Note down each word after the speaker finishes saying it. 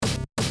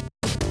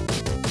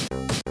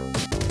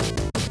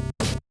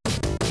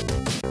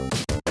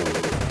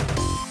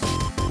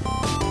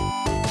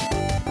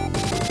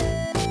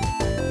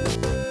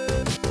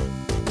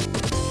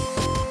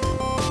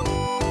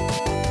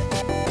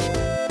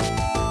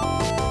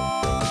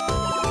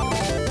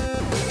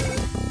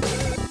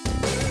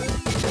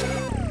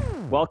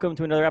Welcome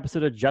to another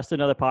episode of Just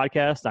Another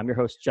Podcast. I'm your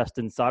host,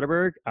 Justin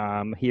Soderberg.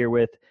 I'm here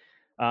with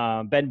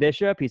Ben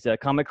Bishop. He's a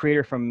comic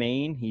creator from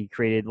Maine. He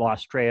created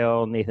Lost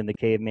Trail, Nathan the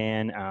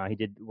Caveman. He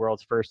did the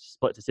world's first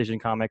split decision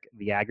comic,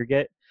 The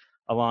Aggregate,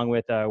 along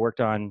with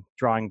worked on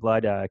Drawing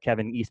Blood,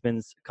 Kevin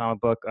Eastman's comic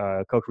book,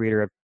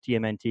 co-creator of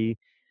TMNT.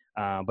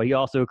 But he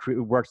also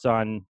works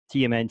on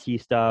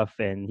TMNT stuff,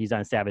 and he's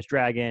on Savage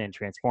Dragon and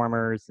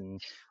Transformers and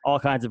all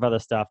kinds of other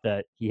stuff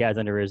that he has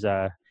under his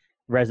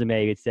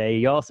resume, you'd say.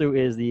 He also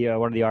is the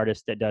one of the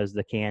artists that does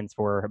the cans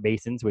for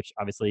Basins, which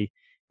obviously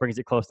brings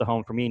it close to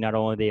home for me. Not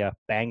only the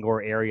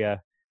Bangor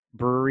area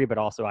brewery, but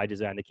also I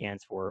designed the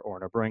cans for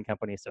Orno Brewing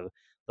Company. So a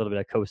little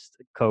bit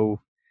of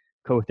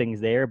co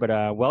things there.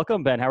 But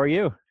welcome, Ben. How are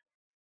you?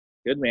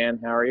 Good, man.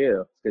 How are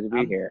you? It's good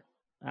to be here.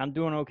 I'm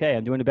doing okay.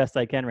 I'm doing the best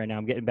I can right now.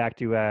 I'm getting back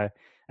to I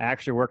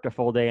actually worked a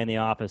full day in the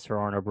office for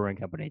Orno Brewing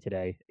Company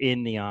today,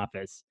 in the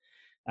office,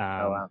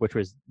 Wow. which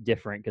was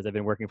different because I've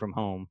been working from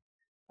home.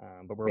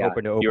 But we're Yeah,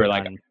 hoping to you were open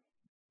like, on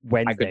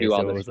Wednesday. I could do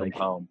all so it this was from like,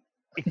 home.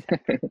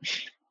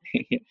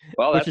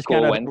 Well, which that's is cool.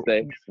 kind of,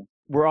 Wednesday.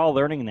 we're all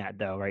learning that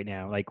though right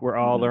now. Like we're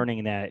all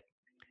learning that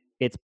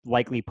it's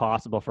likely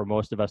possible for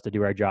most of us to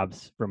do our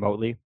jobs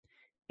remotely.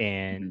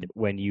 And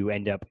when you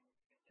end up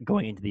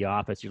going into the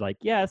office, you're like,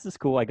 yeah, this is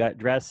cool. I got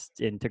dressed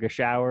and took a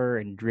shower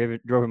and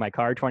drove in my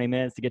car 20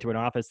 minutes to get to an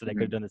office that I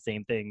could have done the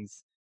same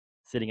things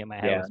sitting at my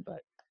house. But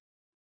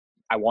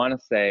I want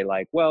to say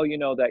like, well, you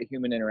know, that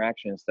human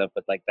interaction and stuff,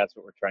 but like that's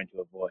what we're trying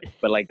to avoid.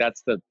 But like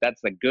that's the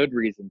good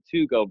reason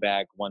to go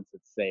back once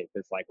it's safe.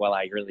 It's like, well,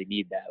 I really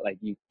need that. Like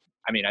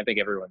I think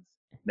everyone's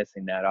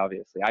missing that,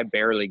 obviously. I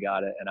barely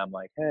got it and I'm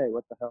like, hey,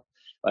 what the hell?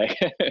 Like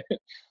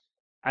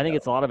I think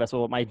it's a lot of us.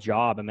 Well, my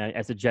job, I mean,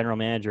 as a general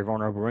manager of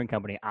Orno Brewing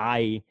Company,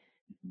 I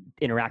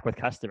interact with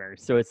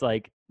customers. So it's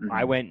like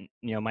I went,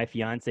 my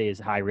fiance is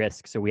high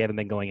risk, so we haven't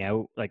been going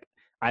out. Like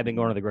I've been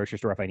going to the grocery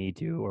store if I need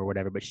to or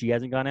whatever, but she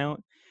hasn't gone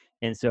out.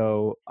 And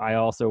so I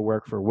also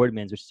work for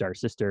Woodman's, which is our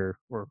sister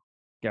or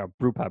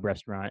brew pub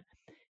restaurant.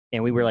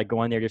 And we were like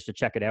going there just to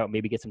check it out,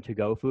 maybe get some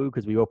to-go food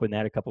because we opened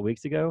that a couple of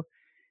weeks ago.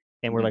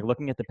 And we're like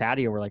looking at the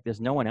patio. We're like,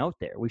 there's no one out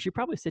there. We should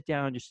probably sit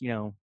down and just,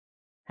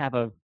 have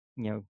a,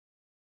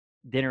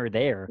 dinner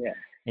there. Yeah.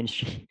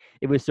 And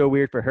it was so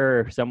weird for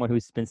her, someone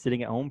who's been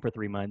sitting at home for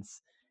 3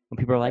 months. When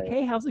people are like,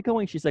 hey, how's it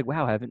going? She's like,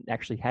 wow, I haven't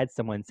actually had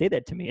someone say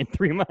that to me in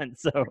 3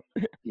 months. So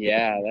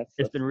yeah,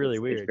 it's been really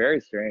weird. It's very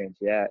strange.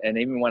 Yeah. And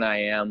even when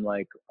I am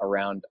like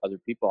around other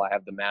people, I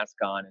have the mask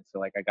on. And so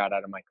like I got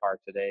out of my car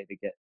today to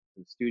get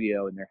to the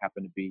studio and there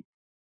happened to be,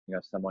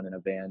 someone in a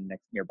van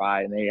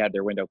nearby and they had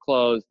their window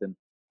closed. And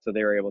so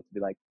they were able to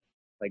be like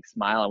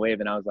smile and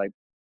wave. And I was like,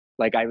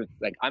 I was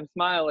like, I'm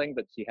smiling,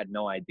 but she had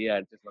no idea.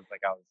 It just looked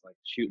like I was like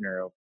shooting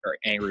her or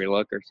angry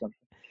look or something.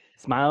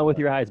 Smile with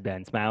your eyes,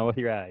 Ben. Smile with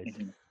your eyes.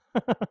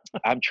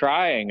 I'm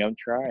trying.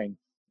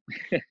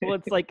 Well,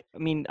 it's like, I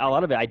mean, a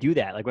lot of it, I do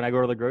that. Like when I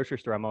go to the grocery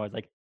store, I'm always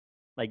like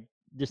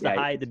just to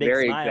hide the big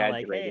smile,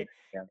 like, hey,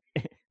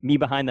 me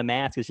behind the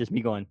mask is just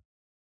me going.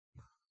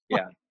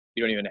 Yeah,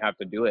 you don't even have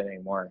to do it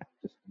anymore.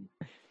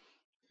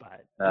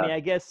 But I mean, I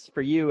guess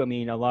for you, I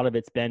mean, a lot of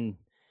it's been,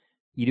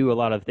 you do a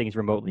lot of things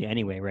remotely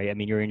anyway, right? I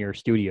mean, you're in your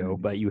studio,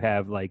 but you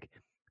have like,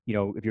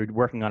 if you're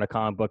working on a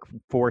comic book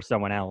for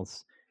someone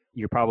else,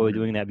 you're probably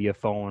doing that via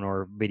phone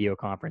or video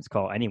conference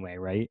call anyway,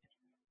 right?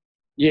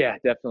 Yeah,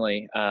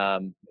 definitely.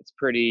 It's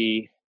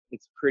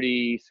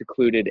pretty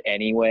secluded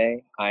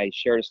anyway. I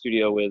shared a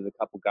studio with a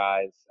couple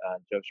guys,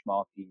 Joe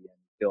Schmalke and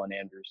Dylan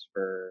Andrews,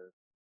 for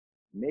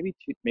maybe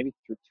two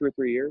or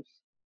 3 years,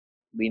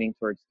 leaning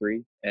towards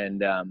 3.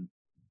 And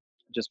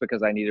just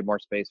because I needed more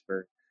space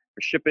for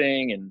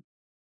shipping and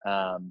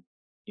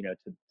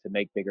to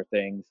make bigger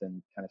things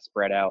and kind of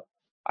spread out,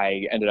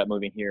 I ended up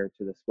moving here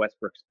to this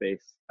Westbrook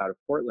space out of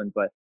Portland.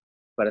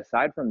 But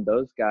aside from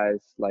those guys,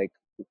 like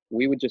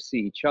we would just see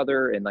each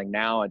other. And like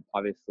now,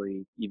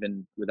 obviously,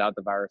 even without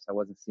the virus, I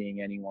wasn't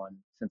seeing anyone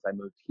since I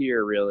moved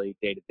here really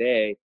day to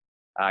day.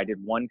 I did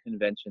one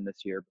convention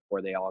this year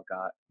before they all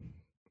got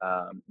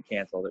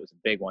canceled. It was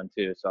a big one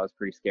too, so I was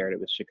pretty scared. It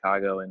was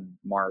Chicago in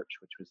March,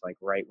 which was like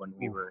right when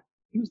we were.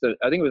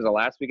 I think it was the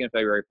last weekend of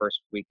February,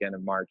 first weekend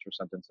of March or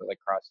something. So it like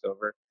crossed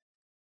over.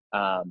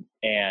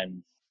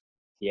 And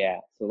yeah,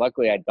 so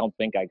luckily I don't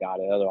think I got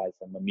it. Otherwise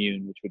I'm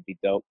immune, which would be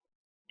dope.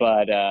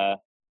 But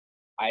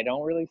I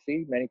don't really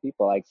see many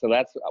people. Like, so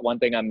that's one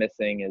thing I'm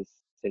missing is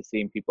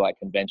seeing people at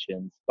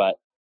conventions. But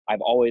I've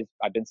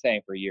been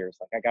saying for years,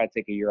 like I got to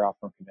take a year off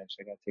from convention.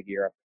 I got to take a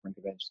year off from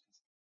conventions.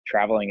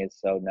 Traveling is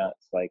so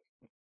nuts. Like,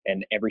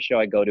 and every show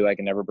I go to, I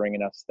can never bring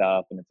enough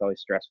stuff, and it's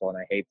always stressful. And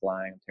I hate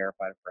flying. I'm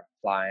terrified of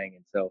flying,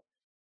 and so.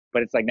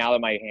 But it's like now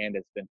that my hand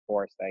has been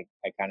forced, I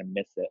kind of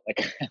miss it.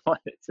 Like I want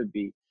it to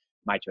be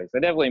my choice. I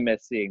definitely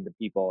miss seeing the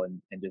people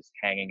and just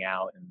hanging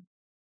out.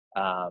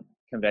 And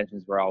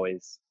conventions were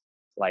always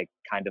like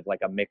kind of like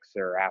a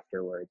mixer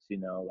afterwards,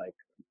 like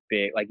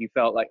big. Like you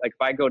felt like if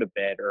I go to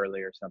bed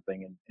early or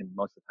something, and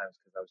most of the times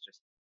because I was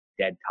just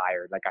dead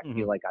tired. Like I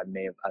feel like I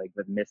may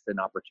have missed an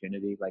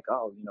opportunity. Like,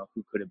 oh,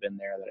 who could have been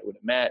there that I would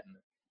have met,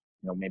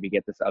 and maybe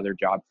get this other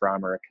job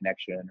from, or a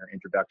connection or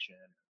introduction.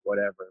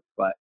 whatever.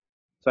 But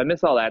so I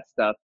miss all that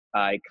stuff.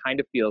 It kind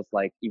of feels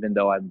like, even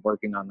though I'm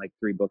working on like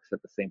 3 books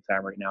at the same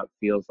time right now, it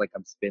feels like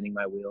I'm spinning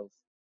my wheels,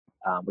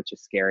 which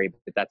is scary.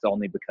 But that's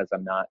only because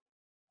I'm not,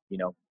 you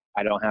know,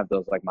 I don't have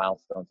those like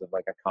milestones of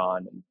like a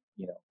con and,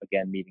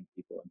 again, meeting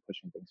people and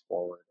pushing things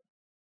forward.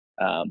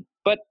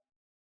 But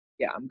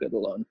yeah, I'm good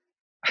alone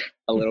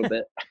a little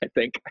bit, I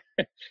think.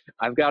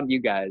 I've got you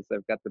guys.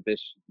 I've got the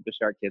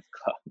Bishart Kids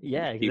Club.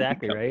 Yeah,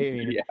 exactly. Right. I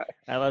mean, Yeah.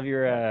 I love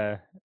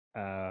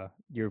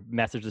your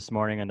message this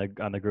morning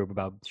on the group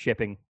about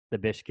shipping the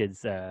Bish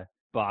Kids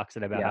box,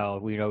 and about Yeah. how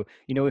we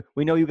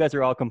know you guys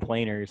are all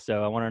complainers,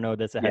 so I want to know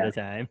this ahead Yeah. of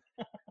time.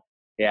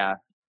 Yeah.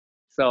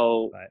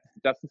 So But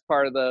Justin's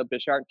part of the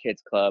Bishart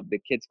Kids Club. The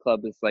Kids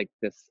Club is like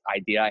this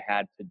idea I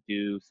had to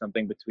do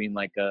something between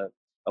like a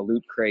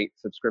Loot Crate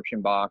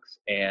subscription box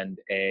and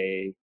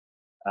a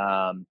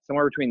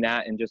somewhere between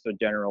that and just a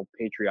general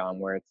Patreon,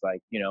 where it's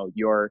like,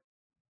 your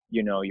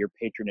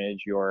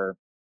patronage, your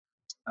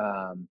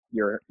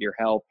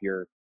help,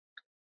 your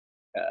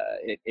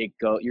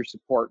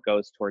support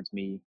goes towards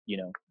me,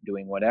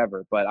 doing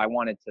whatever. But I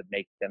wanted to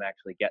make them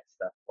actually get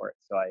stuff for it,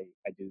 so I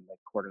do like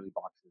quarterly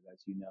boxes,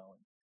 as you know.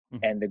 Mhm.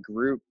 And the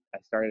group, I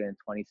started in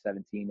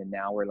 2017, and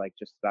now we're like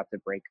just about to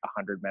break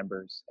 100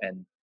 members,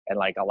 and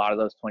like a lot of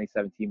those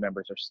 2017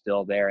 members are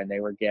still there, and they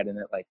were getting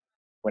it like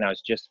when I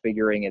was just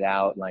figuring it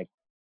out. Like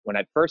when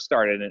I first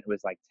started, and it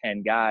was like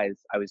 10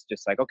 guys, I was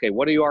just like, okay,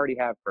 what do you already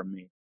have from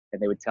me?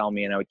 And they would tell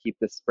me, and I would keep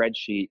this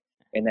spreadsheet,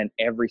 and then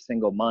every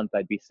single month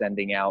I'd be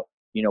sending out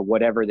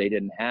whatever they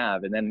didn't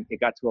have. And then it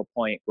got to a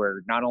point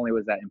where not only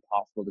was that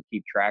impossible to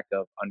keep track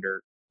of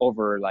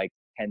over like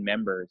 10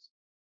 members,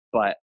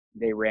 but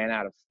they ran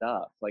out of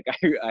stuff. Like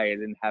I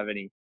didn't have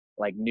any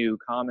like new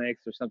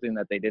comics or something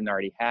that they didn't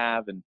already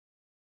have.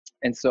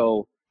 And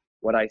so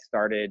what I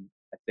started,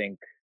 I think,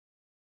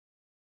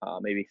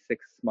 maybe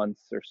 6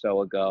 months or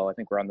so ago, I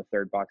think we're on the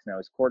third box now,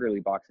 is quarterly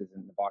boxes,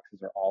 and the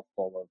boxes are all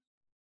full of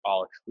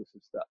all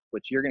exclusive stuff,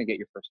 which you're going to get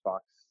your first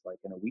box like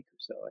in a week or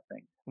so, I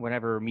think.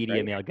 whenever media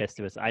Right? mail gets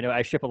to us, I know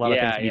I ship a lot of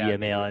things Yeah, yeah, media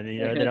mail, and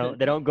media.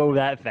 they don't go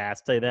that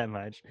fast. Tell you that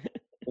much.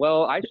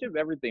 Well, I ship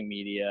everything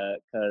media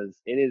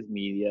because it is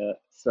media,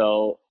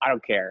 so I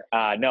don't care.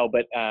 No,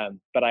 but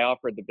I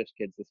offered the Bish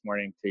Kids this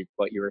morning, to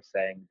what you were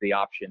saying, the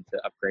option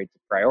to upgrade to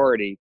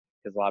priority,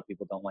 because a lot of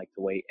people don't like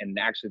to wait. And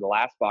actually, the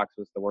last box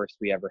was the worst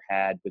we ever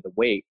had with the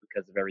wait,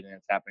 because of everything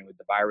that's happening with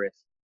the virus.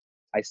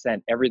 I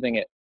sent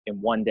everything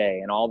in one day,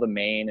 and all the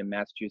Maine and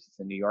Massachusetts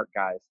and New York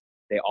guys,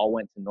 they all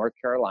went to North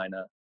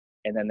Carolina,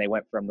 and then they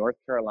went from North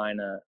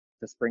Carolina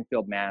to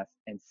Springfield, Mass,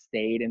 and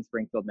stayed in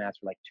Springfield, Mass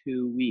for like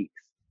 2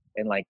 weeks,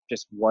 and like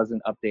just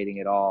wasn't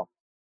updating at all.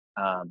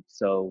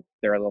 So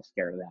they're a little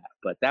scared of that,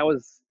 but that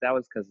was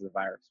because of the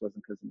virus, it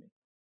wasn't because of me.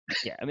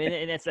 Yeah, I mean,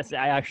 and that's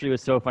I actually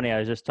was so funny. I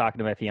was just talking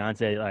to my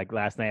fiance like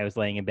last night. I was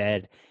laying in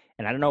bed,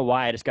 and I don't know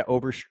why I just got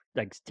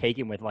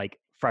taken with like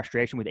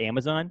frustration with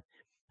Amazon.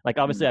 Like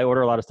obviously, I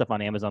order a lot of stuff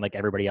on Amazon, like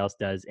everybody else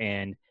does,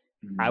 and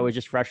I Mm-hmm. was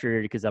just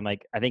frustrated because I'm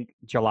like, I think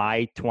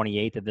July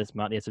 28th of this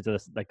month, so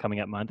this like coming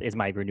up month, is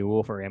my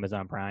renewal for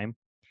Amazon Prime,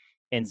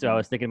 and so I Mm-hmm.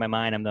 was thinking in my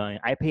mind, I'm going,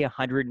 I pay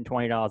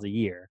 $120 a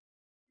year,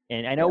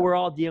 and I know Yeah, we're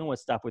all dealing with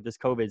stuff with this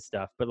COVID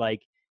stuff, but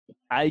like,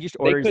 I just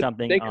they ordered could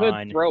something they could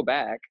on throw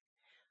back.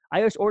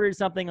 I just ordered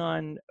something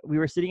on. We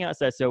were sitting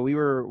outside, so we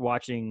were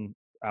watching.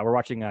 We're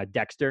watching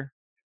Dexter.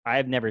 I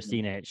have never Mm-hmm.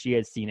 seen it. She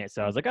had seen it,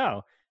 so I was like,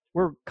 "Oh,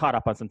 we're caught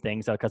up on some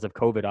things because of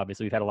COVID.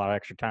 Obviously, we've had a lot of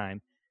extra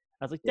time."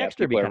 I was like, Yeah,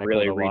 "Dexter would be people are kind of cool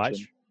really to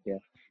reaching. watch." Yeah,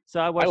 So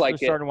I I watched, like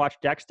was it. starting to watch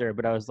Dexter,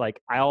 but I was like,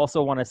 I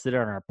also want to sit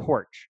on our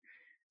porch.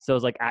 So it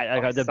was like, Oh, I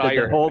the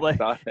I whole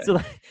saw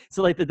that.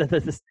 so like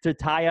to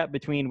tie up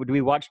between, do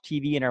we watch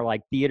TV in our like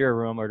theater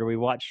room, or do we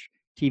watch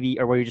TV,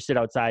 or where you just sit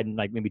outside and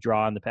like maybe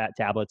draw on the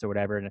tablets or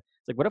whatever? And it's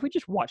like, what if we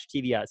just watch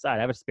TV outside?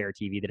 I have a spare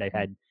TV that I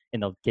had in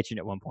the kitchen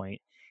at one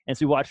point, and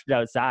so we watched it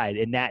outside.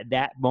 And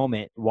that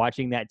moment,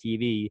 watching that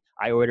TV,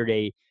 I ordered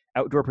a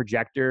outdoor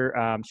projector,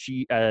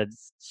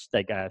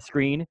 like a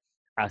screen,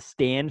 a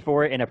stand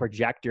for it, and a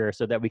projector,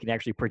 so that we can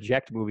actually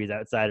project movies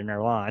outside in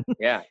our lawn.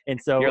 Yeah, And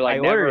you're so like, I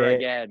ordered never it.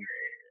 again.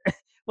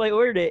 Well, I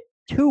ordered it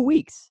 2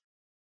 weeks.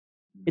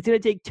 It's gonna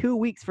take 2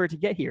 weeks for it to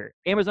get here.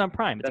 Amazon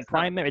Prime. It's a That's not.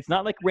 Prime. It's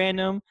not like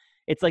random.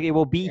 It's like it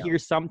will be Yeah. here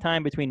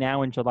sometime between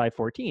now and July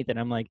 14th. And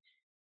I'm like,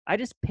 I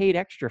just paid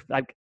extra.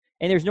 Like,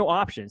 and there's no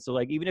option. So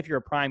like, even if you're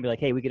a Prime, be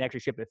like, hey, we can actually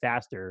ship it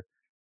faster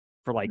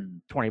for like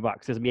Mm. $20.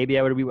 Because maybe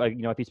I would be like,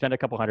 if you spend a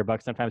couple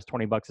 $100, sometimes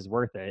 $20 is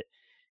worth it.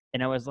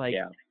 And I was like,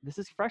 Yeah, this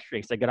is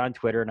frustrating. So I got on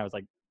Twitter and I was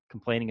like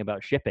complaining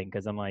about shipping,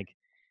 because I'm like,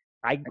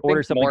 I I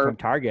order think something from more.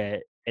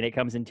 Target and it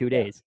comes in two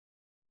Yeah, days.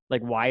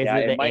 Like, why is yeah.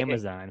 it It the might.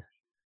 Amazon?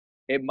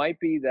 It might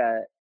be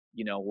that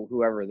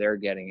whoever they're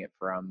getting it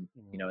from.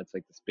 Mhm. It's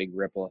like this big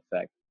ripple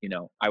effect.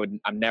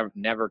 I'm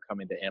never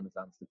coming to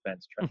Amazon's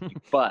defense. Trust me.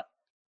 But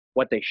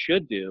what they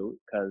should do,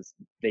 because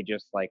they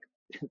just like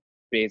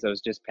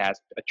Bezos just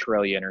passed a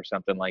trillion or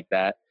something like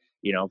that,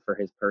 for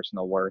his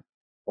personal worth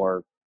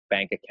or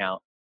bank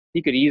account.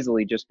 He could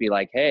easily just be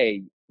like,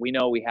 hey, we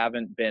know we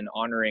haven't been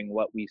honoring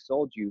what we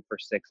sold you for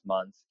 6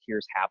 months.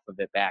 Here's half of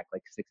it back,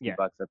 like 60 Yeah.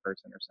 bucks a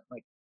person or something.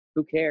 Like,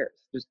 Who cares?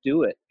 Just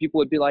do it. People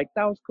would be like,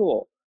 that was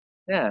cool.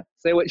 Yeah,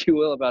 say what you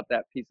will about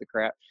that piece of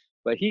crap,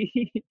 but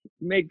he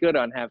made good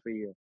on half a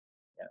year.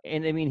 Yeah,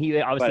 And I mean, he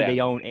but obviously yeah. they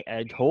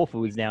own Whole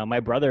Foods now. My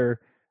brother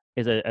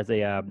is a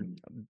Mhm.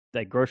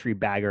 like grocery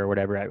bagger or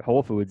whatever at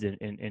Whole Foods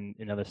in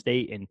another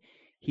state, and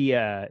he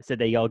said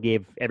they all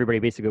gave everybody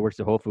basically works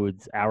at Whole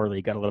Foods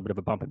hourly got a little bit of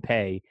a bump in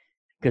pay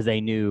because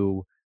they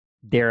knew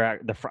they're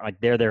at the front, like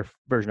they're their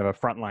version of a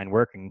frontline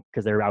working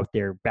because they're out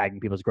there bagging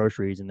people's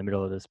groceries in the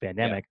middle of this Yeah.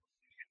 pandemic.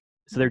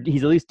 So Mhm.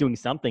 he's at least doing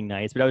something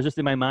nice. But I was just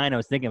in my mind, I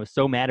was thinking I was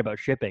so mad about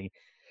shipping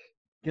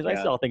because I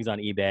Yeah. sell things on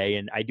eBay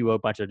and I do a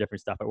bunch of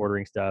different stuff,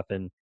 ordering stuff,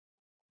 and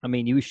I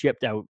mean, you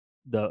shipped out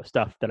the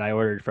stuff that I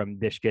ordered from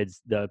Bish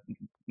Kids, the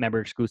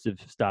member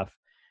exclusive stuff,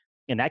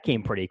 and that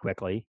came pretty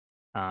quickly.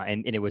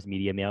 And it was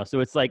media mail. So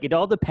it's like, it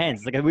all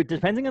depends. Like,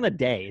 depending on the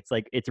day, it's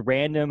like, it's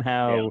random Yeah.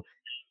 how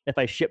if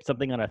I ship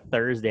something on a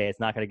Thursday, it's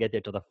not going to get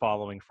there till the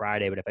following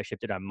Friday. But if I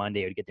shipped it on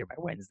Monday, it would get there by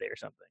Wednesday or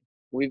something.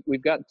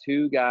 We've got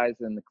two guys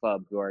in the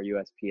club who are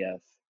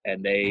USPS,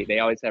 and they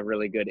always have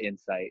really good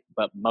insight.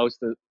 But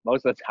most of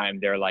the time,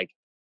 they're like,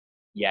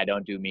 yeah,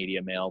 don't do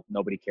media mail.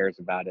 Nobody cares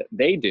about it.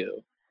 They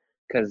do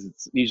because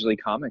it's usually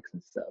comics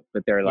and stuff.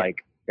 But Yeah.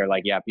 they're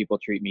like, yeah, people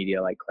treat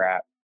media like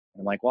crap.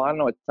 And I'm like, well, I don't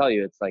know what to tell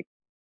you. It's like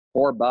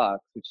 $4,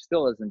 which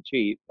still isn't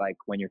cheap. Like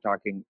when you're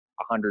talking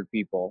 100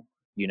 people,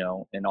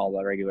 and all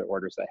the regular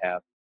orders I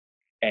have,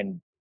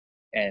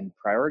 and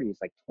priority is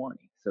like 20.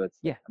 So it's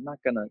like Yeah. I'm not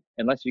gonna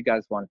unless you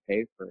guys want to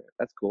pay for it.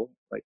 That's cool.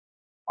 Like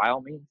by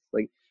all means.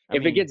 Like I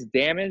if it mean, gets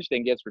damaged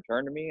and gets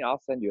returned to me, I'll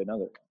send you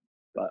another one.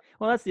 But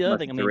well, that's the other unless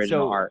thing. I it's mean,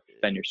 original so, art,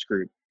 then you're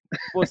screwed.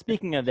 well,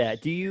 speaking of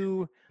that,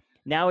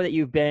 now that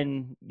you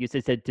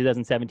said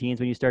 2017 is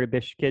when you started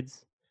Bish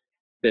Kids?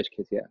 Fish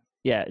kiss, yeah.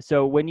 Yeah.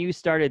 So when you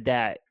started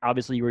that,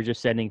 obviously you were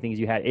just sending things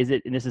you had. Is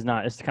it, and this is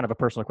kind of a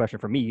personal question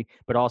for me,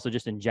 but also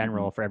just in Hmm.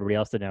 general for everybody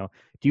else to know.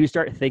 Do you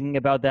start thinking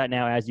about that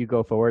now as you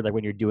go forward? Like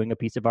when you're doing a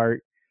piece of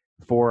art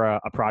for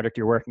a project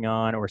you're working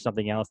on or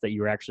something else that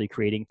you're actually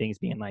creating things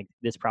being like,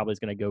 this probably is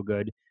going to go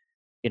good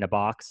in a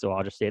box. So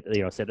I'll just set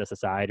this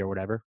aside or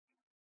whatever.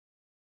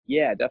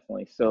 Yeah,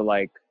 definitely. So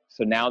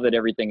now that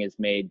everything is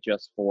made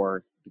just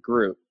for the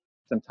group,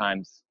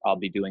 sometimes I'll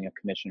be doing a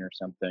commission or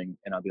something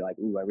and I'll be like,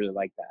 ooh, I really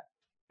like that.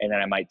 And then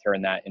I might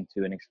turn that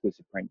into an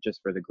exclusive print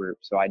just for the group.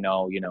 So I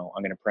know,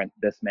 I'm going to print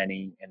this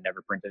many and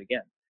never print it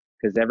again.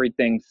 Because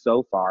everything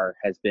so far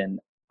has been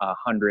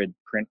 100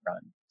 print run.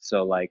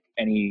 So like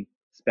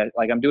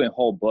like I'm doing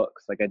whole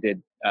books. Like I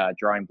did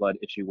Drawing Blood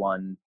issue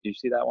 1. Did you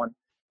see that one?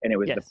 And it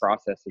was the Yes.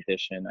 process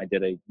edition. I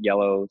did a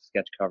yellow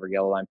sketch cover,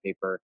 yellow line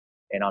paper,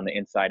 and on the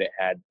inside it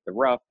had the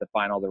rough, the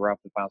final, the rough,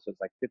 the final. So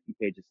it's like 50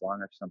 pages long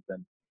or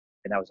something,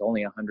 and that was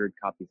only 100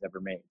 copies ever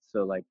made.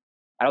 So like,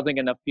 I don't think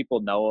enough people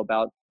know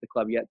about the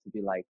club yet to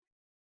be like,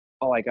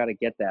 oh, I got to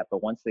get that.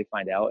 But once they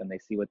find out and they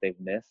see what they've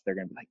missed, they're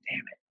gonna be like,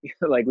 damn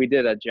it. Like I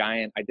did a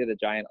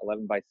giant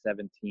 11 by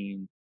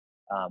 17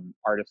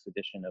 artist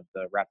edition of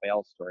the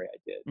Raphael story I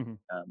did Hmm.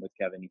 with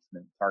Kevin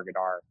Eastman, Target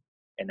R,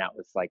 and that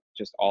was like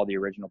just all the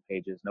original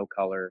pages, no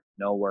color,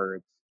 no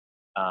words,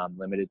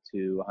 limited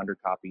to 100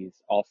 copies,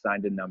 all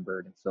signed and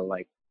numbered. And so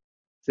like,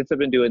 since I've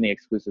been doing the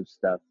exclusive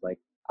stuff, like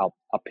I'll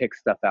pick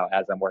stuff out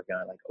as I'm working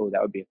on it, like, oh,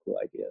 that would be a cool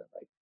idea.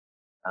 Like,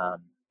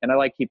 and I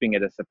like keeping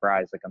it a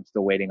surprise. Like I'm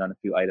still waiting on a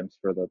few items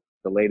for the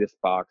latest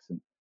box, and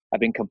I've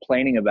been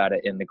complaining about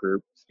it in the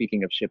group.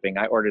 Speaking of shipping,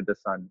 I ordered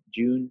this on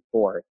June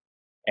 4th,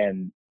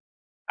 and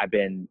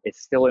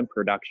it's still in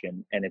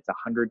production, and it's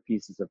 100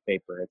 pieces of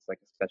paper. It's like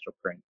a special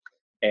print,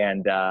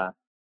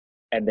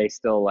 and they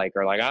still like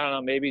are like, I don't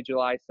know, maybe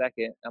July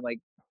 2nd. I'm like,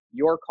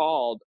 you're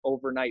called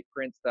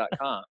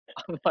overnightprints.com.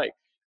 I'm like,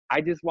 I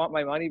just want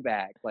my money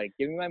back. Like,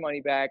 give me my money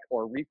back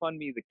or refund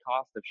me the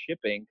cost of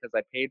shipping because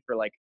I paid for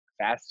like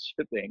fast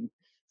shipping.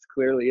 This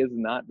clearly is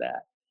not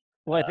that.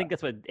 Well, I think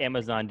that's what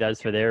Amazon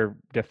does for their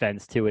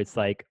defense too. It's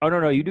like, oh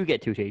no, you do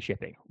get 2 day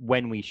shipping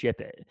when we ship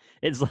it.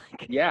 It's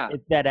like Yeah,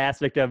 it's that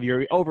aspect of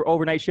your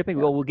overnight shipping.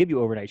 yeah, Well, we'll give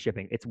you overnight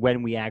shipping. It's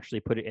when we actually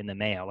put it in the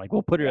mail. Like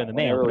we'll put it yeah. in the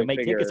mail, Whenever but it we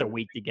might take us a figure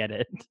week to get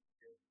it.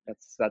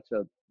 that's such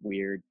a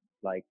weird,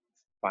 like,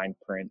 fine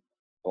print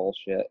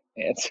bullshit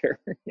answer.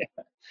 Yeah.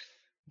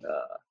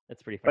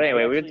 That's pretty But funny.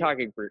 anyway, we've been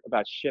talking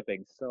about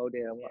shipping so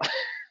damn Yeah.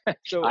 long.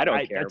 So I don't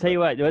I'll care, tell but you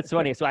what, what's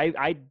funny. So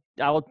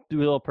I'll do a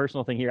little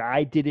personal thing here.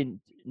 I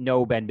didn't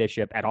know Ben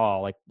Bishop at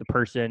all, like the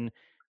person,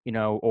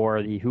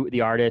 or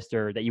the artist,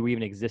 or that you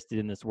even existed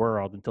in this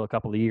world until a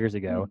couple of years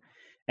ago. mm,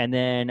 And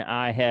then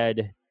I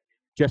had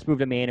just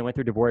moved to Maine and went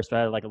through divorce, so I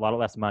had like a lot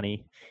less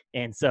money,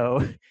 and so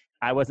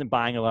I wasn't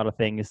buying a lot of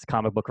things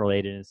comic book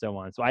related and so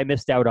on. So I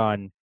missed out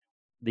on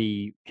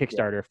the yeah,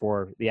 Kickstarter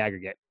for the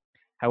Aggregate.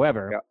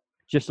 However, yeah,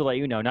 just to let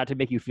you know, not to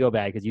make you feel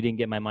bad because you didn't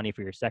get my money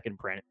for your second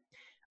print,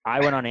 I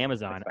went on that's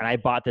Amazon and fine. I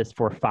bought this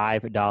for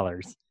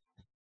 $5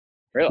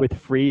 Really? with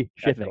free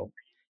That's shipping. cool.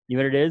 You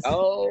know what it is?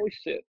 Oh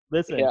shit.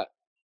 Listen, Yeah.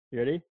 you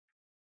ready?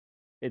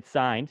 It's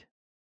signed,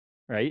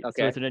 right? So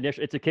Okay.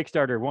 it's a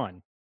Kickstarter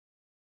one.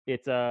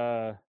 It's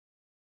a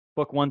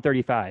book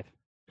 135.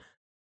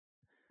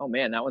 Oh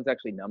man, that one's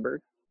actually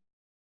numbered.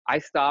 I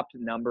stopped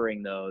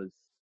numbering those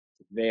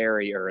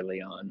very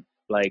early on.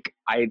 Like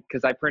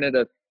because I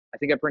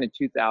think I printed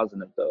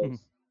 2,000 of those.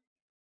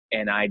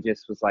 And I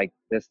just was like,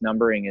 this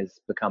numbering has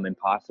become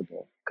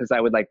impossible. Because I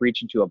would like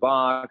reach into a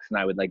box and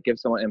I would like give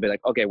someone and be like,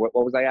 okay, what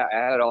was I at? I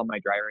had it all in my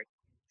dry erase.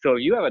 So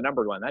you have a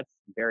numbered one. That's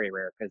very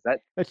rare because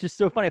that's just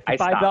so funny. For I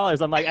stopped.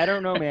 $5, I'm like, I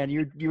don't know, man.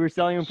 You were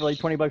selling them for like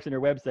 $20 on your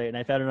website, and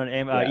I found it on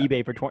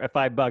eBay for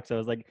 $5. So I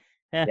was like,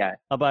 Yeah.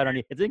 I'll buy it on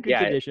you. It's in good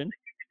condition.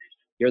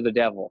 You're the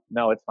devil.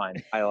 No, it's fine.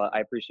 I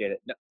appreciate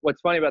it. No,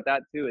 what's funny about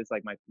that too is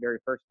like my very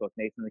first book,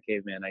 Nathan the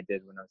Caveman, I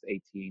did when I was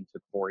 18.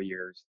 Took 4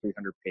 years,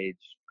 300-page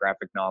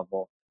graphic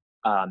novel.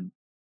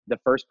 The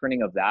first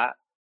printing of that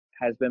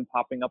has been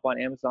popping up on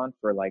Amazon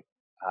for like,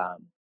 I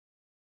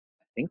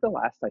think the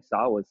last I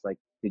saw was like,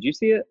 did you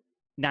see it?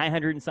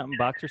 900 and something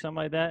bucks or something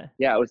like that.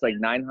 Yeah, it was like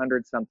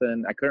 900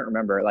 something. I couldn't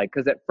remember. Like,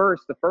 because at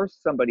first, the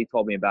first somebody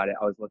told me about it,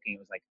 I was looking, it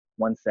was like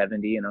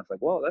 170, and I was like,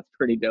 whoa, that's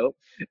pretty dope.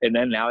 And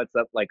then now it's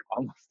up like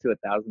almost to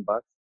 $1,000.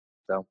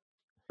 So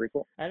pretty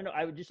cool. I don't know.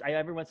 I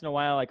every once in a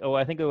while, like,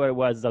 I think what it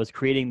was is I was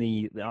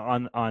creating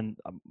on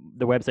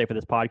the website for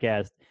this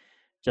podcast,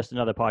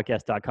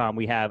 justanotherpodcast.com.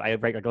 I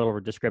write like a little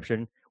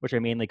description, which I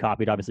mainly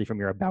copied obviously from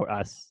your About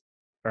Us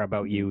or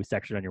About You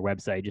section on your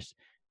website, just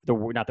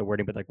not the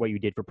wording, but like what you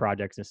did for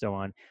projects and so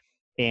on.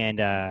 And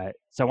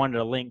so I wanted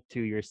to link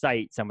to your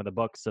site some of the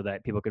books so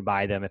that people could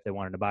buy them if they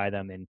wanted to buy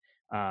them. And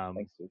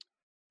Thanks, dude.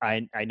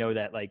 I know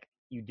that like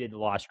you did The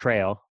Lost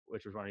Trail,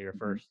 which was one of your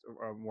first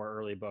or more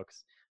early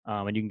books,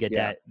 and you can get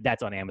that.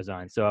 That's on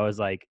Amazon. So I was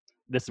like,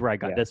 this is where I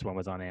got this one,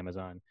 was on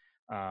Amazon.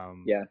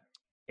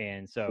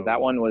 And so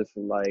that one was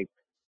like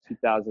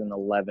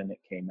 2011 it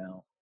came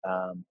out,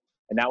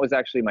 and that was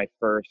actually my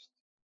first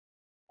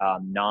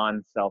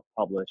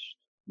non-self-published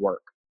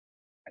work,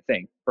 I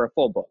think, for a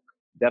full book.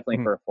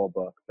 Definitely for a full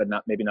book, but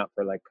maybe not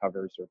for like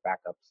covers or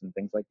backups and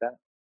things like that.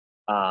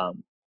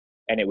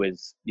 And it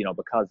was,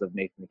 because of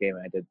Nathan the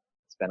Caveman, I did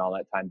spend all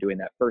that time doing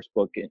that first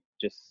book. And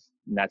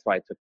that's why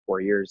it took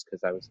 4 years,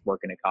 because I was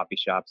working at coffee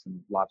shops and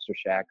lobster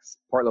shacks,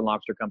 Portland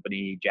Lobster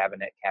Company,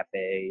 Javanette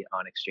Cafe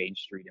on Exchange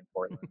Street in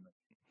Portland,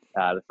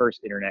 the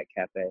first internet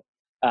cafe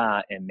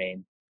in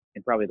Maine,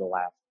 and probably the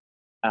last.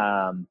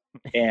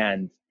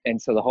 And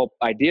so the whole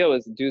idea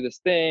was to do this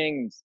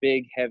thing, this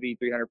big, heavy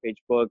 300-page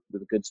book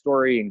with a good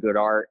story and good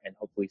art, and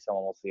hopefully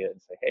someone will see it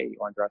and say, hey, you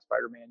want to draw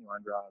Spider-Man? You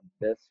want to draw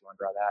this? You want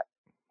to draw that?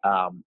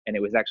 And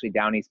it was actually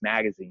Down East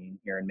Magazine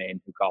here in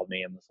Maine who called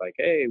me and was like,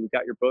 hey, we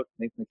got your book,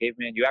 Nathan the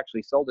Caveman. You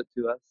actually sold it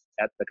to us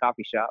at the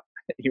coffee shop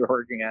you were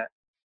working at.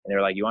 And they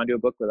were like, you want to do a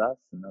book with us?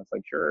 And I was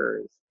like, sure.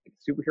 It's like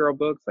superhero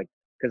books, like,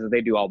 because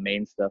they do all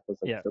Maine stuff. I was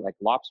like, like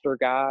Lobster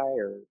Guy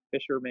or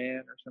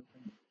Fisherman or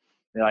something.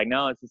 They're like,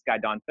 no, it's this guy,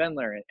 Don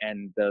Fendler.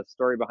 And the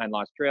story behind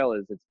Lost Trail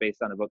is it's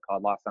based on a book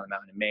called Lost on a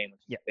Mountain in Maine,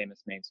 which is a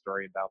famous Maine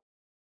story about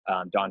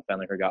Don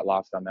Fendler who got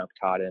lost on Mount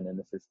Katahdin. And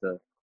this is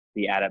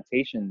the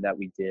adaptation that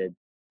we did.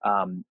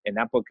 And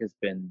that book has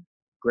been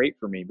great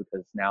for me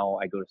because now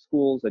I go to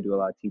schools, I do a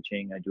lot of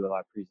teaching, I do a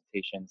lot of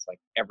presentations. Like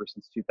ever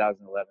since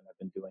 2011, I've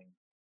been doing,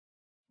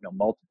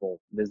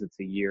 multiple visits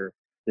a year.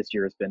 This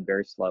year has been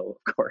very slow,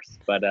 of course,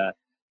 but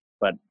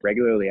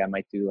regularly I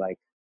might do like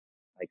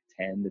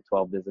 10 to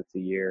 12 visits a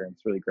year, and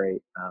it's really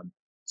great.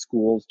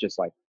 Schools just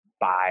like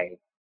buy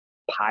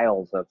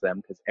piles of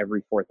them because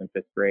every fourth and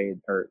fifth grade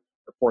or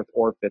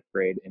fifth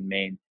grade in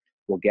Maine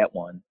will get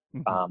one,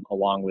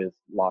 along with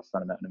Lost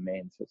on a Mountain in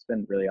Maine. So it's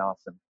been really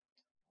awesome.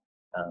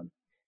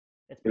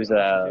 It was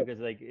because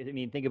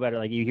think about it.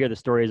 Like you hear the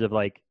stories of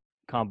like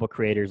comic book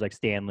creators like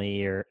Stan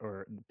Lee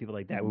or people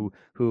like that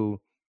who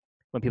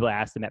when people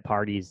ask them at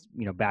parties,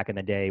 back in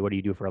the day, what do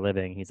you do for a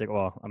living? He's like,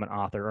 well, I'm an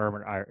author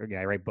or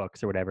I write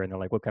books or whatever. And they're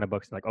like, what kind of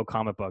books? They're like, oh,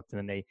 comic books. And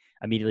then they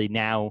immediately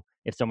now,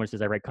 if someone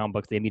says I write comic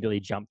books, they immediately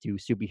jump to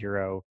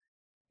superhero,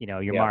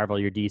 your Marvel,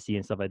 your DC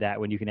and stuff like that.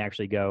 When you can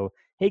actually go,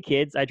 hey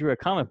kids, I drew a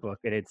comic book,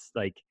 and it's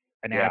like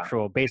an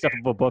actual based off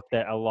of a book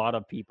that a lot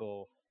of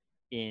people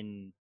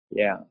in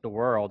the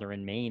world or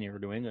in Maine or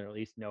New England at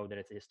least know that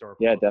it's a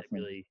historical book.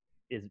 Definitely.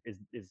 That really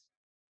is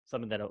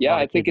something that a lot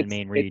I of think kids in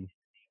Maine read.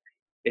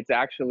 It's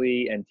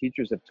actually, and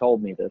teachers have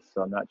told me this,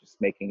 so I'm not just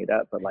making it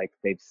up, but like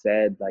they've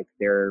said like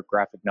their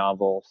graphic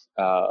novels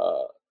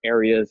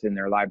areas in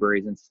their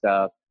libraries and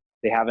stuff,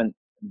 they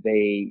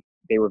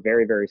were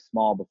very, very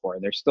small before,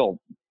 and they're still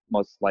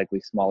most likely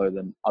smaller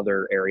than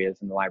other areas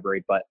in the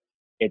library, but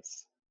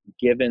it's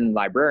given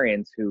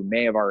librarians who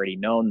may have already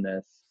known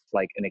this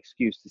like an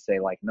excuse to say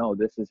like, no,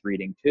 this is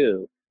reading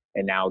too.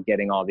 And now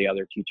getting all the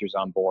other teachers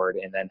on board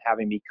and then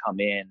having me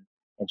come in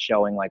and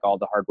showing like all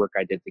the hard work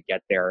I did to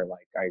get there.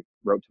 Like I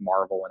wrote to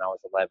Marvel when I was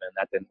 11,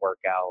 that didn't work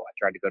out. I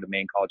tried to go to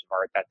Maine College of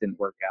Art, that didn't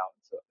work out.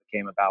 So it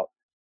became about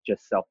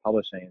just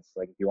self-publishing. It's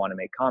like, if you want to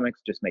make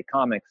comics, just make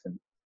comics. And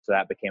so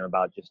that became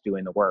about just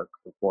doing the work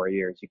for 4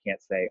 years. You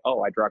can't say,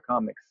 oh, I draw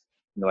comics.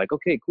 And they're like,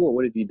 okay, cool.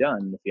 What have you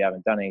done? And if you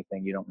haven't done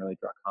anything, you don't really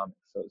draw comics.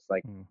 So it's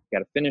like, you got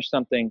to finish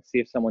something, see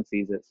if someone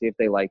sees it, see if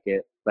they like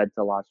it, led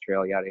to Lost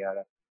Trail, yada,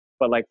 yada.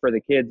 But like for the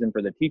kids and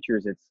for the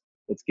teachers,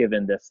 it's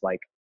given this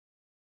like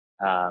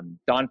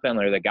Don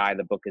Fenler, the guy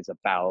the book is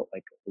about,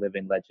 like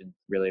living legend,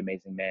 really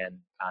amazing man,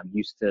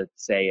 used to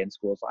say in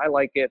schools, I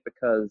like it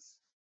because,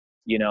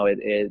 you know,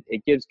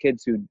 it gives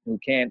kids who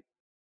can't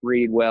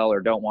read well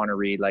or don't want to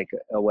read like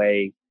a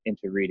way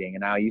into reading.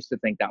 And I used to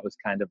think that was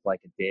kind of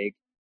like a dig.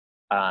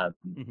 Um,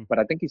 Mhm. but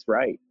I think he's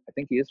right. I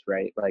think he is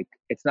right. Like,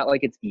 it's not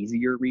like it's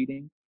easier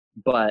reading,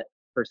 but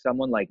for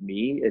someone like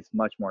me, it's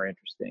much more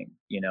interesting,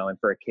 you know, and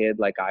for a kid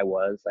like I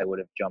would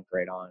have jumped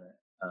right on it.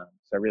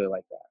 So I really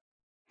like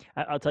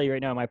that. I'll tell you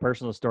right now, my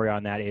personal story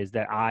on that is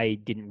that I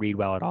didn't read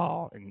well at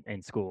all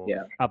in school.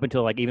 Yeah. Up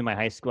until like even my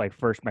high school, like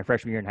my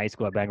freshman year in high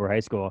school at Bangor High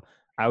School,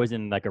 I was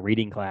in like a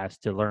reading class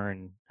to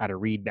learn how to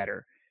read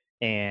better.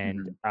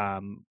 And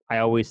Hmm. I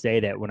always say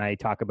that when I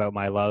talk about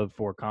my love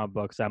for comic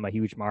books, I'm a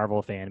huge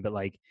Marvel fan, but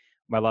like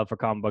my love for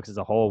comic books as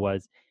a whole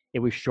was it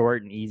was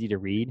short and easy to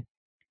read.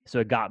 So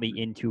it got me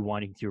into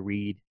wanting to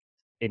read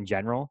in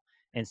general.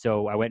 And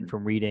so I went Hmm.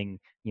 from reading,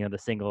 the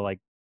single like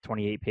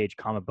 28-page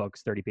comic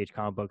books, 30-page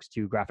comic books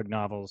to graphic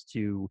novels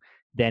to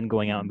then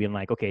going out and Hmm. being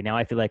like, okay, now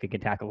I feel like I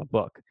can tackle a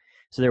book.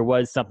 So there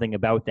was something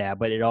about that,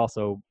 but it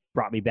also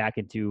brought me back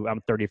into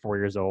I'm 34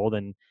 years old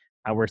and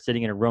we're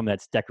sitting in a room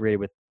that's decorated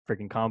with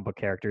freaking comic book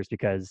characters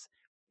because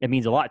it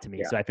means a lot to me.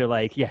 Yeah. So I feel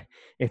like, yeah,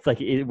 it's like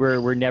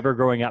we're never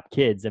growing up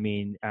kids. I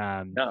mean,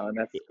 No, and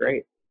that's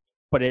great.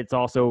 but it's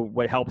also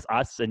what helps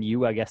us and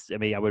you, I guess. I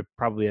mean, I would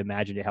probably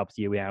imagine it helps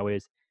you now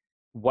is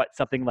what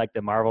something like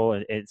the Marvel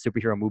and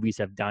superhero movies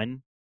have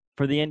done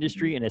for the Hmm.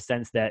 industry in a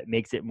sense that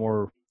makes it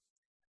more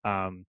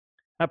um,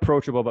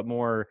 approachable, but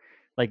more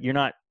like you're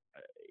not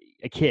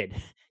a kid.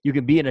 You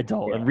can be an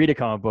adult and Yeah. read a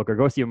comic book or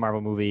go see a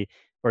Marvel movie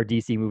or a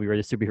DC movie or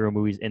the superhero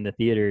movies in the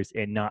theaters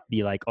and not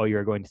be like, oh,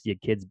 you're going to see a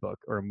kid's book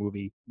or a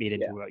movie Yeah. made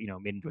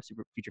into a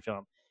super feature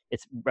film.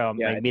 It's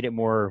Yeah. like made it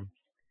more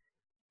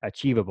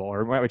achievable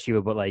or more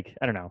achievable, but like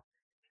I don't know.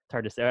 It's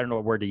hard to say. I don't know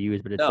what word to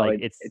use, but it's No,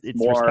 like it's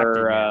it's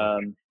respected more, now.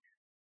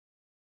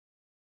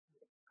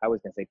 I was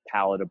gonna say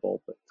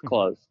palatable, but it's Mhm.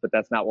 close. But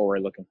that's not what we're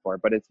looking for.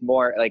 But it's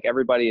more like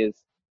everybody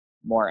is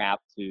more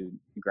apt to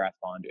grasp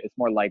onto it. It's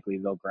more likely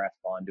they'll grasp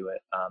onto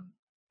it.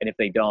 And if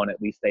they don't,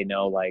 at least they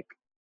know like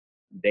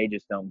they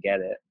just don't get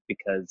it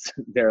because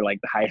they're like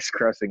the highest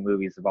grossing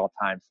movies of all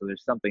time. So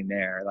there's something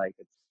there. Like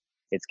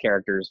it's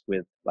characters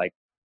with like,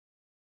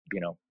 you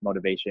know,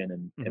 motivation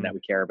and Mhm. that we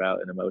care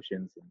about and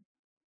emotions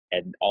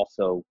and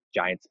also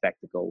giant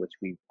spectacle, which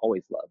we've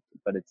always loved.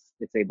 But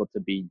it's able to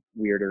be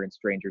weirder and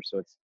stranger, so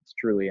it's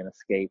truly an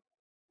escape,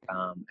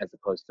 as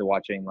opposed to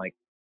watching like,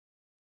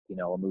 you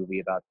know, a movie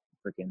about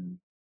freaking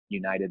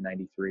United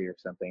 93 or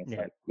something. It's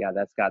Yeah. like, yeah,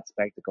 that's got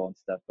spectacle and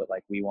stuff, but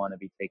like we want to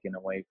be taken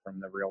away from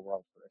the real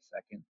world for a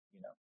second,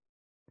 you know.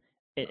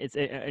 So,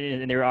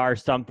 And there are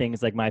some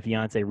things like my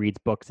fiance reads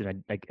books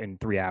in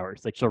 3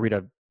 hours. Like she'll read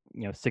a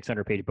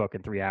 600-page book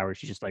in 3 hours.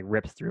 She just like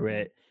rips through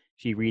mhm. it.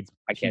 She reads.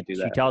 I She can't do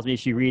she that. tells me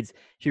she reads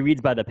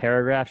by the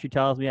paragraph. She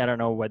tells me I don't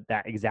know what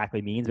that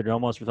exactly means, but it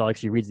almost feels like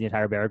she reads the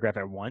entire paragraph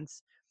at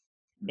once.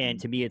 And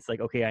Hmm. to me, it's like,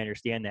 okay, I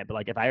understand that. But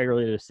like, if I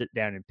really just sit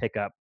down and pick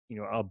up,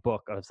 a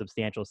book of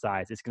substantial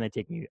size, it's going to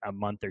take me a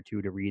month or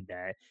two to read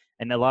that.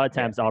 And a lot of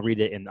Yeah, times I'll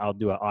read it and I'll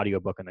do an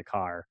audiobook in the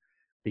car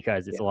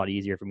because it's yeah. a lot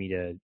easier for me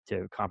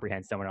to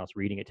comprehend someone else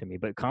reading it to me.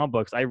 But comic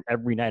books,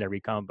 every night I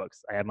read comic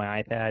books. I have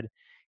my iPad.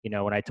 When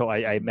I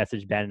Hmm.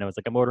 messaged Ben and I was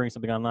like, I'm ordering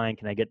something online.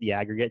 Can I get the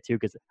aggregate too?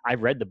 Because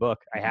I've read the book.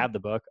 I Hmm. have the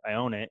book. I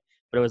own it.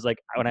 But it was like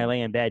when I Hmm.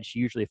 lay in bed, she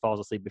usually falls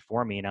asleep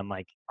before me, and I'm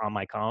like on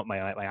my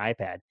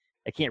iPad.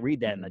 I can't read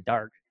that in the Hmm.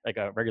 dark, like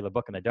a regular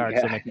book in the dark.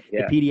 So Yeah, I'm like, the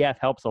yeah, PDF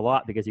helps a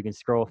lot because you can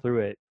scroll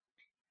through it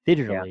yeah.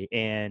 digitally.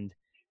 And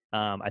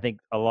I think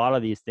a lot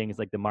of these things,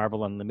 like the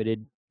Marvel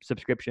Unlimited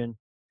subscription,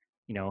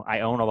 I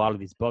own a lot of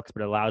these books,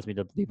 but it allows me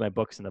to leave my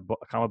books in the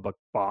comic book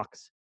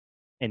box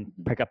and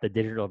Hmm. pick up the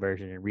digital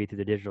version and read through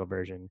the digital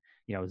version.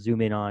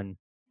 Zoom in on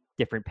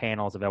different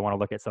panels if I want to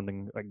look at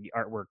something like the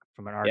artwork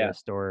from an Yeah.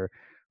 artist or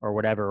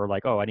whatever. Or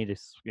like, oh, I need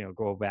to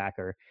go back.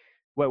 Or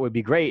what would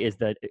be great is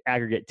that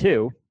Aggregate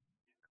 2,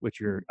 which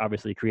you're Hmm.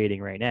 obviously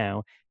creating right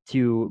now,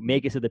 to Hmm.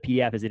 make it so the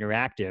PDF is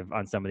interactive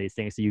on some of these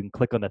things, so you can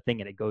click on the thing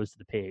and it goes to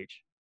the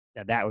page.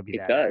 Now that would be It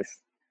badass. does.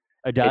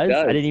 It It does? I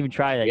does. didn't even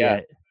try that Yeah,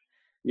 yet.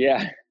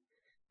 yeah.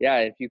 Yeah,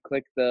 if you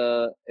click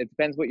it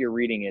depends what you're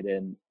reading it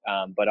in,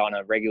 but on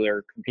a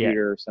regular Yeah,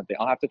 computer or something,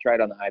 I'll have to try it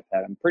on the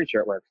iPad. I'm pretty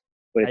sure it works,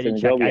 but I it's an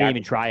didn't check. I Adobe didn't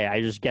even Acrobat. try it. I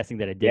was just guessing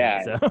that it didn't.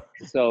 Yeah. So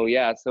So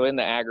yeah, so in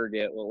the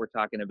aggregate, what we're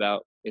talking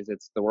about is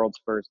it's the world's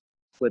first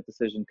split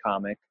decision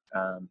comic.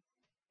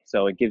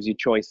 So it gives you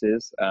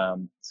choices,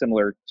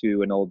 similar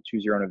to an old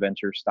choose your own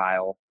adventure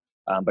style,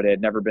 but it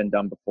had never been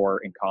done before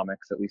in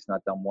comics, at least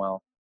not done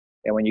well.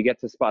 And when you get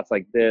to spots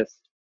like this,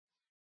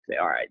 say,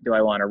 all right, do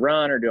I want to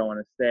run or do I want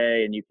to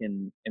stay? And you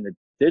can, in the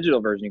digital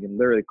version, you can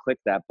literally click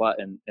that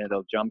button and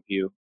it'll jump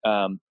you.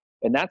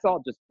 And that's all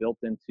just built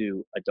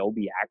into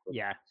Adobe Acrobat.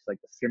 yeah, It's like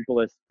the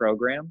simplest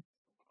program.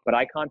 But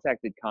I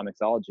contacted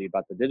Comixology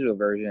about the digital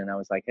version and I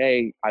was like,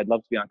 hey, I'd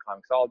love to be on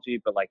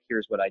Comixology, but like,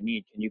 here's what I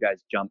need. Can you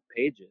guys jump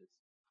pages?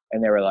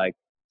 And they were like,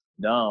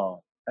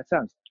 no, that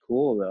sounds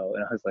cool though.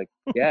 And I was like,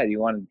 yeah, do you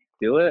want to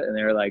do it? And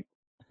they were like,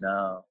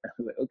 no. I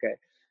was like, okay.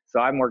 So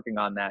I'm working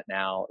on that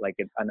now, like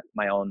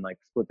my own like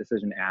split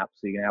decision app,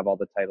 so you can have all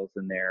the titles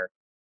in there.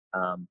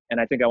 And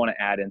I think I want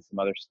to add in some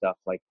other stuff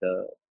like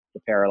the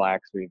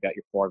parallax, where you've got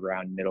your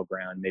foreground, middle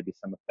ground, maybe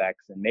some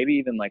effects, and maybe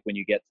even like when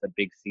you get to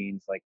big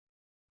scenes, like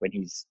when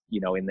he's,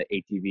 in the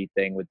ATV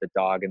thing with the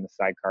dog in the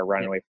sidecar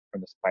running away from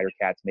the spider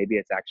cats, maybe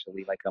it's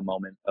actually like a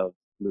moment of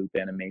loop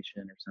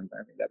animation or something.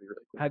 I think that'd be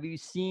really cool. Have you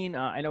seen,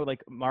 I know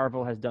like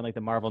Marvel has done like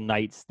the Marvel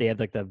Knights. They had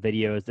like the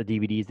videos, the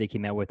DVDs they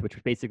came out with, which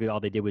was basically all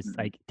they did was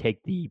like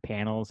take the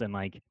panels and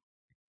like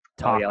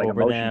Oh talk yeah, like a over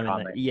motion them. And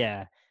comic.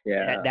 yeah.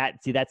 Yeah.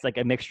 That's like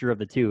a mixture of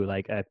the two,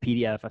 like a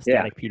PDF, a Yeah.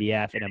 static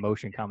PDF, and a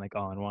motion comic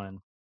all in one.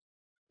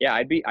 Yeah,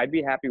 I'd be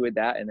happy with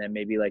that. And then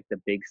maybe like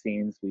the big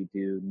scenes, we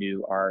do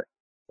new art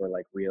for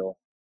like real,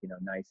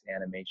 nice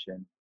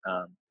animation.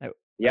 I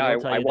Yeah,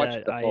 will tell I you watched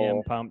that the I am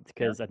whole. pumped Yeah.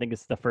 because I think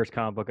it's the first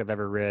comic book I've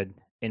ever read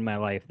in my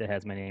life that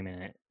has my name in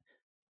it.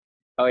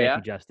 Oh Thank yeah,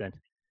 you, Justin.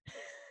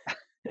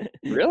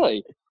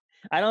 really?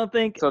 I don't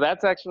think So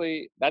that's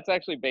actually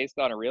based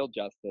on a real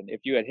Justin.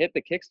 If you had hit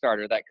the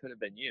Kickstarter, that could have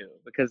been you,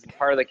 because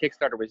part of the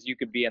Kickstarter was you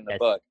could be in the yes.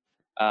 book,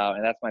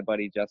 and that's my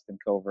buddy Justin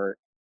Covert.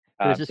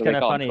 But it's just So they kind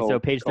of call him funny. So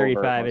page Covert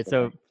 35, it's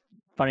mostly. so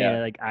funny. Yeah,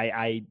 Like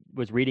I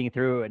was reading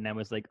through it and I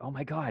was like, oh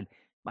my God,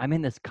 I'm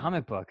in this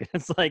comic book.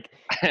 It's like,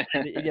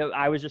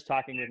 I was just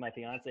talking with my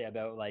fiance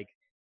about like,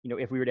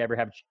 if we were to ever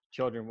have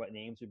children, what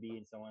names would be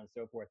and so on and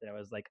so forth. And I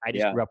was like, I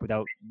just yeah. grew up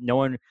without no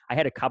one. I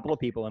had a couple of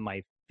people in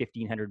my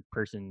 1,500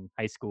 person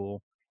high school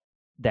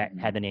that Mhm.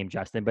 had the name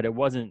Justin, but it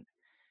wasn't,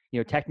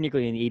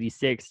 technically in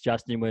 '86,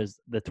 Justin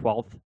was the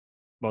 12th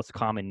most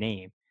common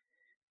name.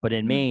 But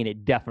in Mhm. Maine,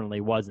 it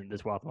definitely wasn't the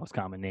 12th most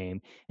common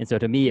name. And so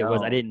to me, it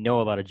was, I No, didn't know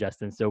a lot of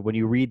Justin. So when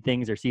you read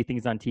things or see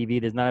things on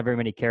TV, there's not very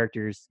many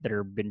characters that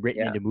are been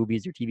written yeah. into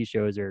movies or TV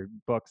shows or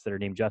books that are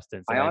named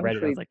Justin. So I when I read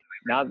it, I was honestly,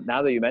 like,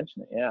 now that you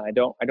mention it, yeah, I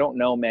don't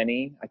know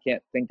many. I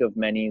can't think of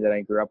many that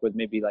I grew up with.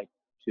 Maybe like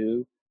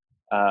two,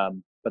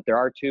 but there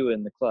are two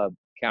in the club,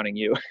 counting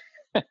you.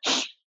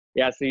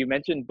 Yeah. So you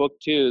mentioned book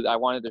two. I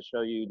wanted to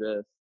show you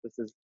this. This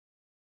is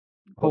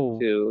book oh,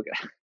 two.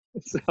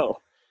 so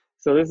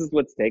so this is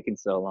what's taken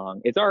so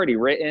long. It's already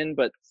written,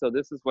 but so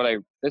this is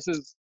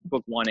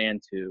book one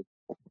and two,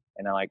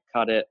 and I like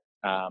cut it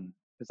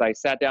because I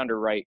sat down to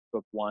write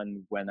book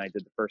one when I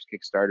did the first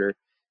Kickstarter,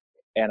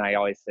 and I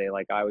always say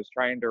like I was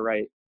trying to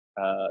write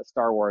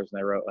Star Wars, and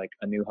I wrote like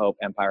A New Hope,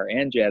 Empire,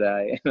 and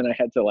Jedi, and then I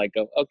had to like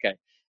go okay,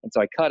 and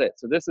so I cut it.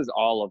 So this is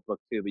all of book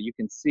two, but you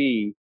can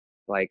see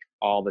like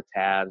all the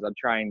tabs. I'm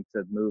trying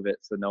to move it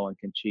so no one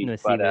can I'm cheat, going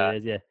to see but what it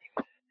is.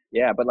 Yeah.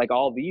 yeah, but like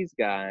all these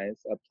guys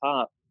up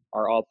top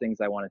are all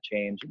things I want to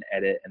change and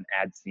edit and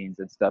add scenes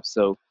and stuff.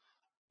 So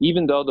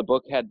even though the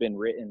book had been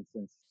written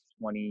since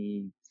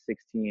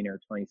 2016 or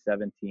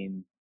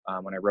 2017,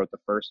 when I wrote the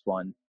first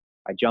one,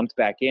 I jumped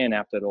back in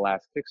after the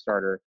last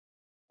Kickstarter,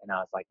 and I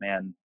was like,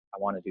 man, I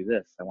want to do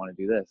this. I want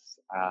to do this.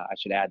 I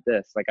should add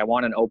this. Like, I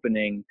want an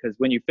opening, because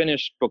when you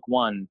finish book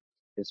one,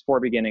 there's 4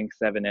 beginnings,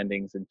 7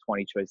 endings, and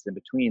 20 choices in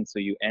between. So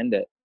you end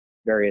at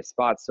various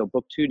spots. So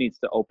book two needs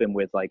to open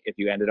with like, if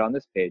you ended on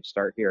this page,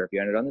 start here. If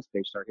you ended on this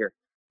page, start here.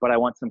 But I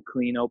want some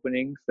clean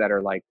openings that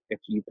are like, if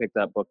you picked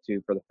up book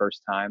two for the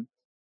first time,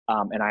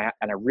 and I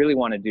really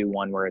want to do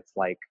one where it's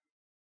like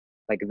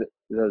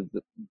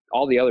the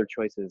all the other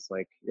choices,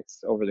 like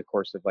it's over the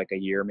course of like a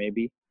year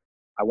maybe.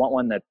 I want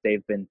one that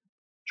they've been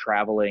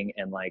traveling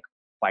and like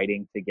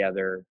fighting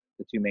together,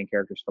 the two main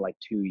characters, for like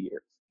 2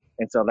 years.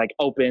 And so like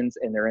opens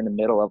and they're in the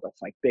middle of this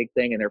like big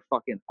thing, and they're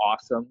fucking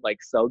awesome,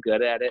 like so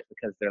good at it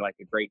because they're like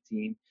a great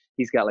team.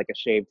 He's got like a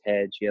shaved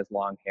head, she has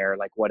long hair,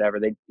 like whatever.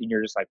 And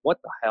you're just like, what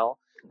the hell?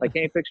 Like,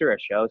 can you picture a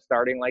show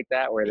starting like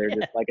that where they're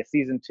Yeah. just like a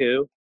season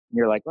two, and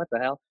you're like, what the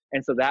hell?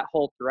 And so that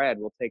whole thread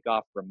will take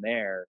off from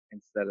there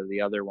instead of the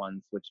other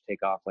ones, which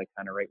take off like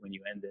kind of right when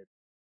you ended.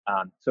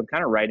 So I'm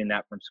kind of writing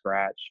that from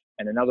scratch.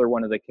 And another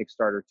one of the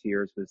Kickstarter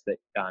tiers was that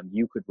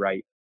you could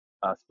write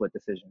a split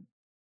decision.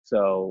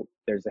 So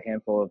there's a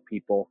handful of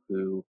people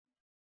who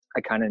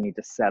I kind of need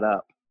to set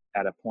up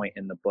at a point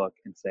in the book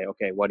and say,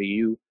 okay, what do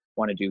you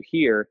want to do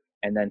here?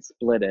 And then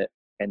split it.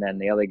 And then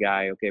the other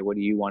guy, okay, what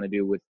do you want to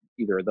do with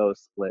either of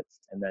those splits?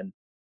 And then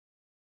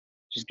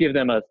just give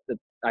them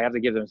I have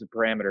to give them some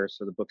parameters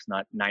so the book's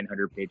not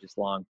 900 pages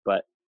long,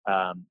 but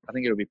I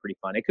think it'll be pretty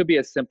fun. It could be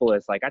as simple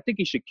as like, I think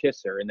he should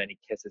kiss her, and then he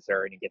kisses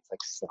her and he gets like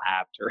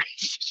slapped, or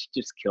she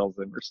just kills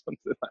him or something.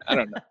 I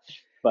don't know,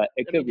 but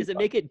it I could mean, be does it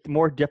fun. make it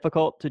more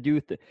difficult to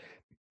do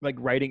like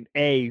writing?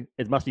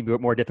 It must be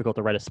more difficult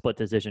to write a split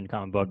decision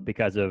comic book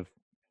because of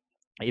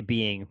it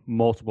being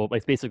multiple,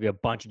 like basically a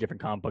bunch of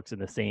different comic books in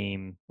the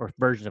same, or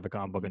versions of a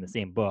comic book in the Mhm.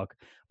 same book,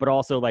 but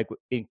also like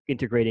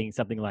integrating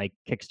something like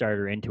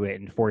Kickstarter into it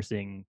and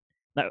enforcing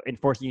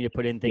you to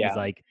put in things Yeah,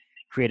 like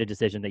create a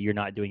decision that you're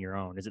not doing your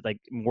own. Is it like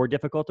more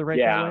difficult to write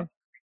that yeah, way?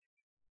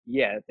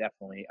 yeah,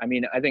 definitely. I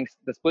mean, I think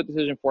the split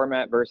decision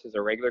format versus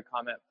a regular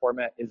comment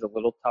format is a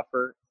little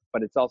tougher,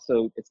 but it's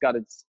got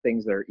its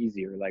things that are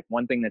easier. Like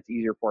one thing that's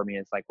easier for me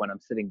is like when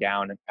I'm sitting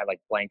down and I like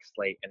blank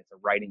slate and it's a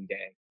writing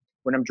day.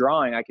 When I'm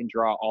drawing, I can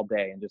draw all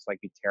day and just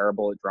like be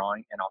terrible at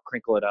drawing, and I'll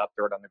crinkle it up,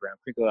 throw it on the ground,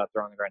 crinkle it up,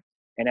 throw it on the ground.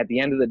 And at the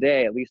end of the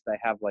day, at least I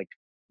have like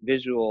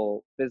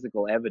visual,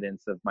 physical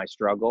evidence of my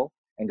struggle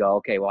and go,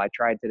 okay, well, I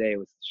tried today. It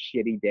was a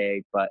shitty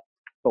day, but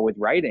with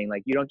writing,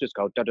 like you don't just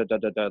go da da da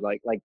da da,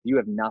 like you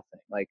have nothing.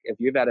 Like if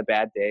you've had a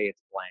bad day,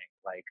 it's blank,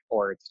 like,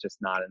 or it's just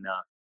not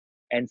enough.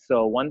 And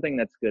so one thing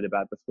that's good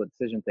about the split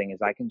decision thing is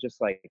I can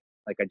just like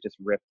I just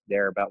ripped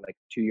there about like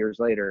 2 years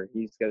later,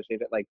 he's gonna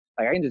shave it. Like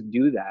I can just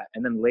do that,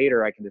 and then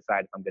later I can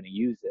decide if I'm gonna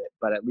use it.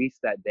 But at least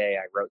that day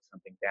I wrote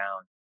something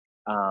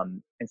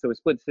down. And so a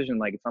split decision,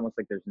 like it's almost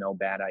like there's no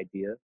bad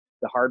idea.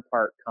 The hard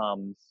part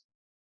comes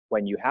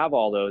when you have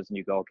all those and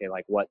you go, okay,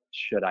 like what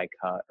should I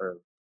cut? Or,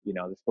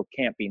 this book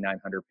can't be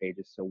 900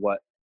 pages. So what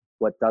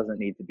doesn't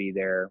need to be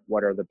there?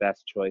 What are the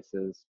best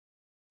choices?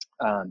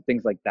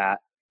 Things like that.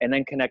 And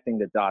then connecting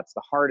the dots.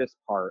 The hardest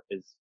part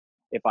is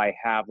if I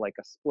have like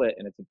a split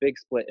and it's a big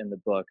split in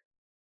the book,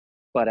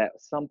 but at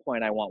some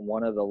point I want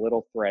one of the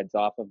little threads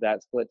off of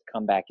that split to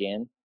come back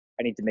in.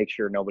 I need to make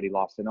sure nobody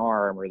lost an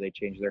arm or they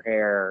changed their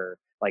hair, or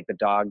like the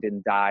dog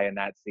didn't die in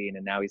that scene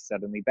and now he's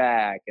suddenly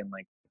back. And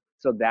like,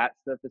 so that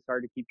stuff is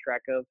hard to keep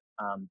track of.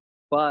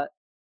 But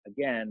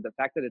again, the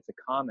fact that it's a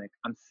comic,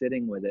 I'm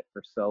sitting with it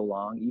for so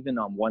long. Even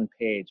on one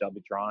page, I'll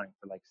be drawing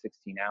for like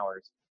 16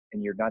 hours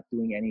and you're not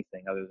doing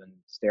anything other than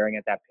staring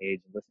at that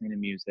page and listening to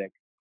music.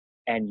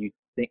 And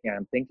and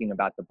I'm thinking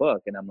about the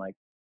book, and I'm like,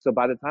 so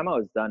by the time I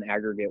was done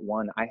Aggregate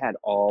 1, I had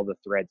all the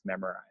threads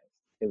memorized.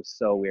 It was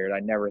so weird. I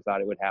never thought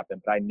it would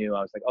happen, but I knew.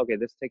 I was like, okay,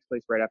 this takes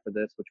place right after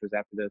this, which was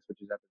after this, which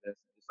was after this.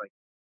 It was like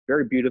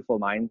very beautiful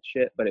mind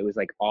shit, but it was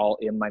like all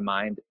in my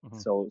mind.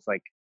 So it was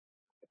like,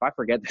 if I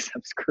forget this,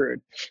 I'm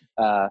screwed.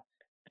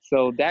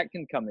 So that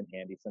can come in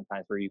handy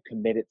sometimes where you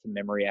commit it to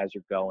memory as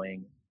you're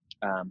going.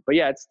 But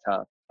yeah, it's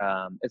tough.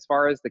 As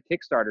far as the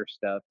Kickstarter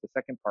stuff, the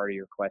second part of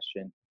your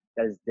question,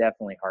 that is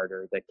definitely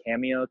harder. The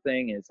cameo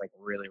thing is like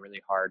really,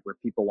 really hard where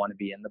people want to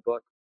be in the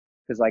book.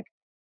 Because like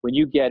when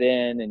you get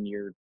in and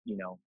you're,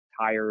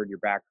 tired, your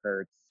back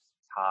hurts,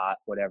 it's hot,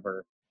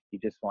 whatever, you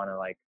just want to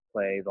like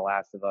play The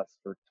Last of Us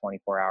for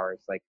 24 hours.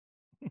 Like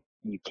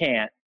you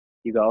can't.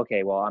 You go,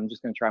 okay, well, I'm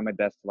just going to try my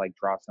best to like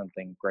draw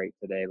something great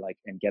today, like,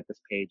 and get this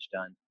page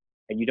done.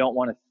 And you don't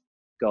want to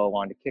go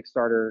on to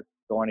Kickstarter,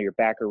 go onto your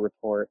backer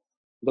report,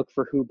 look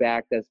for who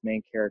backed as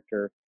main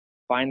character,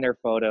 find their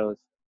photos,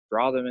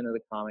 draw them into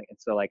the comic. And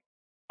so like,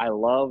 I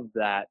love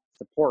that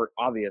support.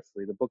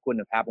 Obviously the book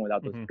wouldn't have happened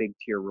without those big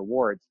tier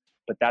rewards,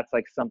 but that's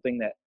like something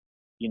that,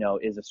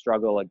 is a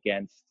struggle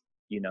against,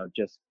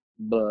 just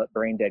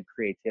brain dead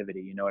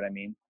creativity. You know what I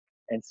mean?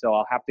 And so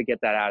I'll have to get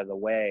that out of the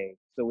way.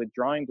 So with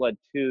Drawing Blood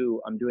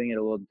 2, I'm doing it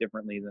a little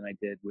differently than I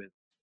did with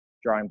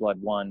Drawing Blood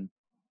 1,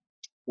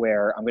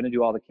 where I'm going to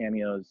do all the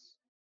cameos.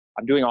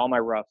 I'm doing all my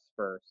roughs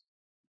first.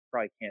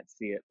 Probably can't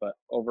see it, but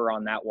over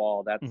on that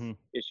wall, that's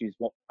issues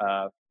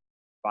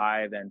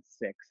 5 and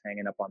 6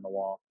 hanging up on the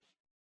wall.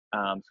 So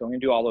I'm going to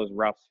do all those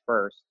roughs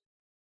first,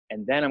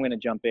 and then I'm going to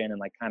jump in and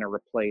like kind of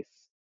replace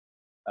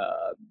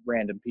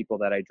random people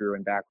that I drew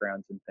in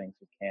backgrounds and things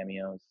with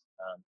cameos,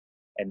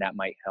 and that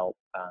might help.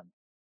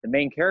 The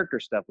main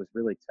character stuff was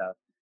really tough.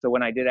 So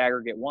when I did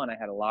Aggregate 1, I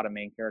had a lot of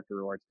main character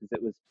rewards because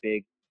it was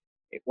big.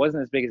 It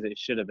wasn't as big as it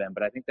should have been,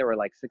 but I think there were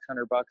like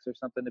 $600 or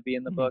something to be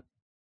in the book.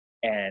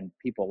 And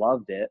people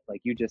loved it. Like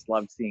you just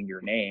loved seeing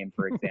your name,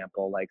 for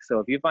example. Like, so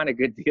if you find a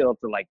good deal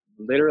to like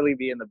literally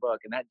be in the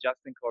book, and that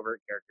Justin Covert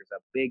character is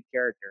a big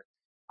character.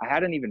 I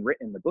hadn't even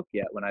written the book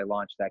yet when I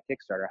launched that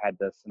Kickstarter. I had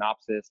the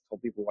synopsis,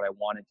 told people what I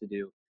wanted to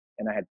do,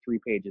 and I had 3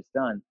 pages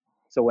done.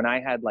 So when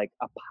I had like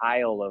a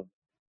pile of,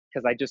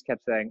 because I just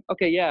kept saying,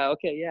 okay, yeah,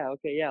 okay, yeah,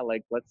 okay, yeah,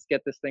 like let's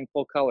get this thing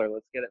full color,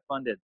 let's get it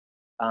funded.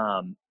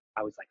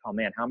 I was like, oh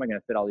man, how am I going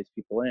to fit all these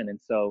people in? And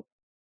so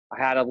I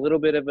had a little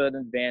bit of an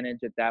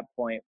advantage at that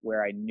point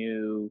where I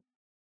knew,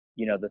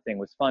 the thing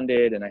was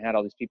funded and I had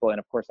all these people. And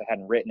of course I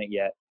hadn't written it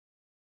yet,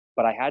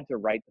 but I had to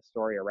write the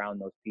story around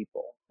those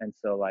people. And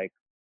so like,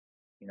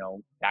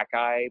 that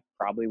guy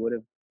probably would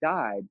have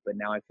died, but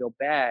now I feel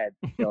bad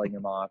killing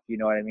him off. You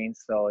know what I mean?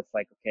 So it's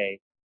like, okay,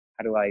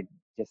 how do I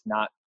just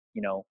not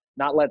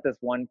let this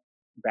one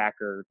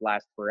backer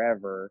last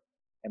forever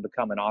and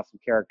become an awesome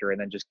character and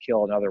then just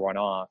kill another one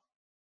off?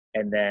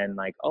 And then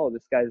like, oh,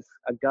 this guy's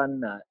a gun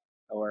nut,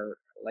 or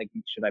like,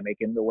 should I make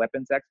him the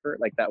weapons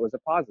expert? Like that was a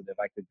positive.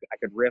 I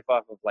could riff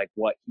off of like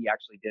what he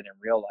actually did in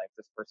real life.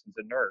 This person's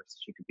a nurse.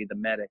 She could be the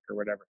medic or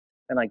whatever.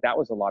 And like, that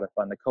was a lot of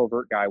fun. The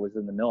Covert guy was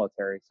in the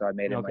military. So I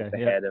made him like the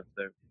head of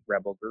the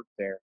rebel group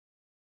there.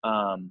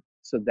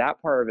 So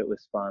that part of it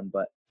was fun,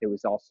 but it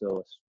was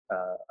also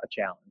a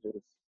challenge. It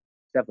was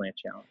definitely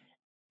a challenge.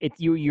 It's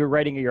you're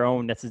writing your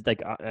own. This is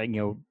like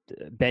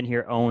Ben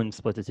here owns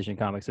Split Decision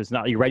Comics, so it's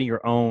not you're writing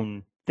your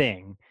own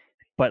thing,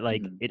 but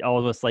like it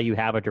almost like you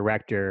have a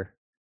director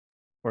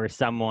or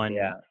someone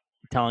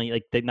telling you,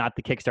 like not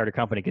the Kickstarter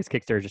company, because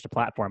Kickstarter is just a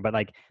platform, but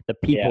like the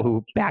people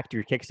who backed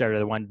your Kickstarter,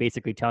 the one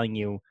basically telling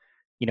you,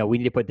 we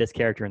need to put this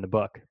character in the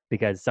book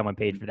because someone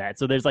paid for that.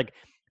 So there's like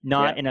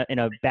not in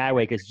a bad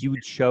way, because you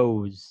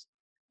chose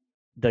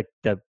the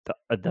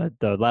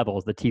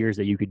levels, the tiers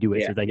that you could do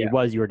it. So like it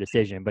was your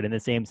decision, but in the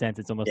same sense,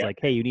 it's almost like,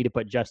 hey, you need to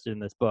put Justin in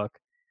this book.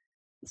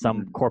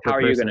 some How corporate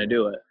are you going to person.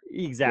 do it?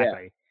 Yeah.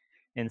 Exactly.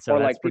 And so Or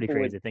that's like pretty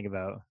crazy to think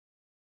about.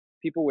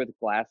 people with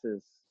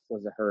glasses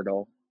was a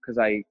hurdle because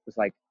I was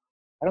like,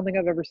 I don't think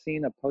I've ever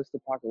seen a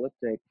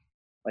post-apocalyptic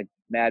like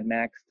Mad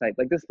Max type.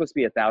 Like this is supposed to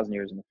be 1,000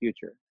 years in the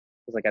future.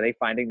 It's like, are they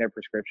finding their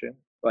prescription?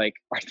 Like,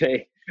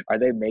 are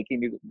they making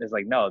new? It's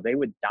like, no, they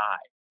would die.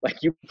 Like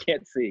you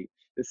can't see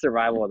the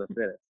survival of the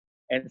fittest.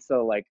 And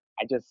so like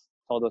I just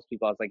told those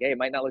people, I was like, hey, it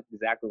might not look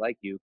exactly like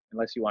you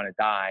unless you want to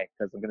die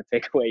because I'm gonna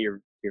take away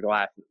your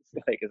glasses.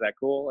 Like, is that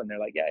cool? And they're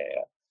like, yeah, yeah,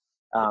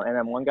 yeah. And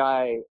then one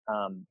guy,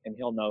 and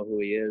he'll know who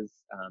he is,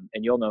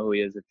 and you'll know who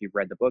he is if you've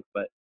read the book,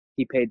 but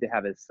he paid to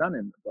have his son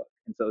in the book.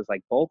 And so it was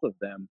like both of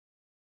them.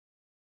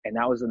 And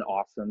that was an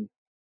awesome,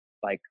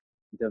 like,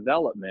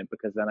 development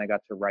because then I got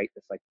to write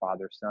this, like,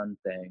 father son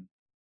thing.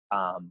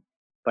 Um,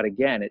 but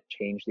again, it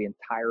changed the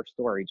entire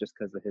story just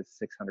because of his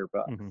 $600.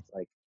 Hmm.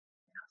 Like,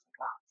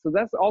 so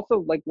that's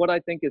also like what I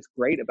think is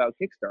great about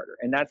Kickstarter.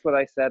 And that's what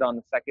I said on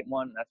the second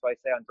one. That's why I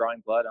say on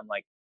Drawing Blood, I'm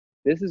like,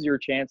 this is your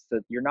chance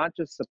to, you're not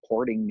just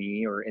supporting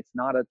me or it's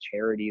not a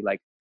charity. Like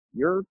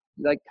you're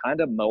like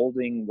kind of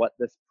molding what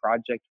this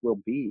project will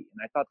be. And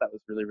I thought that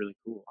was really, really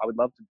cool. I would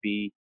love to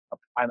be,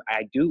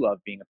 I do love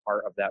being a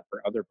part of that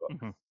for other books,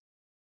 Hmm.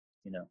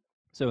 you know?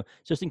 So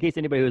just in case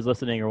anybody who's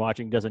listening or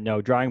watching doesn't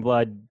know, Drawing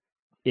Blood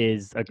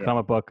is a Yeah.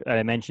 comic book that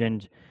I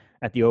mentioned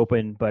at the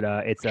open, but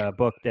it's a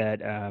book that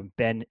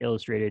Ben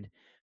illustrated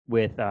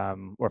with,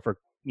 or for,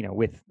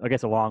 with, I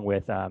guess, along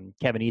with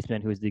Kevin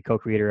Eastman, who's the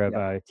co-creator of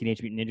Yeah.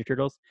 Teenage Mutant Ninja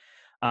Turtles.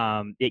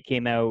 It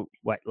came out,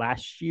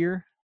 last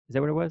year? Is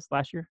that what it was?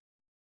 Last year?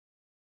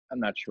 I'm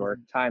not sure.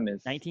 Time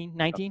is 19? a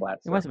 19? flat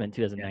It must have circle.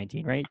 been Yeah.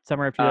 2019, right?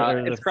 Summer of, It's the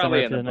summer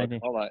probably of in the book. 2019.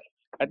 Hold on.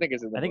 I think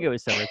it's in the I think book. it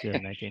was summer of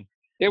 2019.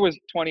 It was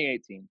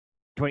 2018.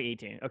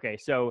 2018. Okay,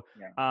 so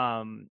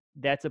Yeah.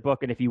 that's a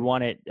book, and if you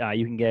want it,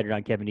 you can get it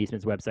on Kevin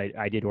Eastman's website.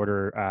 I did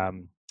order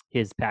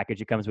his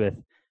package. It comes with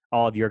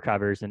all of your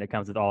covers, and it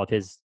comes with all of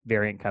his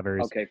variant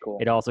covers. Okay, cool.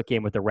 It also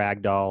came with the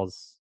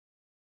Ragdolls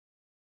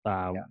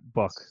Yeah.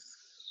 book.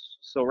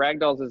 So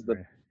Ragdolls is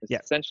Yeah.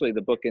 essentially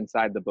the book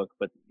inside the book,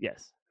 but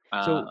Yes.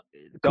 uh, So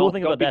the cool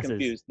thing don't about be this is,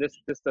 confused.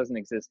 This doesn't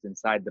exist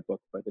inside the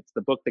book, but it's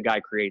the book the guy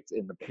creates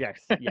in the book.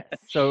 yes, yes.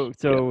 So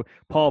Yeah.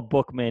 Paul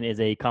Bookman is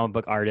a comic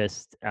book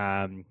artist,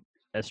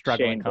 a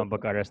struggling Shane comic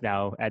book Bookman. artist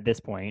now at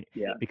this point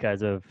Yeah.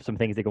 because of some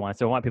things that go on.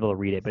 So I want people to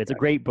read it, but it's a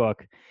great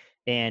book.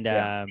 And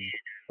Yeah.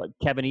 but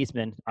Kevin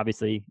Eastman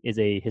obviously is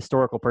a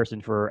historical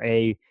person for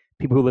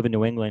people who live in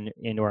New England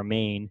and or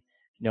Maine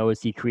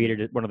knows he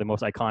created one of the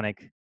most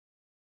iconic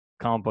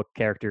comic book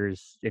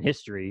characters in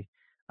history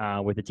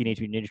with the Teenage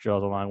Mutant Ninja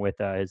Turtles, along with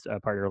his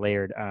partner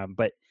Laird.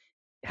 But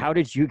how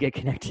did you get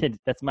connected?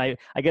 I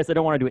guess I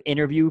don't want to do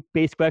interview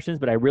based questions,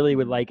 but I really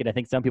would like it. I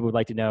think some people would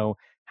like to know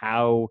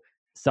how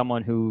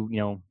someone who,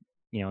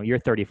 you're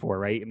 34,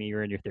 right? I mean,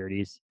 you're in your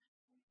 30s,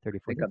 I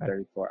 34, think I'm 35,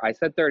 34. I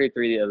said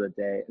 33 the other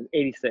day.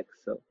 86,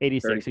 so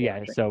 86. So 34, I yeah,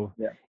 think. so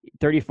Yeah.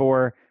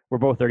 34, we're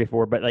both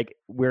 34, but like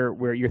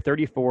we're you're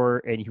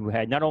 34 and you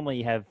had not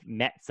only have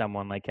met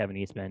someone like Kevin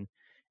Eastman,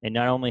 and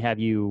not only have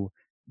you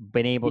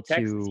been able He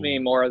texts to me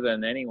more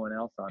than anyone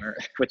else on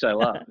earth, which I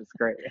love. It's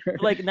great.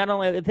 but like not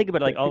only think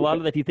about it, like a lot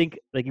of if you think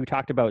like you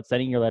talked about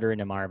sending your letter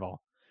into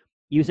Marvel.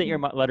 You sent your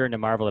letter into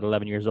Marvel at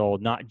 11 years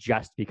old, not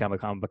just to become a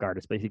comic book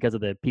artist, but because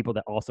of the people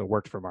that also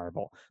worked for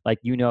Marvel. Like,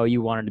 you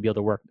wanted to be able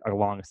to work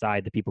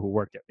alongside the people who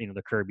worked at,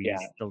 the Kirbys, Yeah.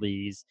 the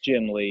Lees.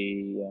 Jim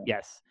Lee. Yeah.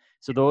 Yes.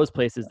 So those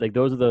places, like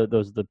those are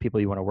the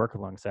people you want to work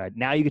alongside.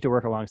 Now you get to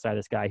work alongside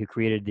this guy who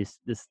created this,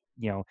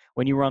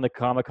 when you were on the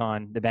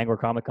Comic-Con, the Bangor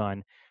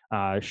Comic-Con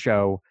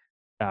show,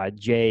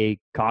 Jay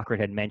Cochran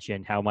had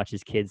mentioned how much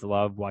his kids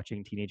love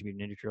watching Teenage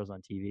Mutant Ninja Turtles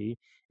on TV.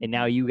 And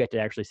now you get to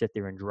actually sit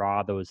there and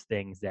draw those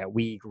things that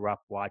we grew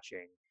up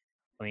watching.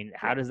 I mean,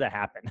 how does that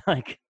happen?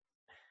 Like,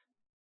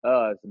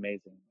 Oh, it's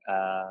amazing.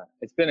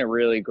 It's been a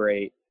really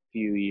great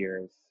few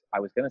years. I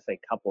was gonna say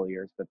couple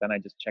years, but then I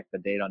just checked the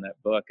date on that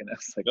book, and I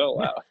was like, oh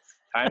wow,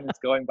 time is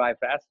going by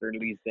faster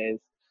these days.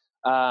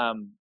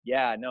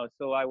 Yeah, no.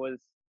 So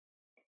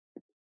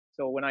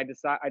when I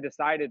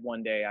decided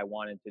one day I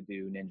wanted to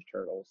do Ninja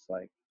Turtles.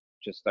 Like,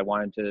 just I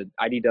wanted to.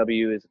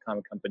 IDW is a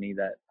comic company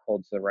that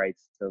holds the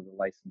rights to the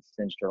licensed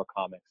Ninja Turtle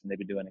comics, and they've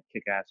been doing a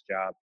kick-ass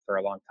job for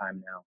a long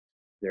time now.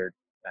 They're,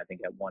 I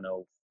think, at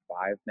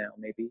 105 now,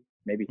 maybe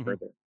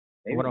further.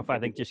 Maybe 105, I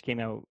think, just came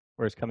out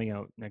or is coming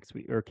out next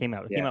week, or came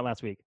out. It came yeah. out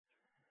last week.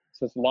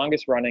 So it's the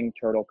longest running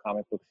turtle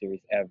comic book series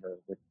ever,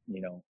 with,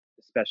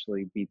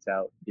 especially beats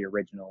out the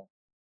original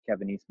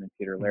Kevin Eastman,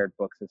 Peter Laird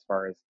books as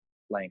far as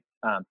length.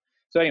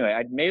 So anyway,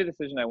 I made a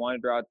decision. I wanted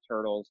to draw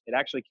turtles. It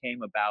actually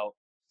came about,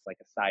 it's like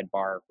a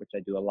sidebar, which I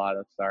do a lot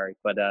of, sorry.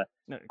 But I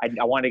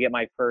wanted to get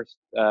my first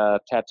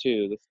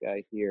tattoo, this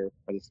guy here,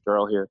 or this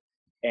girl here.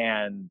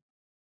 And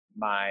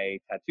my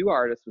tattoo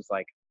artist was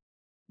like,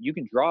 you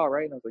can draw,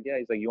 right? And I was like, yeah.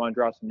 He's like, you want to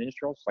draw some Ninja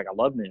Turtles? Like, I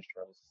love Ninja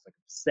Turtles. He's like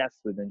obsessed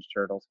with Ninja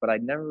Turtles, but I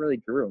never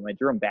really drew them. I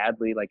drew them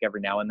badly, like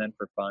every now and then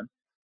for fun.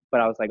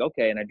 But I was like,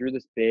 okay. And I drew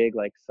this big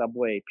like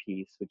subway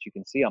piece, which you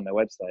can see on my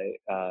website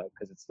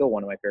because it's still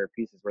one of my favorite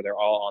pieces, where they're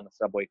all on the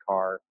subway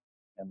car,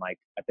 and like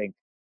I think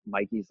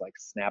Mikey's like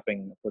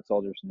snapping the foot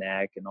soldier's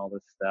neck and all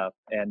this stuff.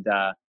 And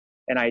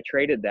I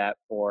traded that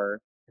for,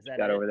 Is that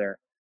got it? over there.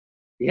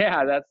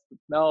 Yeah, that's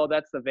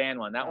the van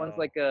one. That one's Oh.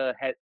 like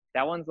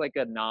that one's like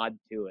a nod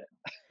to it.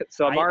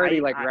 So I'm already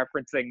I, like I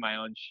referencing my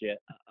own shit.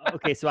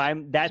 okay, so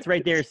that's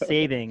right there So,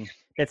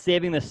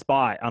 saving the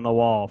spot on the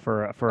wall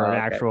for an okay.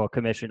 actual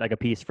commission, like a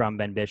piece from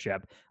Ben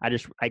Bishop.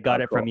 I got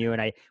Oh, it from cool. you,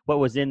 and what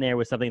was in there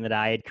was something that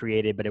I had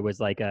created, but it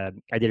was like I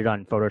did it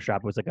on Photoshop.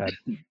 It was like a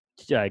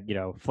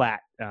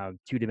flat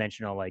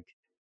 2-dimensional like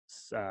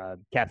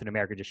Captain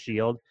America just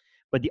shield,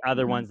 but the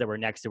other Hmm. ones that were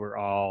next to were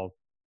all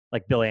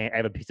like I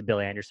have a piece of Bill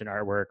Anderson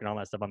artwork and all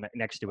that stuff on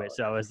next to it. Oh,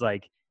 So it was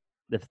like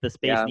the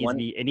space yeah, needs to one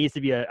be it needs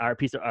to be a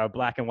piece of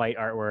black and white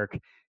artwork.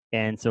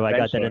 And so I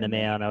got that in eventually, the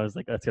man. mail, and I was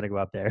like, "That's gonna go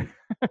up there."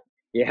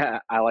 Yeah,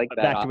 I like But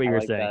that. back to what I you were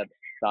like saying. that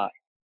thought.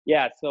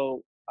 Yeah,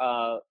 so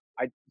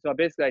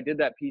basically I did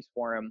that piece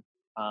for him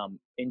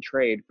in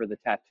trade for the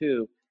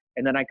tattoo,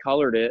 and then I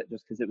colored it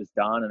just because it was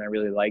done and I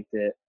really liked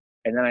it.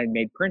 And then I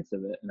made prints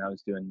of it, and I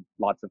was doing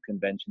lots of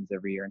conventions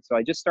every year. And so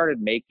I just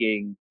started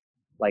making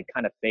like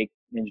kind of fake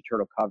Ninja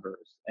Turtle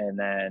covers. And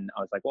then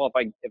I was like, well,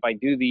 if I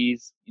do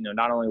these,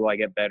 not only will I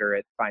get better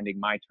at finding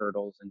my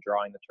turtles and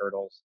drawing the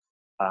turtles,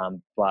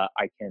 but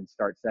I can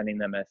start sending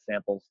them as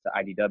samples to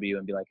IDW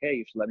and be like, hey,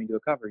 you should let me do a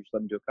cover. You should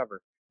let me do a cover.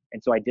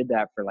 And so I did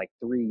that for like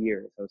 3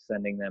 years. I was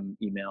sending them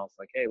emails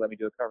like, hey, let me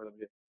do a cover. Let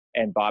me do.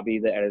 And Bobby,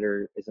 the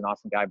editor, is an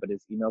awesome guy, but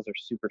his emails are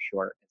super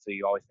short. And so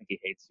you always think he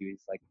hates you.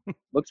 He's like,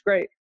 looks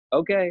great.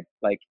 Okay.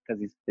 Like, because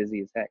he's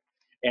busy as heck.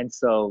 And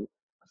so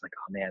I was like,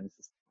 oh man, this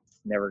is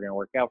never going to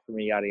work out for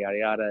me, yada, yada,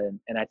 yada.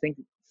 And I think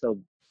so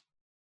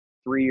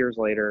 3 years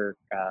later,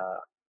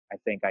 I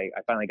think I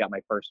finally got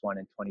my first one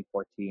in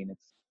 2014.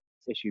 It's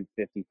issue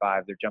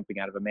 55. They're jumping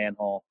out of a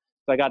manhole.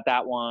 So I got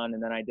that one,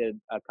 and then I did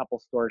a couple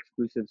store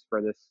exclusives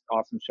for this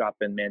awesome shop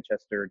in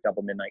Manchester,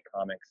 Double Midnight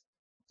Comics.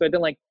 So I did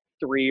like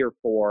 3 or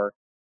 4,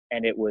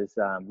 and it was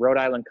Rhode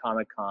Island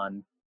Comic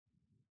Con.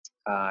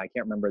 I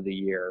can't remember the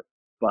year,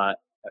 but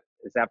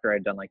it's after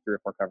I'd done like 3 or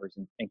 4 covers,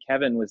 and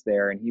Kevin was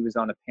there, and he was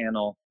on a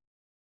panel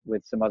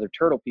with some other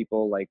turtle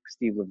people like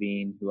Steve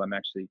Levine, who I'm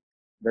actually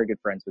very good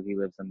friends with. He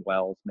lives in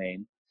Wells,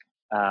 Maine.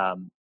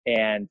 Um,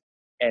 and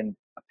and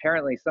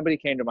apparently somebody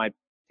came to my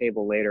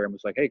table later and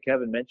was like, "Hey,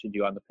 Kevin mentioned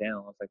you on the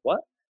panel." I was like,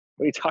 "What?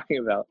 What are you talking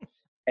about?"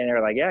 And they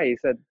were like, "Yeah, he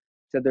said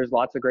there's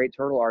lots of great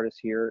turtle artists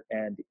here,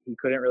 and he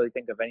couldn't really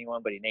think of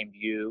anyone, but he named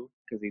you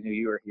because he knew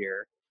you were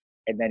here.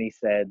 And then he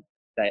said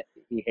that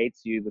he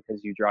hates you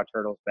because you draw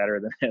turtles better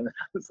than him." And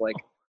I was like,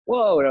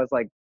 "Whoa!" And I was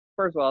like,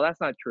 "First of all,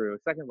 that's not true.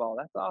 Second of all,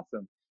 that's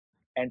awesome."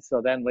 And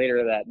so then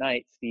later that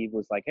night, Steve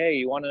was like, "Hey,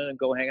 you want to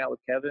go hang out with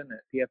Kevin at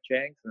PF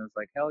Chang's?" And I was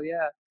like, "Hell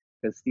yeah."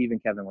 Because Steve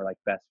and Kevin were like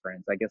best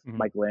friends. I guess Mhm.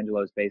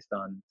 Michelangelo is based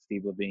on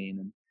Steve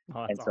Levine. Oh,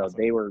 that's And so awesome.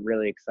 they were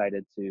really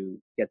excited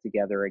to get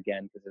together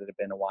again because it had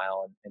been a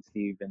while. And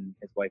Steve and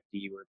his wife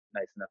Dee were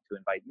nice enough to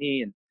invite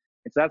me. And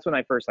so that's when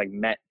I first like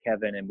met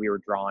Kevin, and we were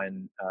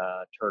drawing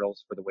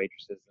turtles for the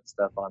waitresses and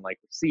stuff on like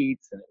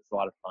receipts. And it was a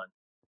lot of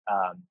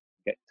fun.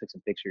 Took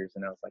some pictures,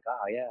 and I was like,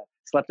 oh yeah,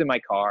 slept in my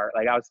car.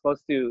 Like I was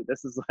supposed to,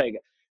 this is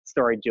like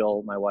story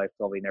Jill, my wife,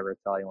 told me never to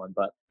tell anyone,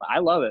 but I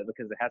love it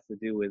because it has to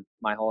do with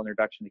my whole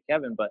introduction to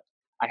Kevin. But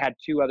I had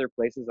 2 other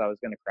places I was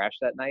going to crash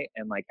that night,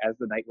 and like as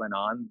the night went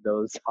on,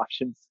 those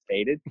options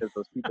faded because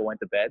those people went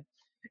to bed.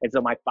 And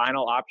so my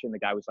final option, the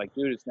guy was like,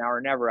 "Dude, it's now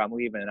or never. I'm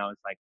leaving." And I was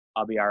like,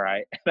 "I'll be all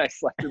right." And I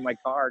slept in my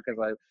car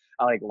because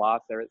I like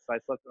lost everything. So I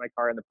slept in my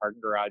car in the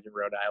parking garage in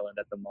Rhode Island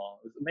at the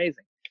mall. It was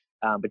amazing.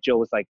 But Jill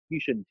was like, "You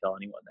shouldn't tell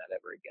anyone that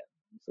ever again."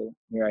 And so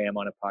here I am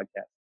on a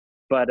podcast.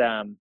 But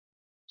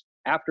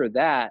after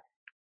that,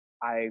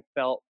 I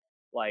felt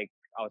like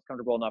I was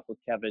comfortable enough with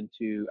Kevin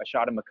I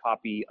shot him a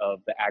copy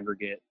of the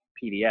Aggregate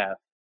PDF.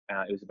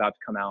 It was about to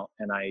come out,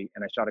 and I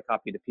shot a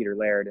copy to Peter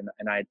Laird,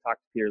 and I had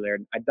talked to Peter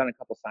Laird. I'd done a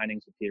couple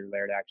signings with Peter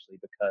Laird actually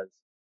because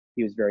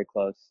he was very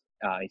close.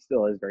 He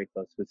still is very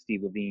close with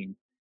Steve Levine,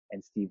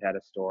 and Steve had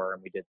a store,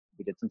 and we did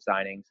some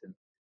signings,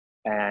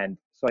 and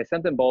so I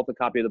sent them both a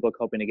copy of the book,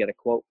 hoping to get a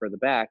quote for the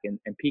back. And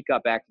Pete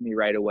got back to me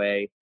right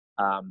away,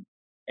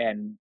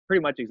 and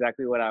pretty much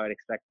exactly what I would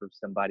expect from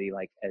somebody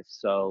like as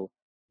so,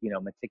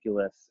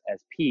 meticulous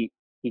as Pete.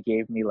 He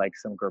gave me like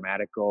some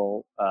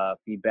grammatical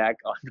feedback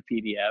on the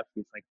PDF.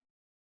 He's like,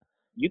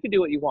 "You can do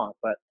what you want,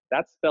 but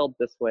that's spelled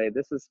this way.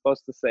 This is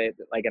supposed to say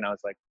that." Like, and I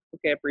was like,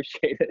 "Okay, I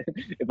appreciate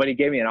it." But he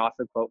gave me an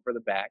awesome quote for the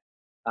back.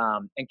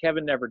 And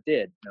Kevin never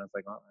did. And I was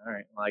like, "Well, all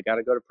right, well, I got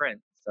to go to print."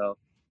 So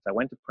I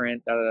went to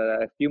print.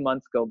 A few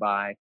months go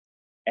by,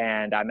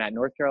 and I'm at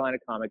North Carolina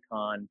Comic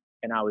Con,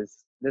 and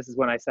this is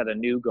when I set a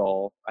new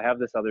goal. I have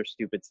this other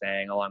stupid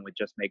saying along with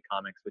Just Make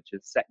Comics, which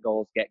is set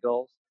goals, get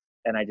goals.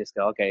 And I just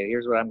go, okay,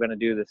 here's what I'm going to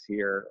do this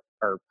year,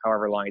 or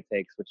however long it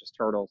takes, which is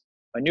turtles.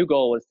 My new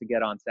goal was to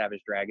get on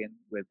Savage Dragon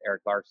with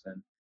Eric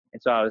Larson.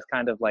 And so I was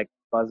kind of like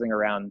buzzing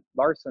around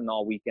Larson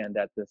all weekend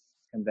at this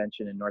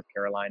convention in North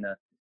Carolina.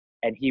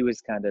 And he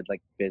was kind of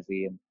like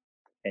busy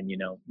and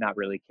not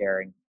really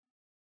caring.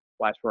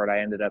 Flash forward, I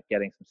ended up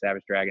getting some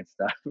Savage Dragon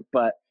stuff.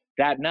 But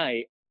that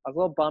night, I was a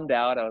little bummed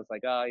out. I was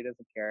like, oh, he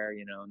doesn't care,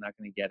 I'm not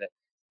going to get it.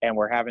 and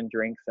we're having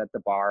drinks at the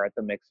bar at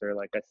the mixer,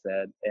 like I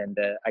said, and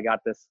I got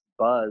this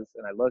buzz,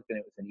 and I looked, and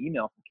it was an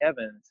email from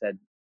Kevin and said,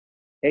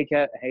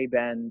 hey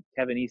Ben,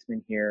 Kevin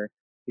Eastman here.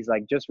 He's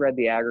like, just read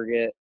the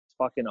Aggregate. It's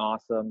fucking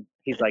awesome.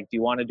 He's like, do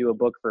you want to do a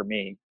book for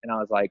me? And I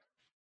was like,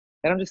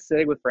 and I'm just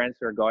sitting with friends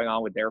who are going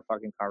on with their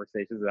fucking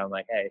conversations, and I'm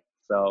like, hey,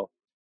 so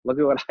look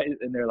at what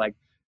and they're like,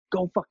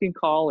 go fucking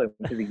call him,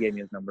 because he gave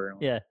me his number.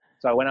 Yeah.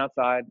 So I went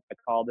outside, I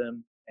called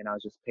him, and I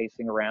was just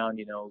pacing around,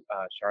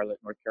 Charlotte,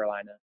 North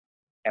Carolina.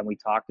 And we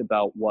talked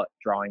about what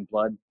Drawing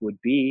Blood would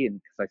be,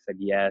 and because I said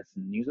yes,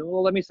 and he said,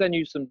 well, let me send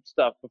you some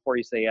stuff before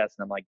you say yes.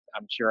 And I'm like,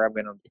 I'm sure I'm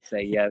gonna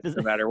say yes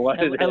no matter what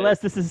it is. Unless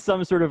this is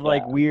some sort of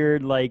like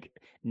weird like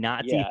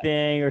Nazi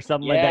thing or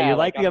something like that, you're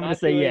likely I'm gonna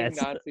say yes.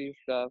 Nazi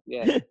stuff,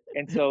 yeah.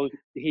 And so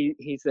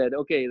he said,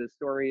 okay, the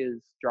story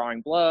is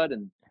Drawing Blood,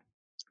 and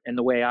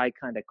the way I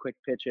kind of quick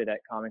pitch it at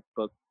comic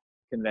book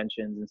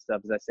conventions and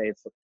stuff is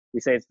we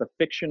say it's the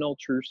fictional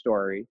true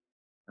story,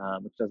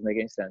 which doesn't make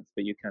any sense,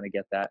 but you kind of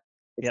get that.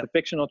 It's the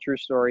fictional true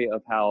story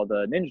of how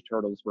the Ninja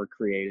Turtles were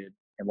created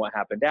and what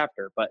happened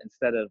after. But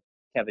instead of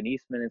Kevin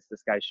Eastman, it's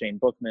this guy Shane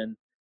Bookman.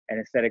 And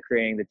instead of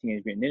creating the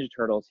Teenage Mutant Ninja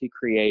Turtles, he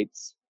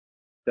creates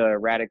the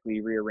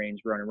radically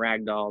rearranged Ronin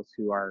Ragdolls,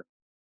 who are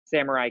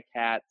samurai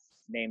cats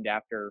named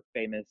after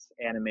famous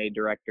anime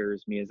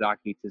directors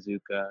Miyazaki,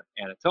 Tezuka,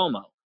 and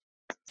Otomo,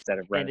 instead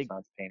of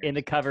Renaissance painters. And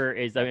the cover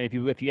is, I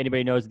mean, if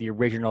anybody knows the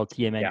original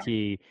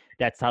TMNT,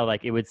 that's how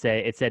like it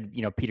said,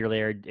 Peter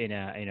Laird in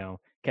a,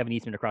 Kevin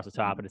Eastman across the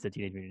top, and it said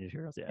Teenage Mutant Ninja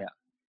Turtles. Yeah.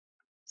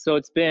 So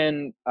it's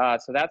been,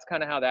 so that's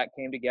kind of how that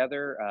came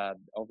together.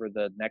 Over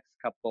the next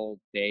couple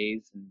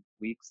days and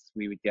weeks,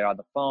 we would get on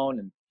the phone,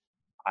 and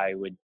I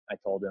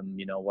told him,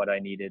 what I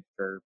needed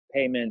for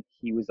payment.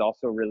 He was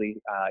also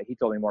really, he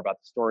told me more about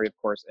the story, of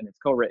course, and it's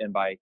co-written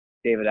by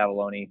David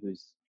Avalone,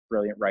 who's a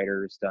brilliant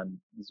writer, who's done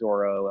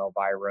Zorro,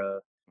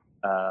 Elvira,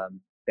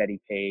 Betty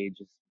Page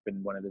has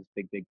been one of his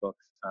big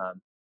books.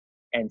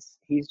 And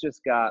he's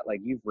just got,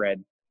 like, you've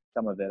read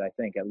some of it, I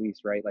think, at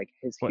least, right? Like,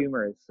 his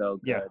humor is so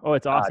good. Yeah. Oh,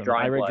 it's awesome.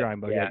 I read Blood. Drawing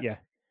Blood. Yeah.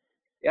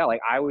 Yeah,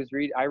 like I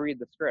read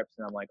the scripts,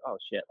 and I'm like, oh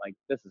shit, like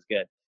this is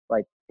good.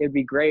 Like, it'd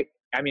be great.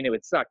 I mean, it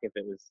would suck if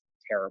it was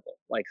terrible.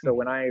 Like, so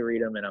when I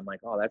read them and I'm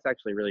like, oh, that's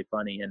actually really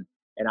funny. And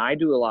I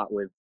do a lot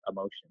with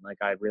emotion. Like,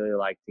 I really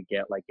like to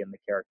get like in the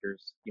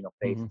characters,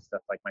 face and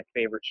stuff. Like, my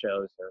favorite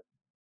shows are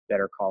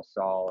Better Call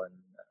Saul and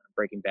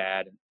Breaking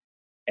Bad,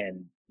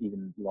 and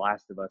even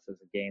Last of Us as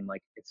a game.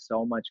 Like, it's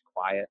so much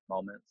quiet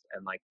moments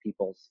and like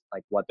people's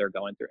like what they're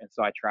going through. And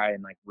so I try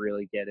and like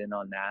really get in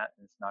on that.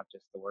 And it's not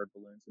just the word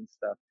balloons and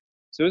stuff.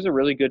 So it was a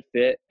really good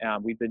fit.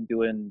 We've been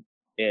doing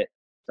it.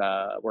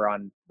 We're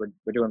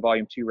doing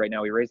volume 2 right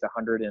now. We raised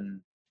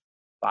 $105,000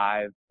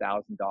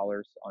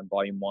 on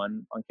volume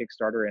 1 on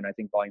Kickstarter, and I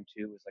think volume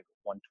 2 was like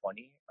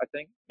 120. I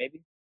think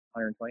maybe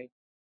 120.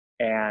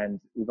 And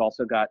we've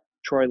also got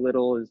Troy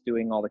Little is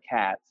doing all the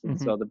cats, and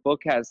so the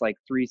book has like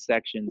 3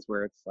 sections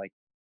where it's like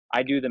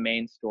I do the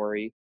main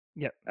story.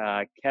 Yep.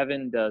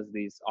 Kevin does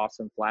these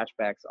awesome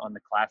flashbacks on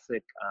the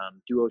classic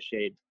duo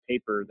shade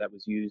paper that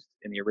was used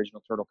in the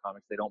original Turtle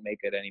comics. They don't make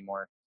it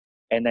anymore.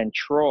 And then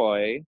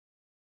Troy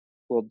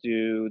will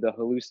do the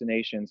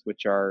hallucinations,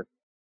 which are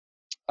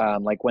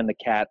like when the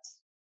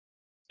cats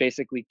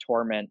basically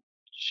torment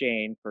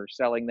Shane for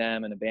selling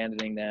them and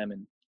abandoning them.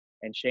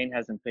 And Shane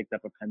hasn't picked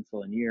up a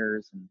pencil in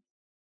years. And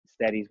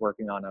instead he's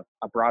working on a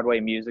Broadway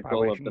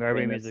musical of the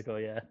Broadway famous musical,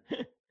 yeah.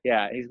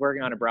 Yeah, he's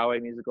working on a Broadway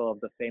musical of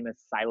the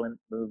famous silent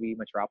movie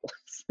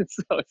Metropolis.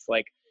 So it's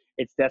like,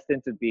 it's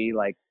destined to be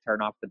like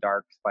Turn Off the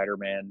Dark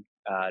Spider-Man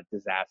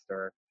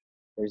disaster.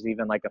 There's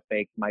even like a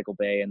fake Michael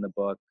Bay in the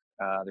book.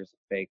 There's a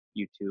fake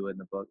U2 in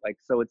the book. Like,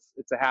 so it's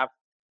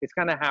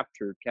kind of half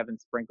true.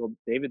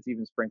 David's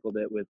even sprinkled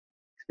it with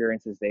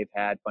experiences they've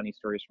had, funny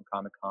stories from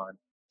Comic-Con,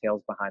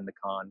 tales behind the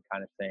con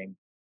kind of thing.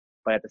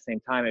 But at the same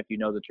time, if you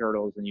know the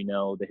Turtles and you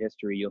know the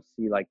history, you'll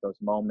see like those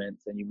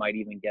moments, and you might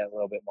even get a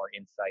little bit more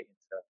insight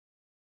into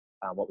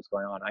what was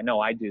going on. I know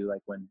I do.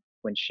 Like when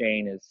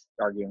Shane is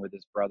arguing with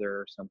his brother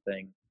or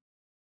something,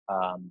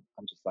 I'm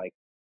just like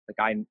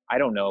I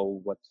don't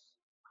know what's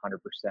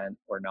 100%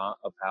 or not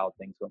of how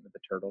things went with the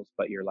Turtles,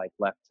 but you're like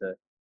left to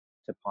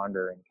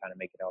ponder and kind of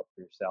make it out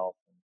for yourself.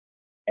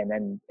 And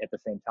then at the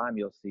same time,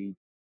 you'll see,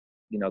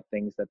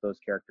 things that those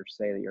characters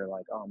say that you're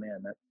like, oh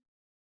man, that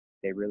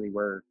they really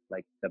were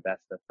like the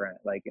best of friends.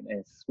 Like, and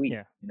it's sweet,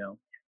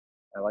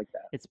 I like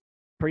that. It's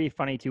pretty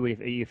funny too.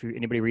 If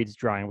anybody reads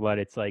Drawing Blood,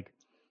 it's like,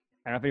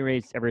 I don't know if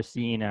anybody's ever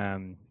seen, now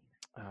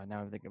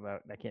I'm thinking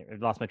about,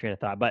 I've lost my train of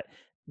thought, but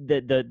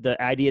the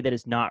idea that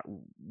it's not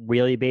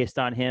really based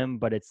on him,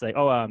 but it's like,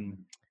 on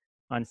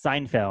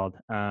Seinfeld,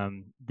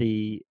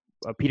 Jay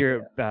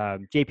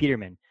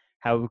Peterman,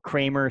 how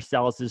Kramer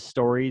sells his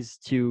stories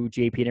to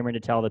Jay Peterman to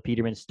tell the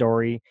Peterman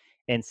story,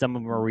 and some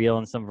of them are real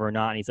and some of them are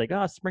not. And he's like,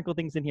 sprinkle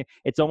things in here.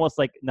 It's almost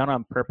like not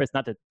on purpose,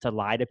 not to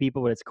lie to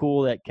people, but it's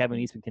cool that Kevin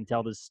Eastman can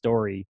tell this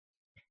story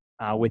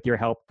with your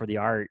help for the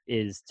art,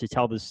 is to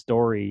tell the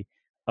story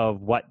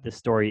of what the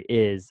story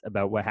is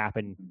about what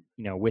happened,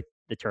 with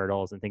the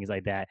turtles and things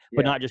like that,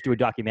 but Yeah. not just do a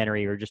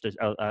documentary or just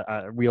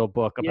a real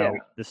book Yeah.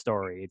 about the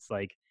story. It's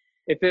like,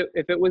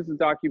 If it was a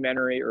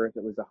documentary or if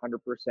it was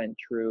 100%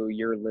 true,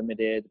 you're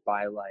limited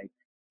by like,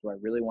 do I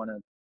really want to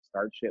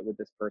start shit with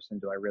this person?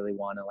 Do I really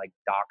want to like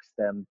dox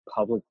them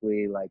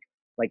publicly? Like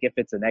if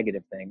it's a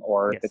negative thing,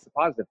 or if yes. it's a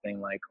positive thing,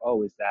 like,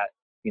 oh, is that,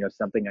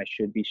 something I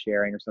should be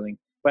sharing or something?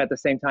 But at the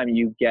same time,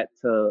 you get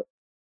the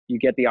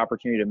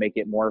opportunity to make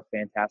it more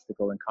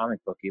fantastical and comic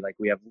booky. Like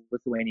we have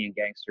Lithuanian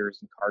gangsters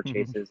and car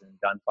chases and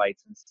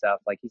gunfights and stuff.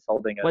 Like he's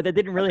holding What, that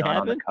didn't a really gun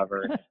on the happen?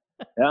 cover.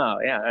 Oh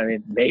yeah, I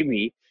mean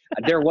maybe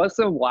there was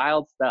some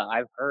wild stuff.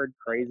 I've heard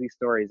crazy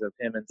stories of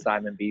him and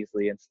Simon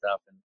Beasley and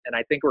stuff, and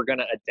I think we're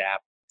gonna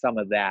adapt some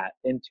of that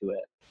into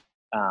it.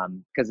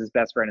 Because his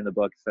best friend in the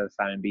book says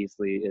Simon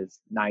Beasley is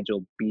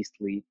Nigel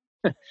Beastly,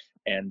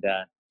 and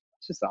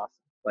it's just awesome.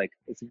 Like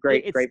it's a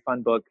great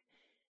fun book.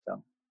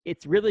 So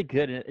it's really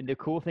good, and the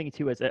cool thing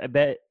too is I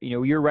bet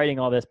you're writing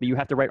all this, but you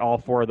have to write all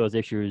 4 of those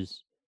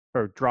issues,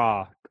 or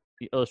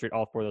illustrate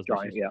all 4 of those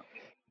drawing, issues.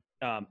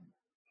 yeah.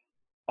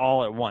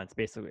 All at once,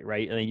 basically,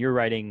 right? And then you're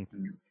writing.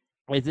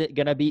 Is it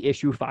gonna be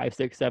issue 5,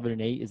 6, 7,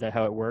 and 8? Is that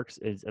how it works?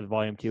 Is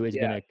volume 2 is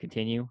gonna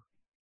continue?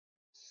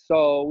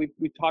 So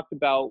we've talked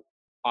about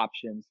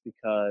options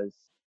because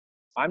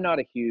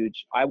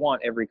I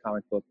want every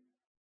comic book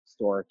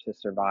store to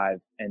survive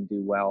and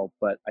do well,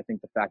 but I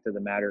think the fact of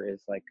the matter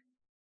is like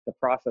the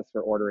process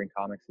for ordering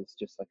comics is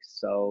just like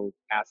so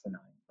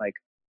asinine. Like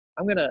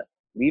I'm gonna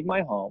leave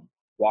my home,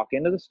 walk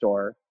into the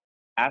store,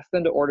 ask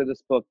them to order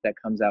this book that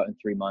comes out in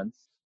 3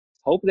 months,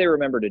 hope they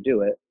remember to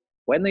do it.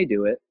 When they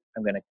do it,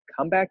 I'm gonna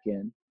come back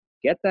in,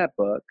 get that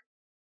book,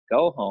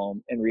 go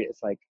home and read.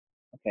 It's like,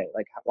 okay,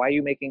 like why are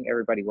you making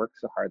everybody work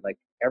so hard? Like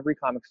every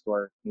comic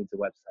store needs a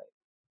website.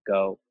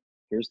 Go,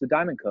 here's the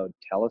diamond code.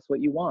 Tell us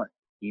what you want.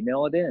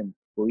 Email it in.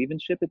 We'll even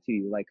ship it to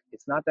you. Like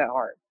it's not that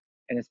hard.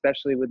 And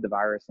especially with the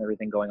virus and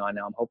everything going on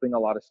now, I'm hoping a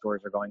lot of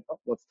stores are going, oh,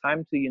 well, it's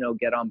time to,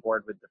 get on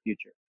board with the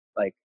future.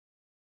 Like,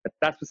 but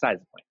that's besides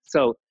the point.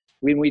 So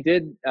when we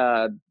did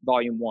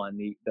volume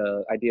 1,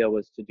 the idea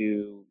was to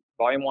do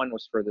volume 1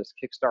 was for this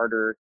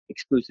Kickstarter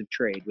exclusive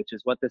trade, which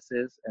is what this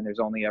is. And there's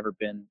only ever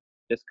been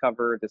this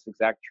cover, this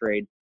exact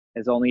trade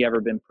has only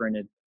ever been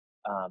printed,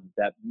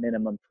 that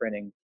minimum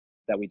printing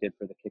that we did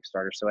for the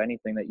Kickstarter. So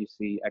anything that you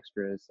see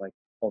extra is like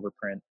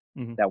overprint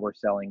that we're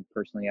selling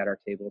personally at our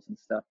tables and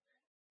stuff.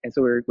 And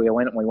so we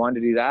wanted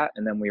to do that.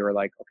 And then we were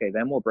like, okay,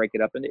 then we'll break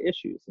it up into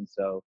issues. And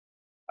so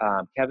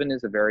Kevin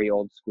is a very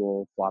old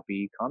school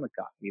floppy comic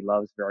guy. He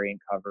loves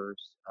variant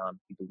covers.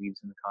 He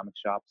believes in the comic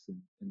shops,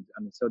 and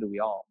I mean, so do we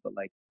all. But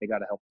like, they got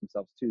to help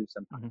themselves too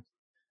sometimes.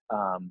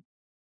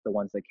 The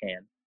ones that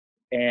can,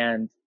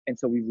 and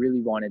so we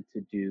really wanted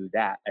to do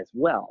that as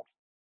well.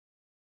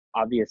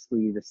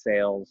 Obviously, the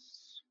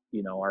sales,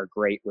 are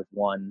great with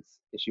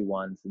issue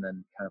ones, and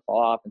then kind of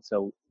fall off. And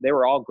so they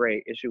were all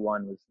great. Issue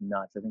 1 was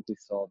nuts. I think we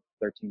sold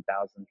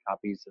 13,000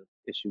 copies of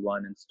issue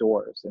 1 in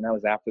stores, and that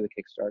was after the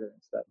Kickstarter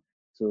and stuff.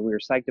 So we were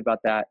psyched about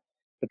that.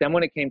 But then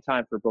when it came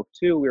time for book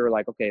 2, we were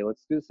like, okay,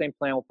 let's do the same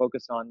plan. We'll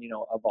focus on,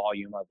 a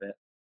volume of it.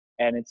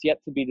 And it's yet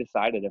to be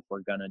decided if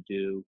we're going to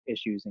do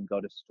issues and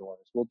go to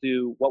stores.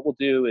 What we'll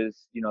do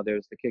is,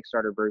 there's the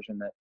Kickstarter version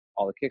that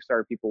all the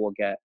Kickstarter people will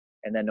get.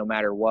 And then no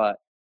matter what,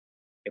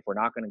 if we're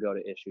not going to go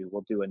to issue,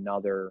 we'll do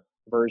another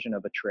version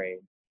of a trade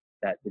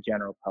that the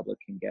general public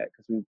can get,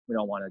 because we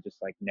don't want to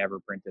just like never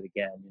print it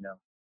again,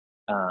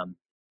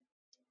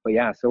 But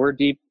yeah, so we're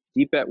deep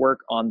at work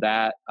on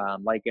that.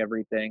 Like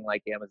everything,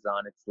 like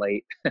Amazon, it's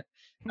late.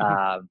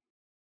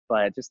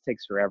 But it just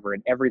takes forever,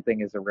 and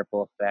everything is a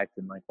ripple effect,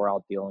 and like we're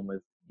all dealing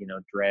with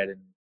dread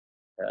and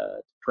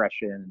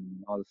depression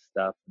and all this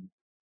stuff, and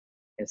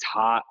it's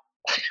hot.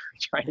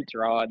 Trying to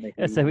draw in the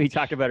heat. So we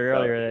talked about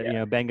earlier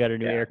that Ben got a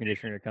new air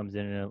conditioner, comes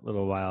in a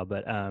little while,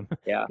 but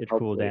it's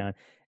cooled down.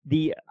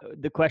 The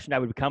question I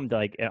would come to,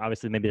 like,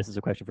 obviously maybe this is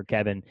a question for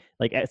Kevin,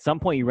 like at some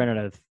point you run out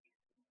of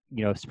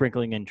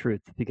sprinkling in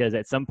truth, because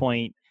at some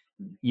point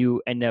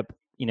you end up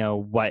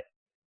when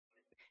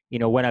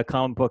a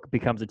comic book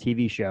becomes a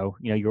TV show,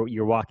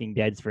 your Walking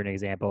Dead's, for an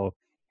example,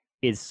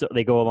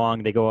 they go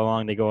along,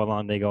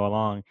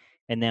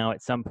 and now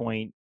at some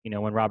point,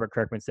 when Robert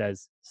Kirkman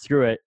says,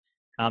 screw it,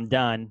 I'm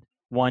done,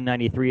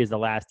 193 is the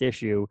last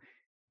issue,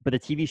 but the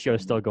TV show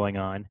is still going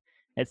on,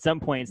 at some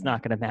point it's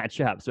not going to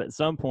match up. So at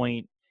some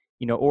point,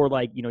 or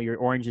like, your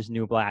Orange is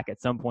New Black, at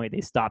some point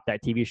they stop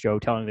that TV show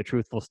telling the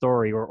truthful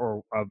story,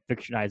 or a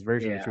fictionalized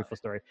version of the truthful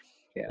story,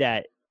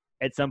 that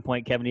at some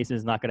point Kevin Easton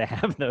is not going to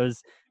have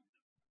those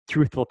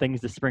truthful things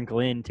to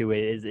sprinkle into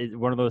it. Is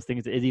one of those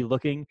things, is he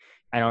looking,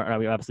 I don't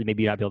know, obviously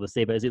maybe you're not be able to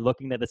say, but is he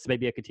looking that this may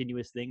be a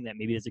continuous thing, that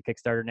maybe there's a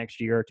Kickstarter next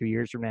year or 2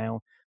 years from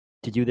now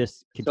to do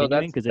this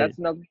continuing? So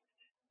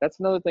that's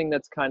another thing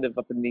that's kind of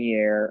up in the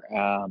air,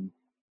 and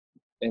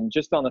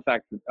just on the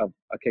fact of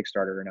a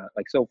Kickstarter or not.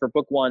 Like, so for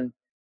book 1,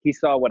 he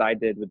saw what I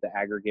did with the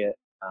Aggregate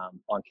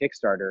on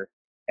Kickstarter,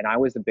 and I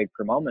was a big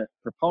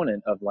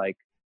proponent of like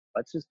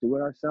let's just do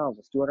it ourselves.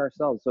 Let's do it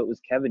ourselves. So it was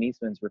Kevin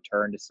Eastman's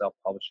return to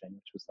self-publishing,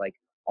 which was like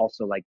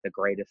also like the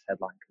greatest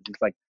headline, because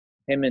it's like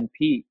him and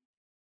Pete.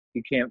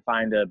 You can't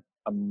find a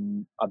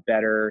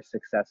better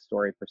success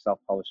story for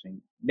self-publishing.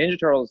 Ninja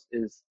Turtles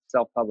is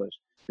self-published.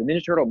 The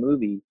Ninja Turtle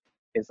movie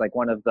is like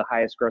one of the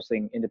highest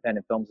grossing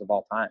independent films of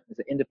all time. It's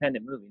an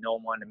independent movie. No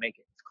one wanted to make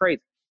it. It's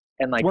crazy.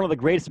 And like, it's one of the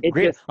greatest, it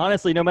great, just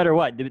honestly, no matter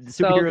what, the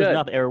so superheroes, good.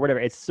 nothing, or whatever.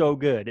 It's so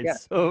good. Yeah.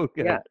 It's so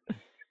good. Yeah.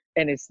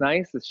 And it's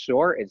nice. It's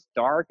short. It's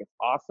dark. It's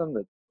awesome.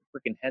 The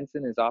freaking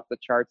Henson is off the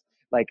charts.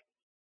 Like,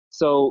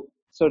 so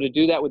to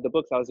do that with the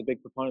books, I was a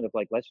big proponent of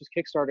like, let's just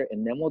Kickstarter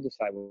and then we'll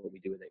decide what we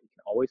do with it. We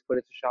can always put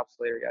it to shops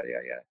later, yada,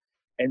 yada, yada.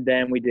 And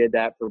then we did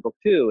that for book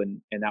 2.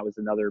 And that was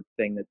another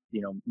thing that,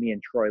 you know, me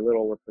and Troy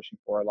Little were pushing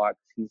for a lot,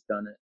 because he's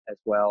done it as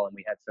well. And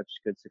we had such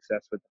good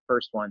success with the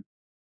first one.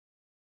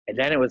 And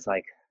then it was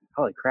like,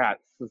 holy crap,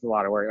 this is a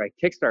lot of work. Like,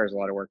 Kickstarter is a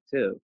lot of work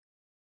too.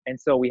 And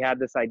so we had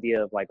this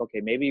idea of like,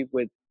 okay, maybe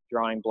with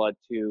Drawing Blood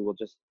 2, we'll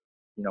just,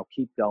 you know,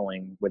 keep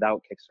going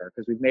without Kickstarter,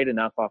 because we've made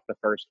enough off the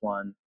first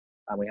one.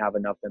 And we have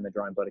enough in the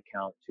Drawing Blood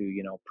account to,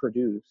 you know,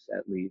 produce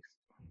at least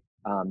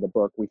the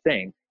book, we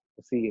think.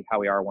 We'll see how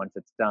we are once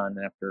it's done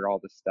after all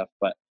this stuff.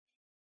 But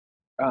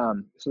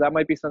so that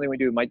might be something we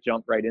do. We might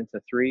jump right into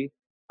 3.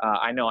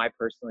 I know I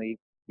personally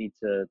need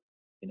to,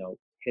 you know,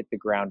 hit the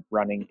ground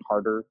running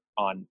harder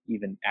on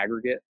even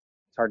Aggregate.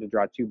 It's hard to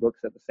draw 2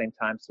 books at the same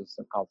time, so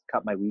I'll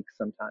cut my weeks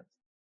sometimes.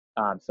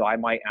 So I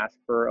might ask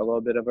for a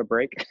little bit of a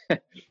break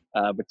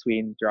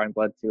between Drawing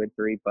Blood 2 and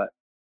 3, but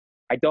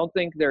I don't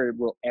think there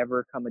will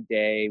ever come a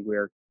day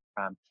where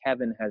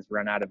Kevin has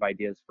run out of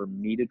ideas for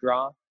me to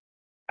draw.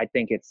 I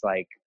think it's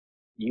like,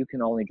 you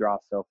can only draw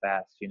so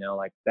fast, you know,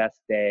 like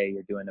best day,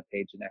 you're doing a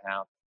page and a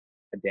half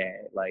a day.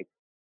 Like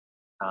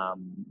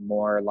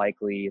more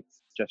likely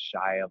it's just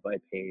shy of a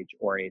page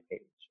or a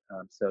page.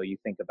 So you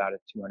think about a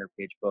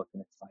 200-page book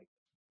and it's like,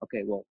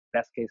 okay, well,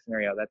 best case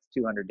scenario, that's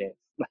 200 days.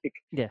 Like,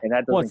 Yeah. and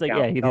that Well, doesn't it's like,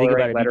 count yeah, if you think about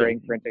coloring, it,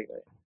 lettering, printing.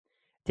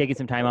 taking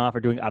some time off or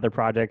doing other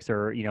projects,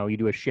 or, you know, you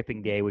do a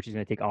shipping day, which is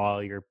going to take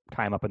all your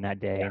time up on that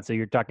day. Yeah. And so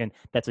you're talking,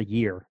 that's a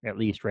year at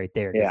least right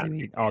there. Yeah. I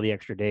mean, all the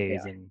extra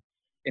days. Yeah.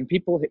 And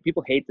people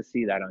hate to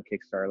see that on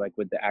Kickstarter. Like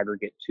with the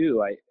Aggregate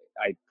 2, I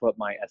put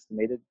my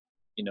estimated,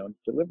 you know,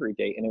 delivery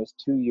date, and it was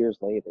 2 years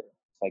later.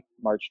 It's like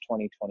March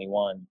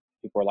 2021.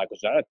 People were like,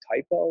 was that a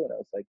typo? And I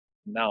was like,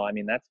 no, I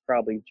mean, that's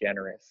probably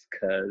generous,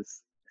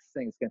 because this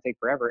thing's going to take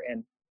forever.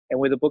 And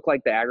with a book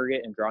like the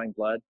Aggregate and Drawing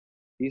Blood,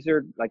 these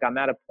are like, I'm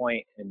at a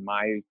point in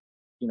my,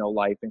 you know,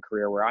 life and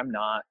career where I'm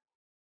not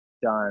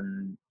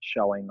done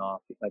showing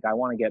off. Like, I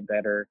want to get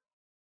better.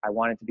 I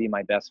want it to be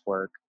my best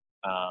work.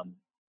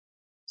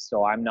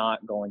 So I'm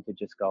not going to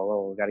just go,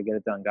 oh, got to get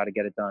it done, got to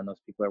get it done.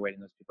 Those people are waiting.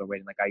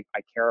 Like,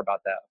 I care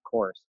about that, of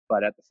course.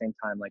 But at the same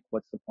time, like,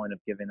 what's the point of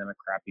giving them a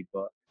crappy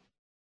book?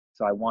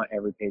 So I want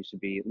every page to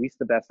be at least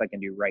the best I can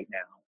do right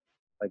now.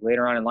 Like,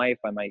 later on in life,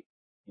 I might,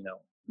 you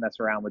know, mess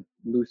around with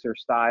looser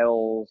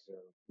styles or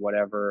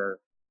whatever,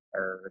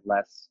 or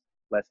less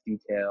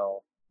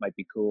detail might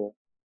be cool.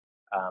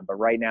 But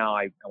right now,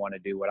 I want to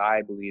do what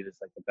I believe is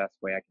like the best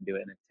way I can do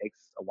it. And it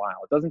takes a while.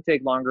 It doesn't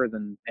take longer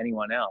than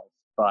anyone else,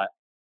 but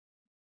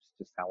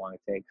it's just how long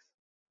it takes.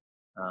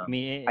 I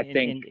mean, I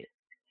think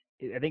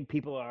I think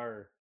people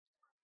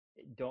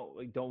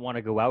don't want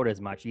to go out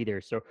as much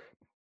either. So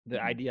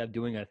the idea of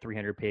doing a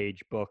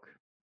 300-page book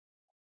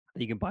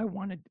that you can buy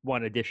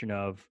one edition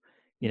of,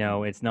 you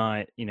know, it's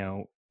not, you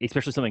know,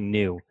 especially something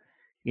new.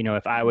 You know,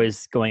 if I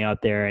was going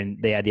out there and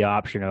they had the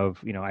option of,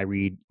 you know, I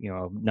read, you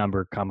know,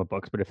 number comic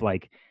books, but if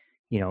like,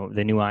 you know,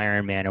 the new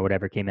Iron Man or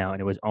whatever came out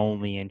and it was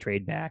only in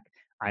trade back,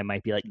 I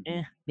might be like,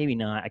 maybe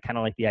not. I kind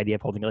of like the idea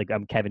of holding it, like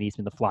I'm Kevin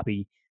Eastman, the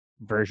floppy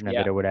version of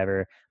it or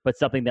whatever. But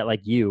something that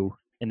like you,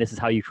 and this is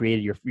how you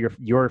created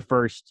your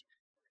first,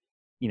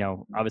 you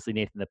know, obviously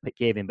Nathan the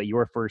Cave In, but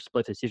your first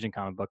Split Decision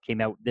comic book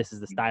came out. This is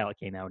the style it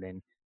came out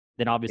in.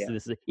 Then obviously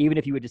this is, even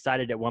if you had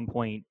decided at one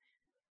point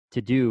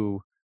to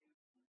do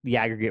the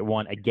Aggregate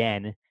one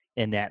again,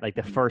 in that like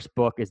the first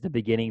book is the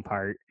beginning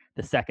part,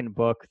 the second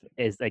book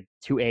is like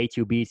 2A,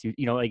 2B, so,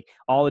 you know, like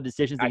all the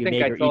decisions that you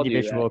make are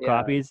individual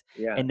copies,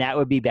 and that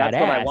would be badass.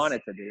 That's what I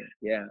wanted to do.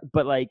 Yeah.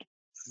 But like,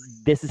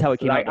 this is how it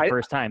came out the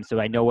first time,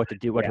 so I know what to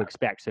do, what to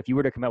expect. So if you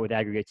were to come out with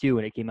Aggregate 2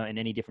 and it came out in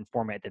any different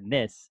format than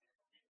this,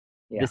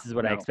 this is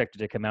what I expected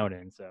to come out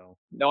in. So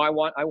no, I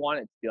want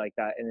it to be like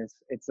that, and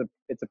it's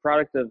a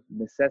product of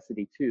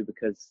necessity too,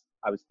 because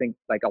I was thinking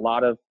like a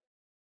lot of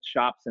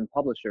shops and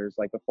publishers,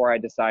 like before I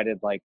decided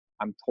like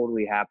I'm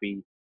totally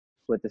happy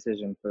Split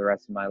Decision for the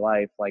rest of my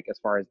life, like as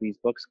far as these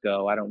books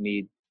go, I don't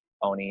need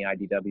Oni,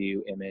 IDW,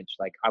 Image.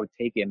 Like I would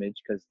take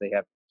Image because they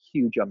have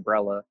huge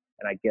umbrella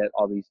and I get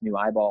all these new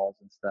eyeballs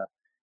and stuff.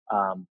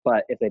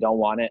 But if they don't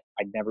want it,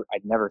 I'd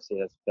never see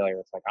it as a failure.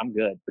 It's like, I'm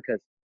good, because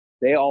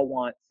they all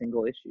want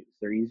single issues.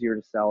 They're easier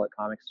to sell at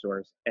comic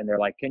stores, and they're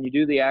like, can you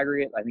do the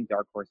Aggregate? I think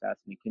Dark Horse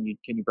asked me, can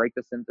you break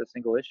this into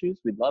single issues?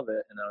 We'd love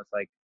it. And I was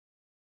like,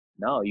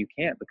 no, you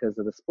can't, because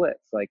of the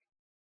splits. Like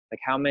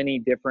how many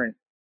different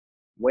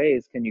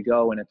ways can you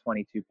go in a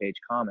 22-page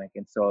comic?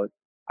 And so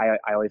I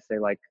always say,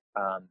 like,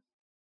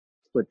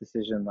 split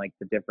decision, like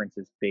the difference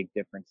is big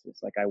differences.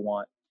 Like I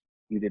want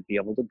you to be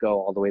able to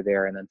go all the way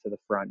there and then to the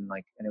front,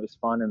 and it was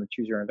fun. And the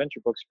choose your own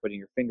adventure books, putting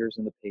your fingers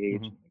in the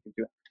page, and you could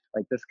do it.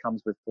 Like this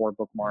comes with 4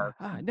 bookmarks.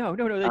 No,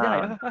 they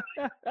died.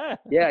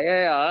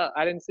 Yeah.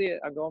 I didn't see it.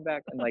 I'm going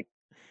back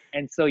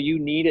and so you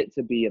need it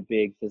to be a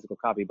big physical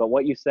copy. But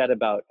what you said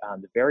about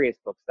the various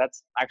books,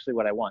 that's actually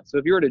what I want. So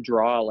if you were to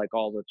draw like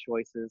all the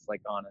choices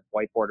like on a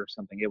whiteboard or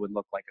something, it would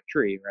look like a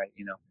tree, right?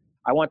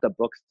 I want the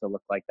books to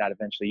look like that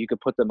eventually. You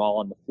could put them all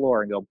on the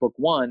floor and go book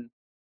 1,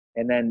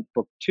 and then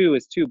book 2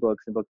 is 2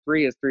 books, and book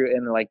 3 is 3,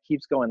 and it like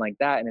keeps going like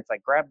that. And it's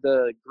like grab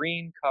the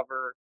green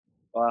cover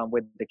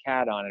with the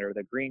cat on it, or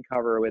the green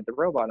cover with the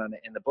robot on it,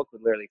 and the book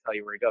would literally tell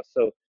you where to go.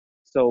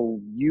 So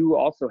you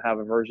also have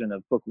a version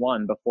of book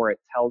 1 before it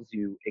tells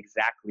you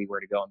exactly where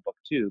to go in book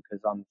 2,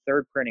 because on the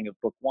 3rd printing of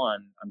book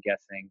 1, I'm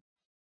guessing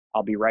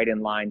I'll be right in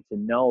line to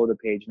know the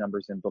page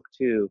numbers in book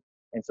 2.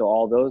 And so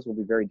all those will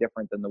be very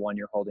different than the one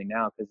you're holding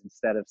now, because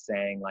instead of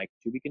saying like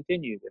to be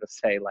continued, it'll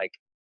say like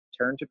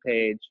turn to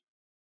page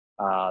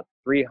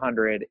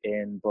 300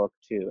 in book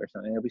 2 or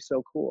something. It'll be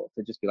so cool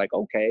to just be like,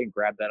 okay,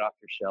 grab that off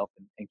your shelf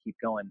and keep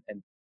going.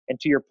 And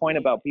to your point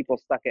about people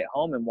stuck at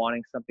home and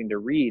wanting something to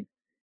read,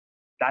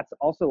 that's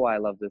also why I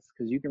love this,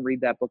 because you can read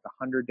that book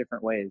 100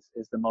 different ways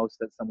is the most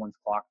that someone's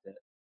clocked it.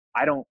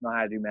 I don't know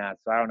how to do math,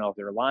 so I don't know if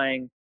they're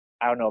lying.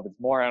 I don't know if it's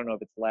more. I don't know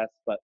if it's less,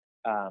 but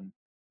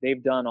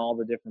they've done all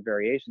the different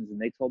variations, and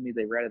they told me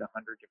they read it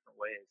 100 different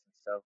ways. And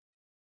so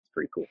it's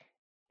pretty cool.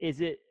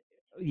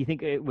 You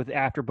think with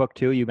after book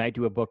 2, you might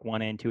do a book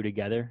 1 and 2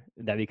 together?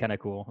 That'd be kind of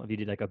cool if you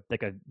did like a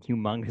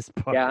humongous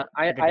book. Yeah,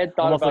 I had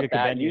thought about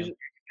that.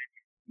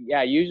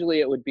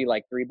 Usually it would be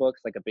like 3 books,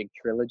 like a big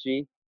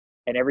trilogy.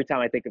 And every time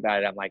I think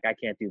about it, I'm like, I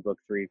can't do book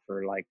 3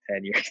 for like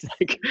 10 years.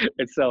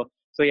 And so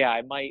yeah,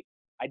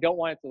 I don't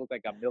want it to look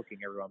like I'm milking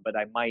everyone, but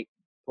I might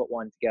put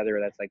one together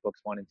that's like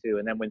books 1 and 2.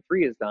 And then when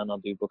 3 is done, I'll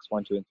do books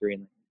 1, 2, and 3.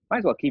 And might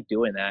as well keep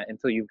doing that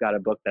until you've got a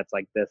book that's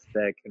like this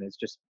thick and it's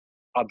just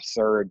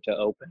absurd to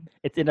open.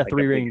 It's in a like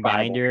 3-ring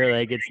binder.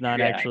 Like it's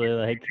not actually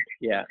like.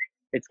 Yeah.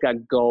 It's got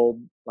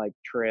gold like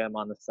trim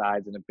on the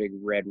sides and a big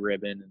red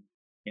ribbon,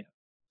 and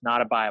not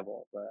a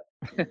Bible, but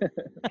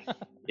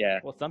yeah.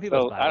 Well, some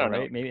people's Bible, I don't know.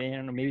 Right? Maybe I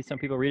don't know. Maybe some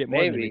people read it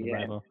more than the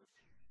Bible.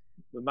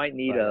 We might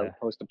need a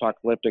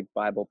post-apocalyptic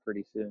Bible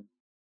pretty soon.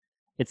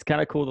 It's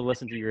kind of cool to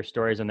listen to your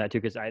stories on that too,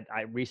 because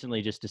I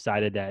recently just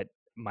decided that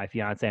my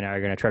fiance and I are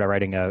going to try to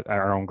writing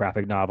our own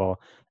graphic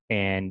novel,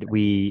 and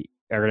we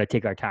are going to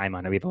take our time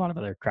on it. We have a lot of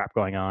other crap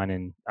going on,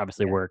 and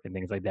obviously work and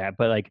things like that.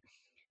 But like,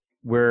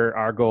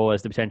 our goal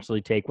is to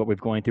potentially take what we're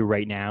going through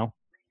right now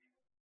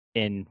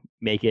and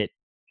make it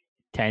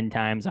 10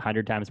 times,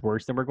 100 times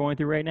worse than we're going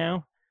through right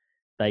now.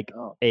 Like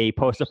a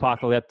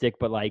post-apocalyptic,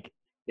 but like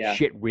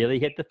shit really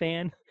hit the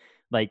fan.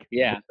 Like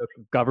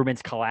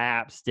governments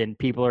collapsed and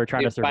people are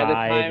trying to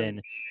survive.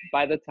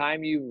 By the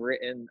time you've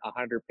written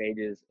 100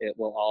 pages, it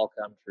will all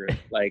come true.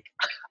 Like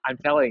I'm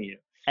telling you.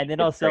 And then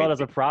I'll sell it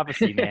as a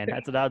prophecy, man.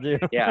 That's what I'll do.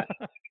 Yeah.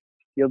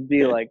 You'll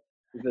be like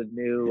the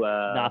new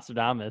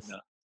Nostradamus. No.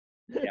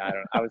 Yeah,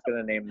 I was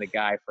gonna name the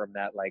guy from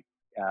that like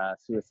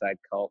suicide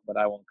cult, but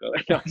I won't go.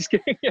 No, I'm just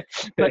kidding.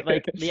 But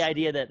like the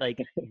idea that like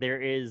there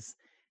is,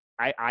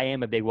 I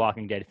am a big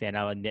Walking Dead fan.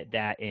 I'll admit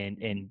that,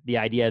 and the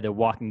idea of the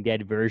Walking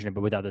Dead version, but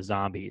without the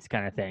zombies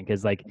kind of thing,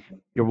 because like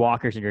your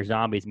walkers and your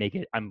zombies make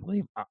it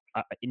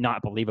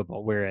not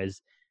believable.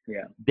 Whereas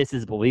this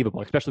is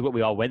believable, especially what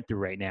we all went through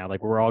right now.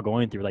 Like we're all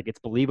going through. Like it's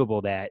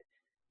believable that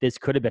this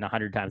could have been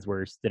 100 times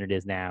worse than it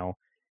is now.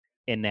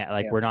 In that,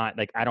 like we're not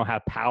like I don't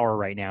have power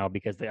right now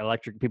because the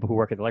electric people who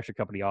work at the electric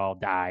company all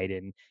died,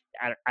 and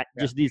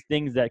just these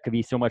things that could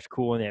be so much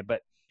cool in it.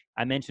 But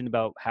I mentioned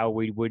about how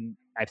we wouldn't.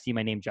 I've seen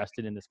my name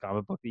Justin in this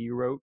comic book that you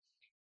wrote.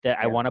 That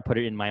I want to put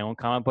it in my own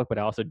comic book, but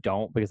I also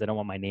don't because I don't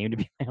want my name to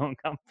be my own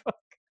comic book.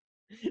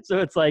 So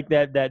it's like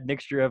that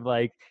mixture of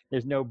like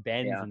there's no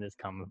Bens in this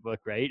comic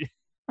book, right?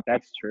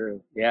 That's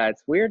true. Yeah,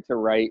 it's weird to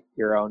write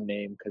your own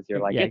name because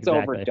you're like it's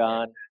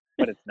overdone,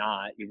 but it's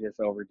not. You just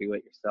overdo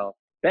it yourself.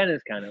 Ben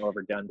is kind of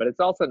overdone, but it's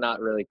also not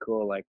really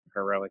cool, like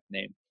heroic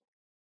name.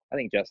 I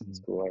think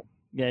Justin's cooler.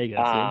 Yeah, you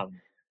got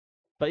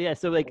but yeah,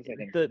 so like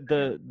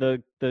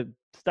the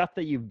stuff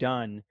that you've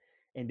done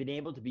and been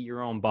able to be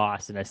your own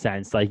boss in a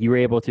sense, like you were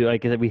able to,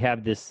 like we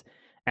have this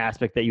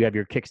aspect that you have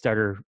your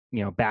Kickstarter,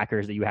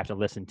 backers that you have to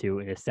listen to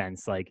in a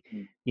sense, like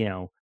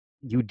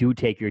you do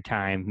take your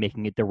time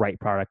making it the right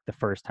product the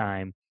first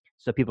time.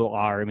 So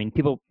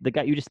the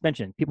guy you just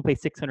mentioned, people pay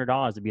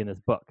 $600 to be in this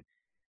book.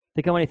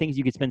 Think how many things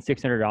you could spend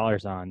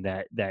 $600 on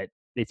that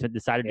they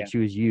decided to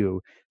choose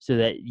you, so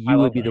that you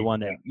would be the one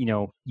that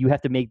you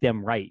have to make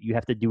them right. You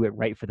have to do it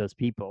right for those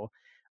people.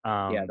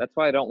 That's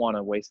why I don't want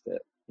to waste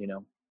it.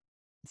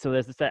 So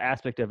there's this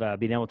aspect of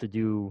being able to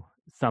do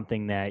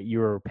something that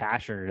you're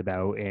passionate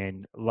about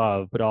and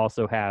love, but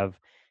also have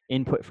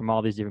input from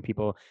all these different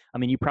people. I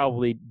mean, you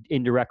probably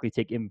indirectly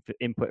take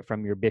input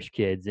from your Bish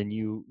kids and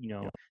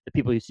the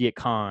people you see at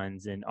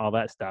cons and all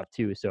that stuff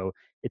too. So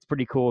it's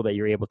pretty cool that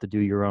you're able to do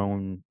your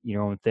own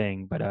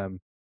thing. But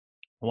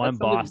one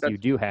boss you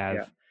do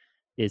have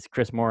is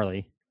Chris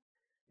Morley.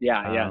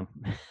 Yeah, Um,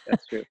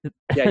 that's true.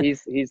 Yeah,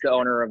 he's the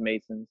owner of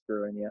Mason's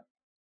Brewing. Yeah.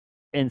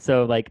 and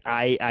so like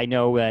I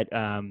know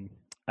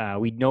that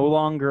we no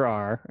longer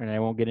are, and I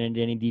won't get into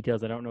any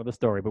details. I don't know the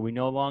story, but we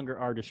no longer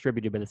are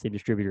distributed by the same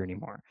distributor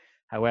anymore.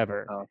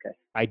 However, Oh, okay.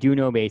 I do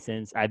know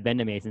Masons. I've been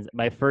to Masons.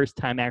 My first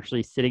time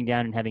actually sitting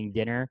down and having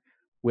dinner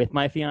with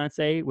my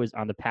fiance was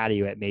on the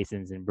patio at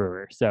Masons and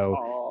Brewer. So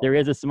there Oh,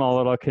 is a small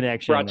little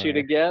connection brought you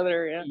there.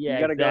 together. Yeah, you Yeah,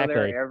 got to go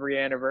there exactly. every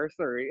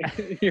anniversary.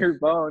 Your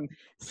bones.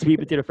 Sweet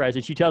potato fries.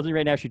 And she tells me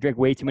right now she drank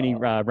way too many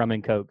Oh, rum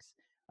and cokes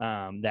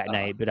that uh,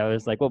 night. But I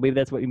was like, well, maybe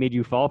that's what made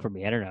you fall for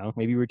me. I don't know.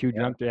 Maybe you were too yeah,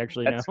 drunk to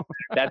actually know. that's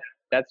that's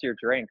that's your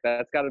drink.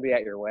 That's got to be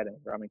at your wedding,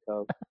 rum and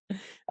coke.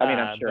 I mean,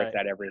 I'm sure it's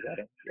But at every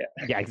wedding.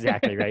 Yeah, yeah,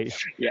 exactly right.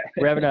 yeah.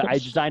 We're having I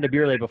designed a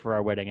beer label for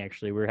our wedding.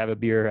 Actually, we're having a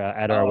beer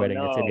at our Oh wedding.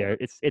 That's in no. there.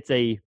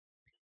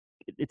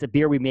 It's a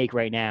beer we make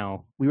right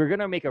now. We were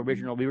gonna make Mhm,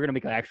 original. We were gonna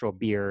make an actual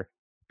beer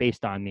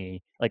based on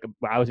me. Like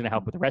I was gonna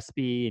help mhm. with the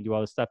recipe and do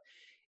all this stuff.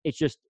 It's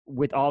just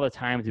with all the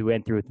times we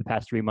went through the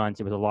past 3 months,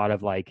 it was a lot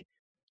of like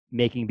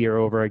making beer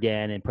over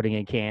again and putting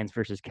in cans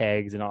versus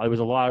kegs and all. It was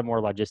a lot of more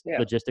Yeah.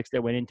 logistics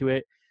that went into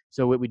it.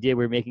 So what we did,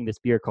 we were making this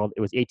beer called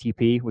it was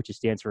ATP, which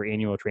stands for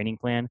Annual Training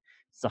Plan.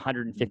 It's Mhm,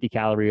 150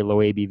 calorie, low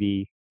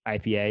ABV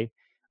IPA.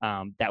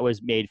 That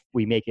was made.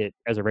 We make it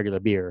as a regular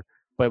beer,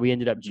 but we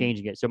ended up mhm.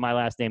 changing it. So my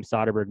last name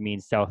Soderberg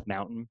means South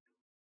Mountain,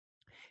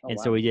 Oh and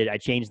so wow, we did. I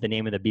changed the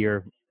name of the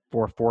beer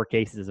for 4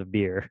 cases of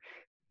beer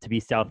to be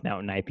South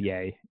Mountain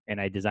IPA, and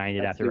I designed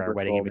it that's after our super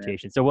wedding cool, man.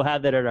 invitation. So we'll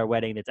have that at our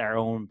wedding. It's our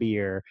own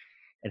beer.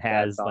 It That's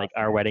has like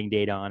awesome. our wedding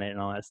date on it and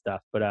all that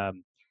stuff. But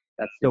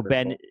That's so super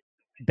cool.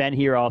 Ben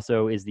here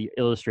also is the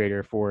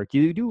illustrator for. Do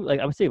you do like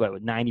I would say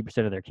about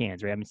 90% of their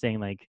cans, right? I'm saying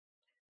like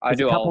I there's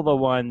a do all couple of of the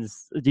them.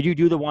 ones. Did you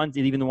do the ones,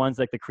 even the ones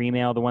like the cream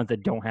ale, the ones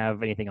that don't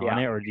have anything on Yeah.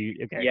 it, or do you?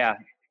 Okay, Yeah,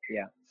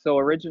 yeah. So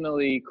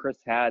originally, Chris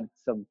had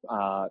some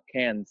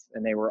cans,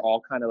 and they were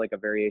all kind of like a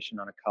variation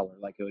on a color.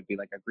 Like it would be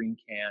like a green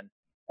can,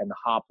 and the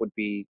hop would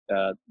be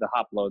the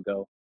hop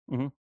logo.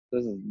 hmm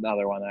This is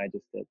another one that I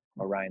just did,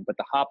 Orion. But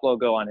the hop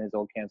logo on his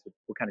old cans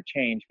would kind of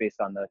change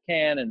based on the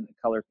can, and the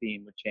color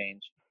theme would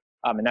change.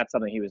 And that's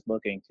something he was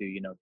looking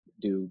to,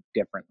 do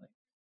differently.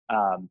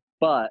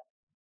 But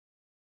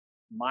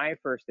my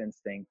first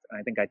instinct, and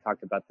I think I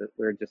talked about this,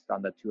 we are just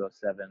on the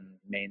 207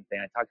 main thing.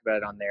 I talked about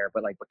it on there,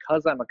 but like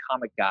because I'm a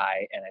comic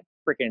guy and a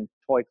freaking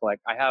toy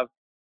collect,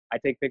 I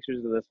take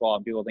pictures of this wall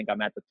and people think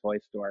I'm at the toy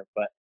store,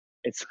 but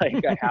it's like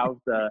I have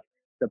the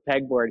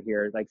pegboard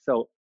here. Like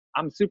so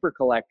I'm super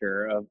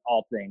collector of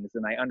all things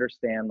and I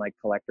understand like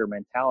collector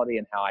mentality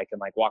and how I can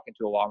like walk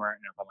into a Walmart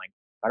and if I'm like,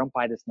 if I don't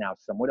buy this now,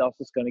 someone else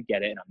is gonna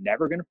get it and I'm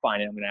never gonna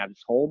find it. I'm gonna have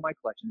this whole my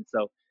collection.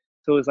 So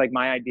it was like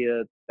my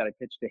idea that I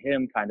pitched to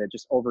him kind of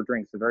just over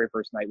drinks the very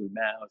first night we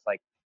met. I was like,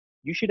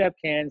 you should have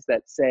cans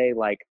that say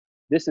like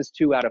this is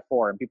 2 out of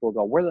 4. And people will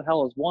go, where the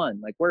hell is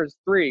one? Like where's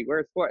 3?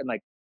 Where's 4?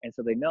 And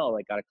so they know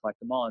like gotta collect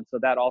them all. And so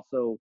that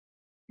also,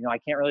 I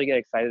can't really get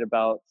excited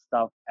about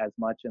stuff as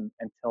much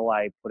until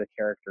I put a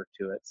character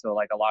to it. So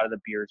like a lot of the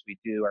beers we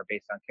do are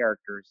based on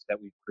characters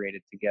that we've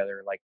created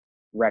together, like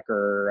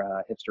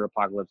Wrecker, Hipster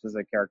Apocalypse is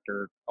a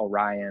character,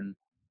 Orion.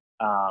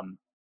 Um,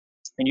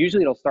 and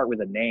usually it'll start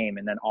with a name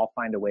and then I'll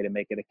find a way to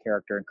make it a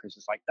character and Chris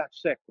is like,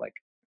 that's sick. Like,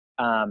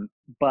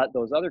 but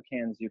those other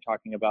cans you're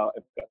talking about,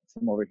 I've got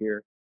some over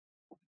here,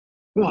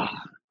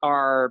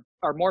 are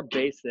more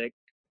basic,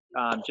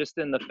 just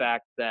in the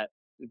fact that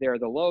they're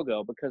the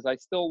logo because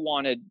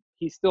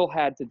he still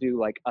had to do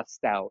like a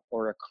stout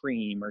or a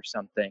cream or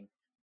something,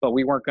 but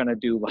we weren't going to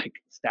do like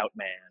Stout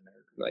Man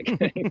or like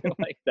anything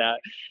like that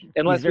he's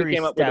unless we very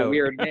came up with a stout.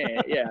 weird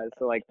name. Yeah.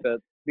 So like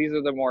these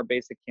are the more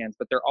basic cans,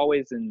 but they're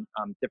always in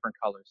different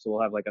colors. So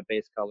we'll have like a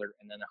base color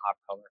and then a hop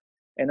color.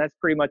 And that's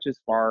pretty much as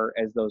far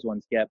as those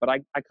ones get. But I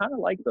kind of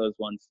like those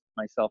ones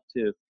myself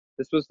too.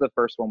 This was the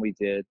first one we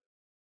did,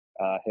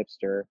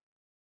 hipster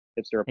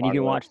And you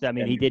can watch apocalypse that. I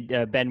mean, he and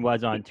did. Ben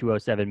was on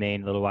 207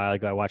 Main a little while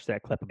ago. I watched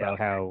that clip yeah about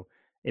how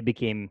it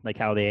became like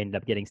how they ended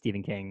up getting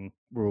Stephen King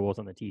rules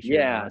on the T-shirt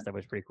and all yeah that stuff.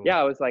 Was pretty cool. yeah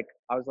I was like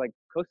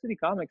Coast City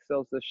Comics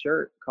sells this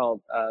shirt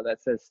called that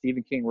says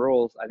Stephen King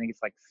rules. I think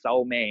it's like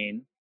so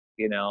Maine.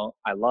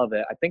 I love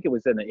it. I think it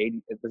was in the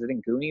 80s. Was it in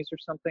Goonies or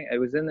something? It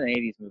was in the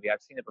 80s movie.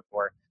 I've seen it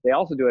before. They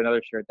also do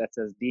another shirt that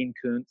says Dean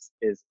Koontz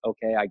is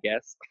okay, I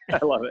guess. I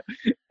love it.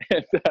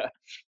 and,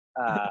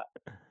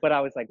 but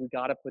I was like, we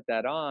got to put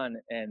that on.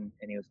 And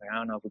he was like, I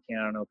don't know if we can.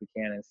 I don't know if we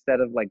can. Instead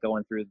of like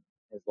going through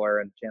his lawyer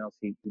and channels,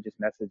 he just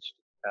messaged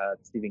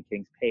Stephen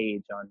King's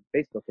page on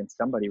Facebook, and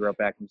somebody wrote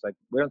back and was like,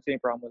 we don't see any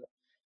problem with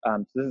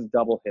it. So this is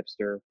double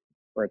hipster,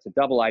 or it's a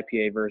double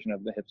IPA version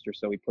of the hipster.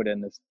 So we put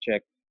in this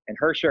chick, and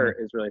her Mhm. shirt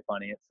is really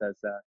funny. It says,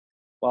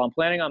 well, I'm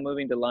planning on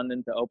moving to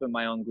London to open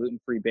my own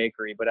gluten-free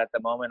bakery, but at the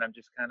moment I'm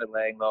just kind of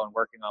laying low and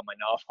working on my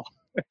novel.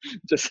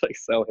 Just like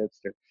so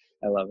hipster.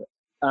 I love it.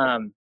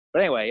 But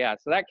anyway, yeah,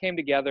 so that came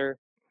together.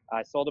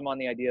 I sold him on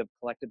the idea of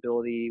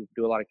collectability,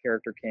 do a lot of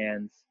character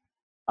cans.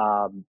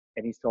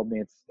 And he's told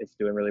me it's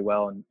doing really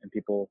well and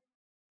people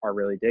are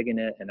really digging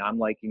it and I'm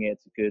liking it.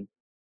 It's a good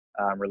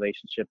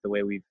relationship the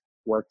way we've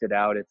worked it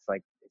out. It's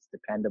like it's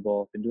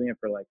dependable. Been doing it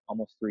for like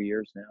almost 3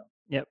 years now.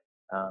 Yep.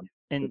 So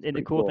And it's the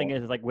pretty cool thing cool.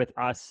 is, like with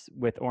us,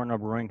 with Orono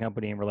Brewing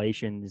Company and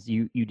relations,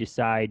 you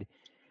decide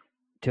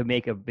to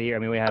make a beer. I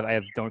mean, I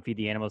have Don't Feed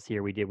the Animals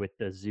here. We did with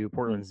the zoo,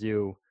 Portland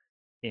Zoo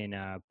in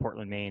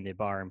Portland, Maine, the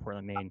bar in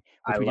Portland, Maine,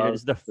 which I we did.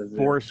 This love is the the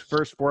zoo.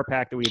 first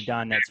 4-pack that we've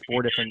done. That's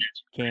 4 different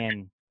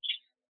can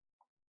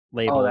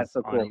Oh, that's labels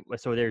so on cool.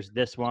 it. So there's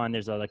this one.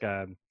 There's like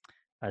a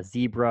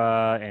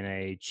zebra and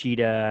a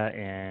cheetah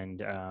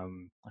and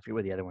I forget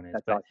what the other one is,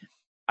 That's but awesome.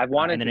 I've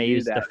wanted and then to I do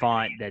use the that.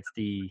 font that's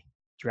the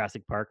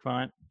Jurassic Park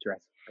font.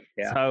 Jurassic Park.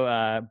 Yeah.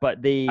 So, but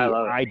I the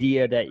love it.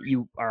 idea that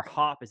our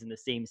hop is in the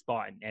same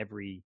spot in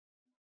every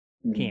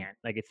can,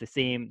 like it's the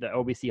same. The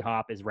OBC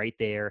hop is right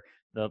there.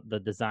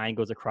 The design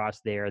goes across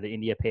there. The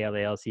India Pale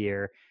Ale's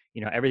here.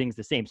 Everything's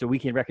the same, so we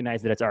can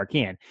recognize that it's our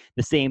can.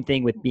 The same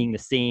thing with being the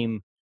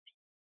same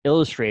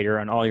illustrator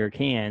on all your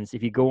cans.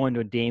 If you go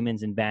into a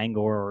Damon's in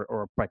Bangor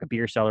or like a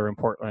beer cellar in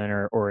Portland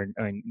or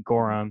in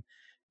Gorham,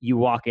 you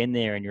walk in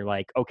there and you're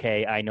like,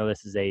 okay, I know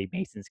this is a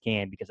Mason's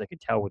can because I can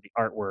tell with the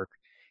artwork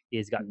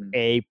is got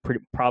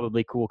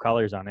probably cool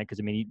colors on it. Because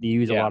I mean, you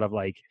use a lot of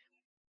like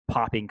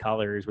popping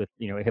colors with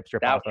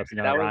hipster pop-ups,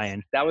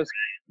 that was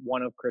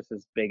one of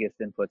Chris's biggest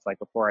inputs. Like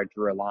before I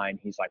drew a line,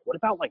 he's like, what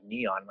about like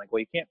neon? I'm like, well,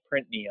 you can't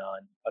print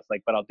neon. I was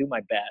like, but I'll do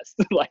my best.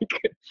 Like,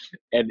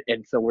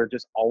 and so we're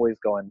just always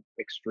going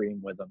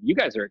extreme with them. You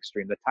guys are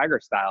extreme. The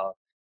tiger style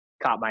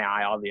caught my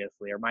eye,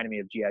 obviously. It reminded me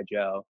of G.I.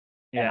 Joe,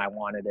 and I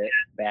wanted it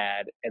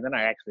bad, and then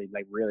I actually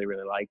like really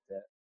liked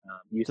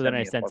it. So then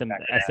I sent them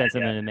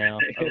in the mail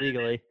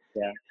illegally.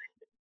 Yeah.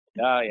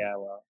 Oh yeah,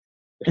 well.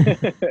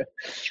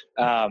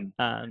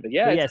 But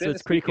yeah, so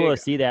it's pretty cool to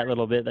see that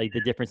little bit, like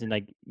the difference in,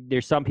 like,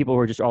 there's some people who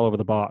are just all over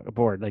the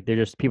board. Like they're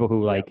just people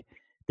who like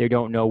they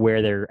don't know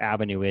where their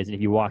avenue is, and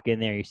if you walk in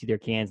there, you see their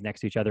cans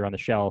next to each other on the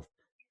shelf,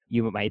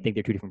 you might think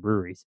they're 2 different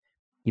breweries.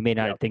 You may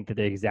not think that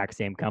they're the exact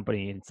same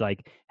company. And it's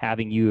like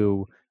having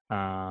you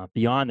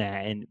beyond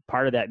that. And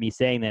part of that, me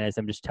saying that, is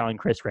I'm just telling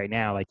Chris right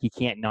now, like, he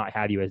can't not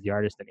have you as the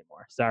artist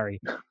anymore. Sorry.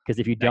 Because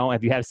if you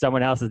have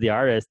someone else as the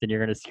artist, then you're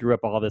going to screw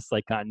up all this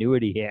like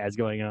continuity he has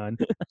going on.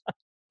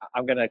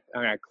 I'm gonna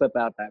clip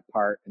out that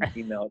part and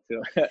email it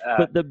to him.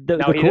 But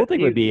the cool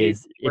thing would be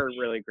we're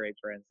really great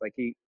friends. Like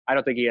I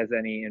don't think he has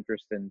any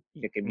interest in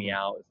kicking me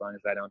out as long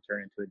as I don't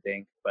turn into a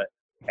dink. But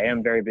I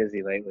am very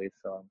busy lately,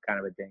 so I'm kind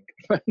of a dink.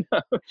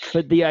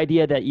 But the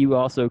idea that you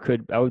also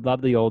I would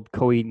love the old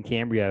Coed and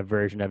Cambria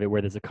version of it,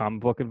 where there's a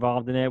comic book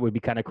involved in it. Would be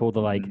kind of cool to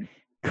like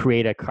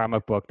create a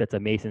comic book that's a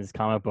Mason's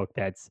comic book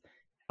that's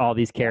all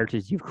these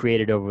characters you've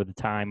created over the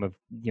time of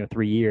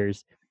 3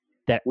 years.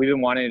 That we've been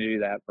wanting to do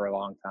that for a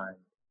long time.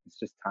 It's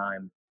just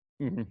time.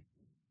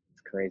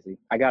 It's crazy.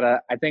 I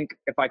think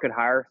if I could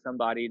hire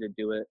somebody to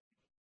do it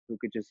who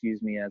could just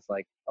use me as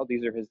like, oh,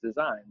 these are his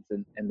designs,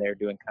 and they're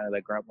doing kind of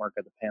the grunt work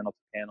of the panel to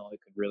panel, it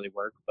could really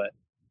work. But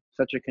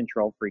such a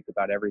control freak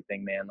about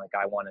everything, man. Like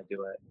I want to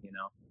do it,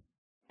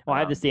 Well, I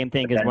have the same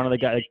thing, because one of the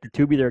guys, like, the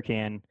tubular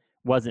can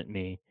wasn't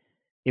me.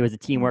 It was a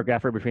teamwork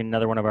effort between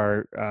another one of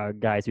our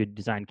guys who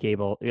designed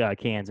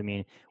cans. I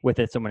mean,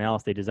 with someone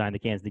else, they designed the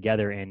cans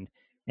together.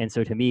 And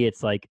so to me,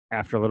 it's like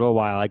after a little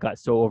while, I got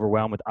so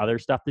overwhelmed with other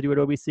stuff to do at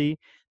OBC.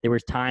 There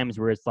was times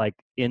where it's like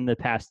in the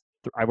past,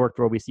 I worked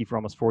for OBC for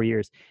almost 4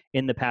 years.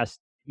 In the past,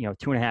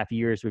 2.5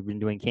 years, we've been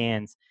doing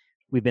cans.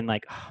 We've been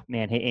like, oh,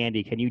 man, hey,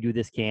 Andy, can you do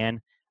this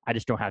can? I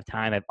just don't have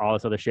time. I have all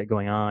this other shit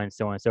going on,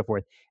 so on and so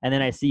forth. And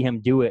then I see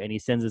him do it, and he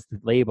sends us the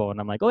label, and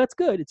I'm like, oh, that's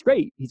good. It's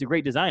great. He's a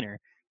great designer.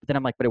 But then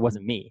I'm like, but it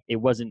wasn't me.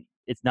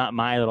 It's not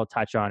my little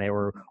touch on it,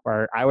 or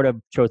I would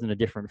have chosen a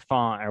different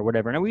font or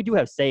whatever. And we do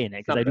have say in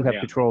it, because I do have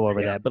control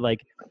over that. But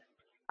like,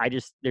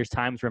 there's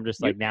times where I'm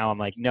just like, now I'm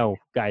like, no,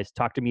 guys,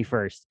 talk to me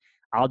first.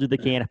 I'll do the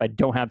can. If I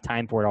don't have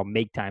time for it, I'll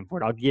make time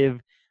for it.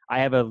 I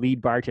have a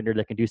lead bartender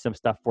that can do some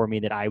stuff for me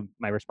that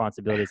my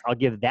responsibility is. I'll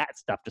give that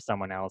stuff to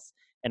someone else,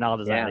 and I'll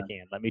design the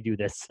can. Let me do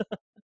this.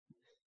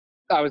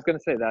 I was going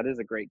to say, that is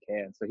a great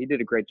can. So he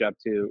did a great job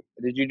too.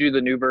 Did you do the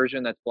new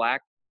version that's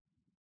black?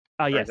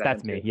 Oh, yes,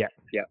 that's me. Yeah.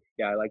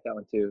 I like that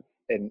one too.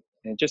 And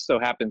it just so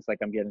happens like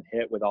I'm getting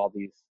hit with all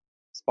these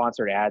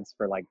sponsored ads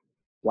for like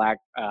black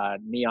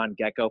neon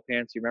gecko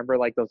pants. You remember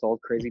like those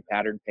old crazy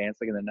patterned pants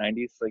like in the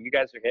 90s? So you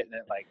guys are hitting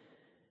it like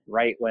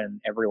right when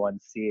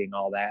everyone's seeing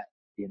all that,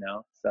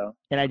 So.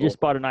 And I just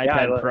bought an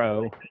iPad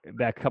Pro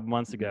back a couple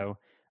months ago,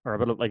 or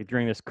about like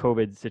during this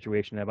COVID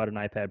situation. I bought an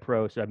iPad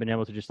Pro, so I've been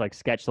able to just like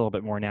sketch a little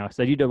bit more now.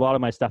 So I do a lot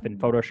of my stuff in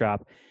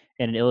Photoshop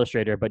and in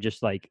Illustrator, but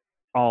just like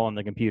all on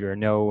the computer.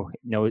 No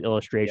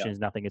illustrations,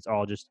 nothing. It's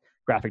all just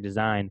graphic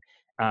design.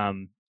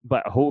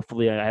 But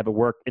hopefully I have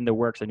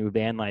a new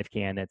van life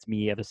can that's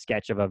me. I have a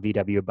sketch of a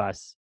VW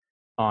bus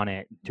on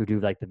it to do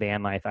like the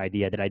van life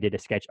idea that I did a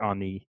sketch on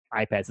the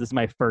iPad. So this is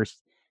my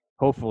first.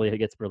 Hopefully it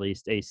gets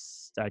released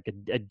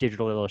a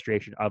digital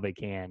illustration of a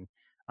can,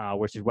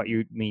 which is what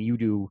you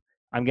do.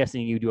 I'm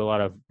guessing you do a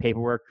lot of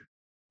paperwork,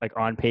 like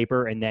on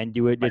paper, and then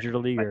do it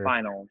digitally.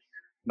 Finals,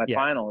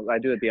 I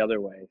do it the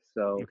other way.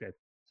 So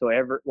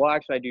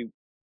actually I do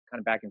kind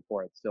of back and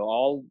forth. So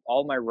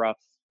all my roughs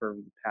for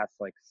the past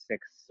like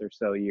 6 or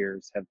so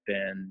years have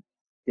been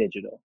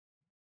digital,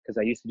 because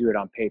I used to do it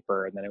on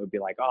paper, and then it would be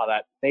like, oh,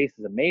 that face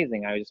is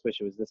amazing. I just wish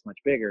it was this much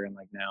bigger. And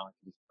like now I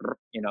can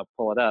just,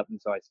 pull it up. And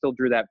so I still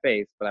drew that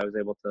face, but I was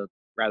able to,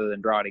 rather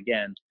than draw it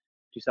again,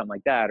 do something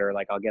like that. Or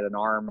like I'll get an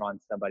arm on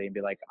somebody and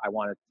be like, I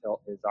want to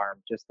tilt his arm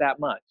just that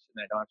much,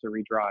 and I don't have to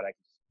redraw it. I can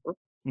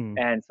just,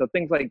 and so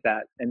things like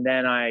that. And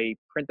then I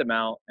print them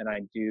out and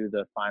I do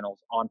the finals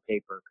on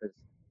paper, because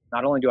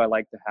not only do I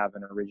like to have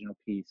an original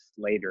piece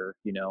later,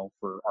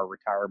 for our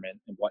retirement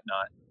and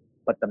whatnot,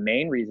 but the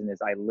main reason is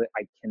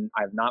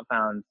I've not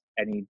found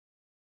any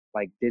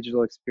like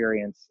digital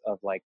experience of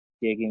like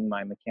digging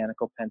my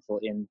mechanical pencil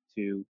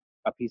into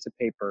a piece of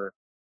paper,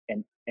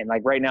 and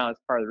like right now, it's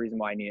part of the reason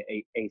why I need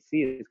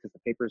AC is because the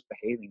paper is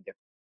behaving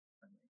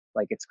differently.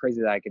 Like it's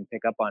crazy that I can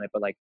pick up on it,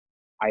 but like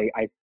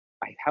I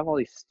have all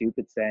these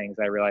stupid sayings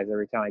I realize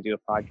every time I do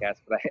a podcast,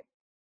 but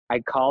I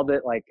called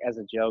it, like, as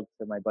a joke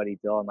to my buddy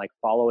Dylan, like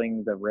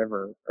following the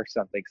river or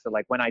something. So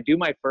like when I do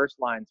my first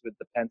lines with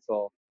the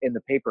pencil in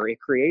the paper, it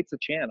creates a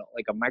channel,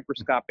 like a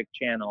microscopic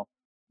channel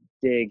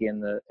dig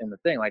in the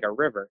thing, like a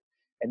river.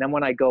 And then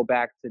when I go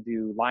back to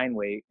do line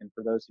weight, and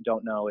for those who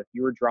don't know, if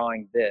you were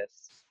drawing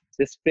this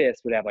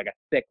fist would have like a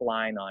thick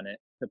line on it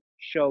to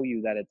show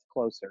you that it's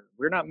closer.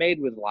 We're not made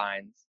with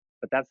lines,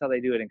 but that's how they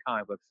do it in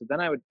comic books. So then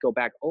I would go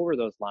back over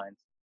those lines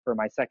for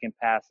my second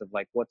pass of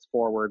like what's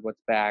forward,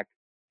 what's back.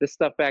 This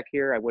stuff back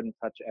here, I wouldn't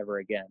touch ever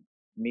again.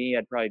 Me,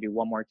 I'd probably do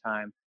one more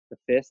time. The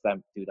fist,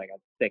 I'd do like a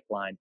thick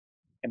line.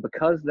 And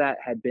because that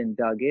had been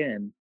dug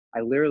in,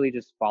 I literally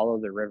just follow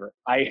the river.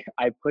 I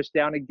push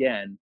down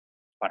again,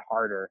 but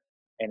harder,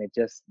 and it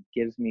just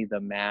gives me the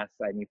mass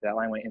I need for that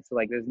line weight. And so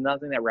like there's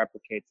nothing that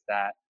replicates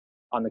that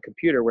on the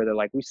computer, where they're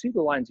like, we see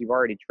the lines you've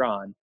already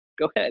drawn.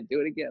 Go ahead, do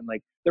it again.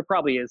 Like there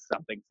probably is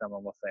something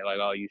someone will say like,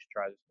 oh, you should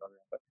try this program.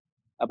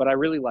 But I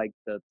really like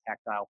the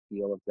tactile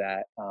feel of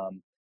that.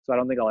 So I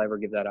don't think I'll ever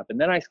give that up.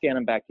 And then I scan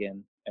them back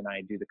in and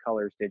I do the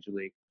colors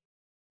digitally,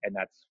 and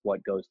that's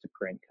what goes to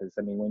print. Because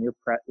I mean, when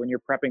you're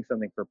prepping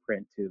something for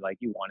print too, like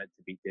you want it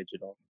to be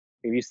digital.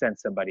 If you send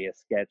somebody a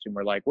sketch and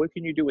we're like, what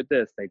can you do with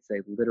this? They'd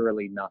say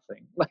literally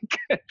nothing.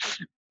 Like,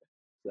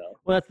 so.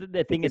 Well, that's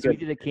the thing is, we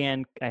did a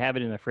can. I have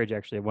it in the fridge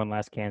actually. One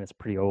last can that's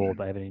pretty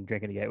old. I haven't even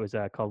drinking it yet. It was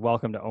called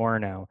Welcome to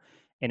Orono,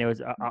 and it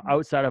was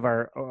outside of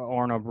our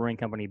Orono Brewing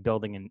Company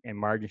building in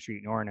Margin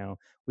Street in Orono.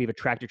 We have a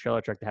tractor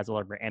trailer truck that has a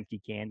lot of our empty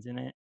cans in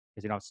it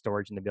because we don't have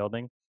storage in the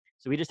building.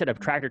 So we just had a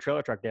tractor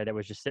trailer truck there that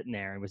was just sitting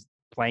there. It was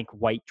blank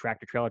white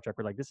tractor trailer truck.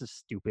 We're like, this is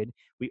stupid.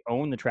 We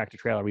own the tractor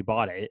trailer. We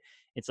bought it.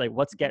 It's like,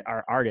 let's get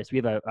our artist. We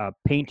have a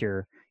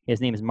painter.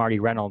 His name is Marty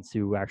Reynolds,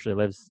 who actually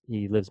lives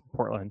in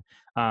Portland.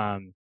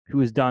 Who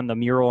has done the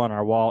mural on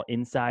our wall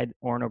inside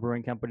Orono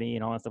Brewing Company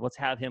and all that stuff. Let's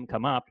have him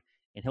come up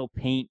and he'll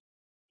paint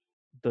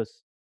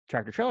this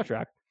tractor trailer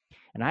truck.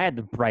 And I had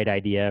the bright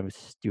idea, it was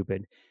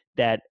stupid,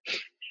 that,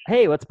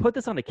 hey, let's put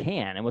this on a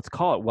can and let's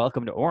call it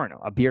Welcome to Orono,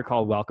 a beer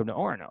called Welcome to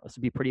Orono. This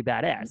would be pretty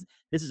badass.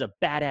 This is a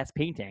badass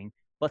painting.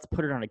 Let's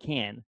put it on a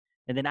can.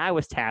 And then I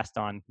was tasked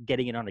on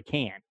getting it on a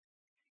can.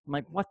 I'm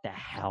like, what the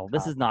hell?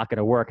 This is not going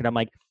to work. And I'm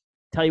like,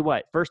 tell you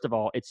what, first of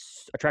all,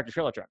 it's a tractor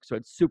trailer truck, so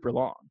it's super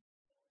long.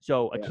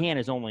 So a can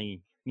is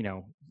only,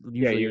 usually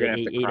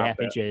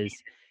 8.5 inches.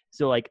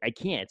 So like I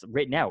can't. It's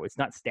written out. It's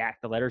not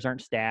stacked. The letters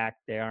aren't stacked.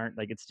 They aren't,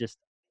 like, it's just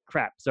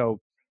crap. So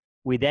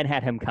we then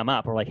had him come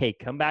up. We're like, hey,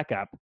 come back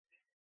up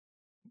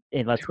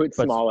and let's do it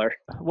smaller.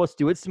 Let's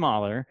do it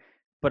smaller,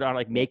 but I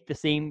like make the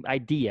same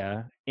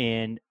idea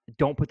and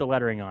don't put the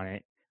lettering on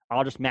it.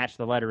 I'll just match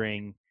the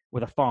lettering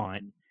with a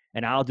font,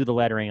 and I'll do the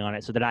lettering on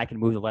it so that I can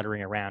move the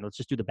lettering around. Let's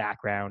just do the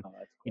background,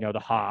 the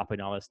hop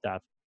and all this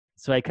stuff.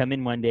 So I come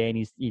in one day and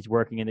he's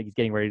working and he's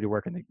getting ready to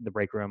work in the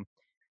break room.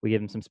 We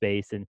give him some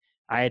space and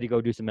I had to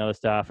go do some other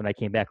stuff. And I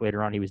came back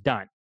later on. He was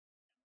done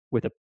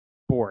with a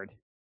board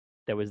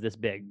that was this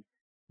big. And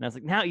I was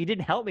like, now you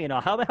didn't help me at all.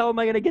 How the hell am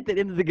I going to get that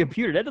into the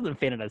computer? That doesn't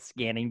fit in a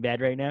scanning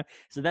bed right now.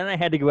 So then I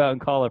had to go out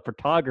and call a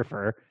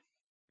photographer.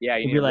 Yeah,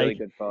 you need a really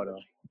good photo.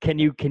 Can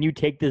you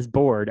take this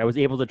board? I was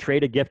able to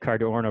trade a gift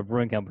card to Orono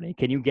Brewing Company.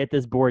 Can you get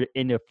this board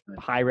into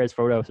high-res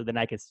photo so then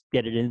I can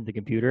get it into the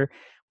computer?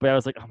 But I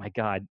was like, oh my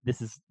God,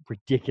 this is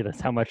ridiculous.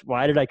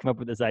 Why did I come up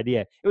with this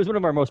idea? It was one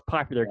of our most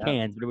popular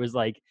cans, but it was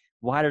like,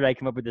 why did I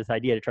come up with this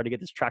idea to try to get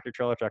this tractor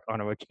trailer truck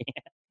onto a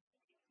can?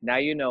 Now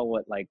you know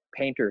what like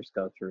painters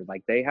go through.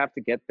 Like they have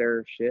to get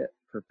their shit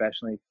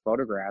professionally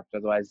photographed.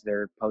 Otherwise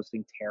they're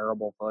posting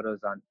terrible photos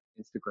on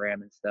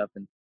Instagram and stuff.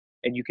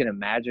 And you can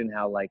imagine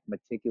how like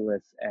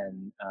meticulous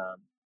and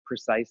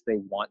precise they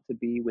want to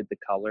be with the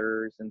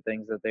colors and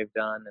things that they've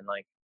done. And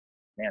like,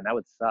 man, that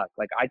would suck.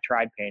 Like I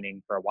tried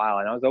painting for a while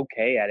and I was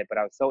okay at it, but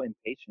I was so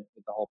impatient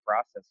with the whole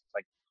process. It's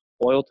like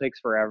oil takes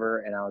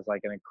forever. And I was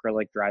like, an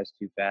acrylic dries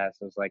too fast.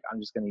 I was like, I'm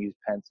just going to use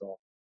pencil.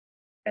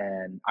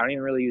 And I don't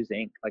even really use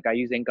ink. Like I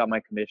use ink on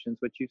my commissions,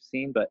 which you've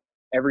seen, but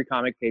every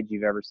comic page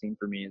you've ever seen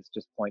for me is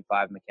just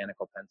 0.5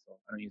 mechanical pencil.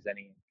 I don't use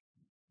any ink.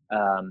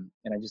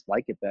 And I just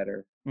like it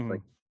better. It's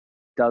like,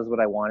 does what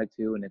I want it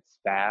to, and it's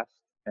fast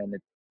and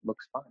it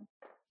looks fun.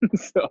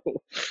 So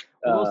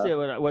I will say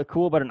what's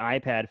cool about an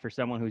iPad for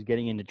someone who's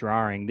getting into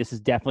drawing, this is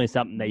definitely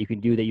something that you can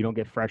do that you don't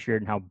get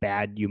frustrated in how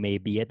bad you may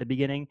be at the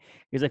beginning.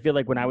 Because I feel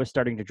like when I was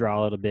starting to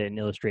draw a little bit and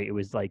illustrate, it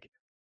was like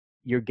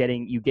you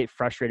get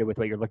frustrated with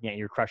what you're looking at and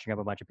you're crushing up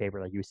a bunch of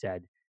paper, like you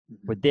said.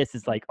 But this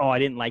is like, oh, I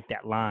didn't like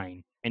that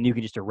line. And you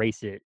can just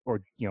erase it,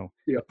 or, Yeah.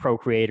 with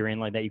Procreate or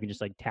anything like that, you can just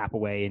like tap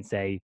away and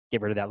say,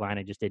 get rid of that line.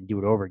 I just didn't do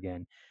it over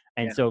again.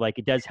 And Yeah. so like,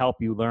 it does help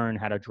you learn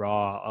how to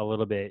draw a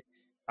little bit,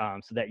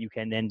 so that you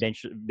can then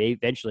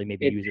eventually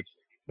maybe use a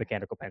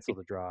mechanical pencil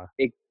to draw.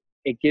 It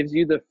gives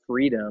you the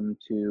freedom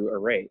to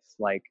erase.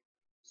 Like,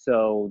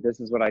 so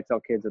this is what I tell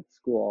kids at the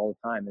school all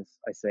the time is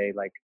I say,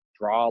 like,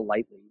 draw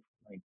lightly,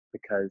 like,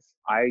 because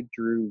I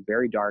drew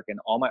very dark and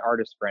all my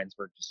artist friends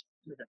were just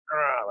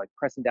like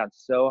pressing down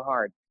so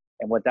hard.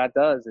 And what that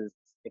does is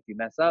if you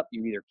mess up,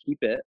 you either keep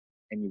it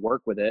and you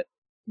work with it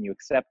and you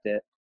accept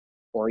it,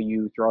 or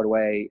you throw it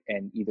away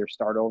and either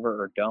start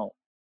over or don't.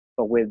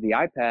 But with the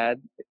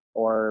iPad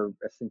or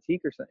a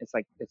Cintiq or something,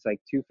 it's like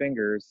two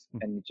fingers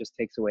and it just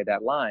takes away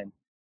that line.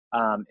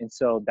 And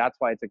so that's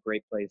why it's a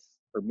great place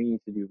for me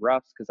to do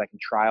roughs, because I can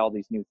try all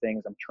these new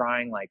things. I'm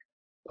trying like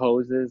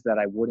poses that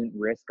I wouldn't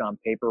risk on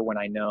paper when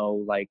I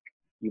know like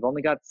you've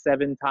only got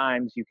 7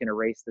 times you can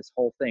erase this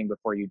whole thing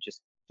before you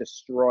just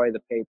destroy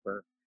the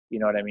paper. You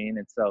know what I mean?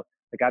 And so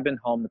like I've been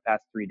home the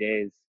past 3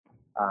 days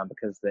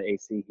because the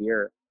AC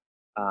here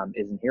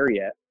isn't here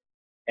yet,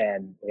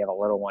 and we have a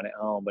little one at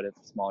home, but it's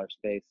a smaller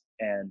space.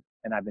 And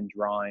I've been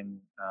drawing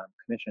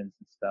commissions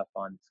and stuff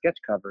on sketch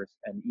covers.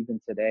 And even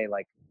today,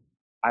 like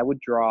I would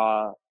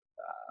draw,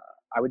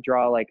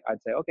 like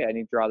I'd say, okay, I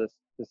need to draw this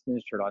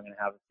Ninja Turtle. I'm gonna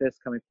have a fist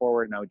coming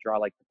forward, and I would draw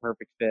like the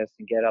perfect fist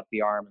and get up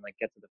the arm and like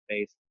get to the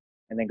face,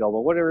 and then go,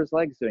 well, what are his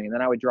legs doing? And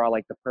then I would draw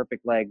like the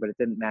perfect leg, but it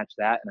didn't match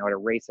that, and I would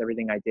erase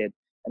everything I did.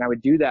 And I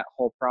would do that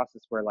whole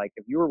process where like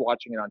if you were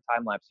watching it on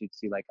time lapse, you'd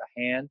see like a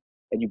hand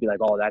and you'd be like,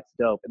 oh, that's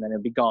dope. And then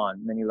it'd be gone.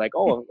 And then you're like,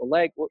 oh, a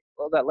leg. Well,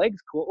 that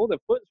leg's cool. Oh, the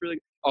foot's really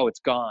good. Oh, it's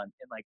gone.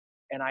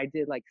 And I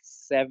did like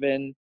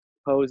 7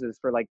 poses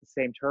for like the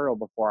same turtle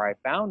before I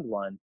found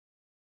one,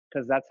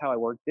 because that's how I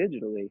work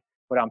digitally.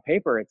 But on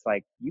paper, it's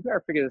like, you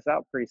better figure this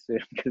out pretty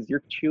soon because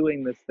you're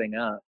chewing this thing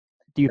up.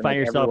 Do you And find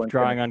like yourself everyone's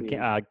drawing gonna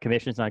on see.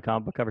 commissions on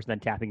comic book covers and then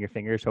tapping your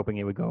fingers, hoping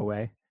it would go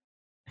away?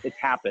 It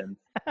happens.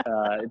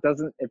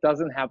 It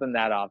doesn't happen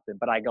that often,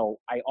 but I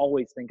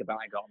always think about,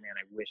 I go, man,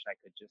 I wish I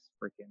could just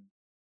freaking.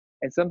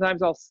 And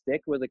sometimes I'll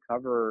stick with a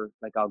cover,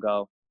 like I'll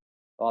go,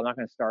 well, I'm not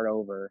going to start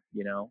over,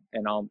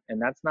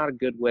 and that's not a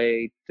good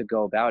way to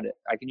go about it.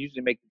 I can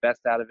usually make the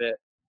best out of it,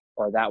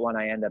 or that one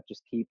I end up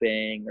just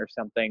keeping or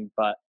something.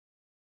 But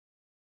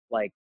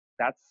like,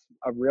 that's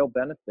a real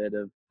benefit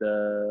of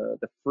the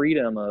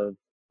freedom of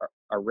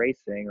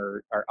erasing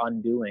or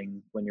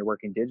undoing when you're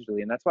working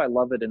digitally. And that's why I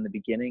love it in the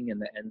beginning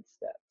and the end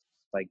steps.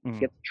 Like, you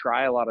get to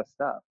try a lot of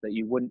stuff that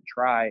you wouldn't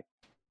try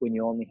when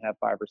you only have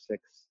 5 or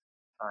 6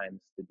 times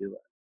to do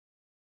it.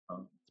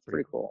 It's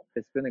pretty cool.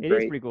 It's been a It is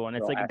great pretty cool, and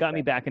it's little like it got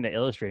me asset. back into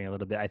illustrating a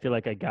little bit. I feel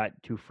like I got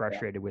too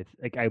frustrated with,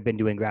 like, I've been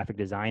doing graphic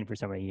design for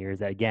so many years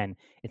that, again,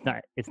 it's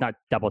not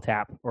double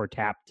tap or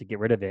tap to get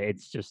rid of it.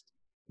 It's just,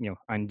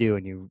 undo,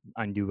 and you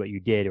undo what you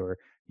did, or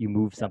you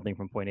move Yeah. something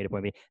from point A to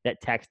point B. That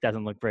text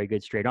doesn't look very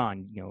good straight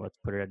on. Let's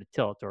put it at a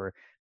tilt, or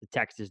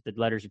the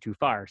letters are too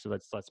far, so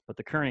let's put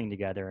the kerning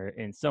together,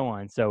 and so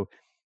on. So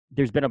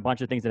there's been a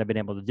bunch of things that I've been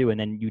able to do, and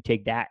then you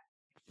take that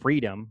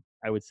freedom,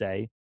 I would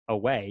say,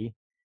 away,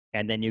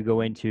 and then you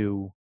go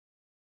into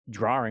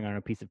drawing on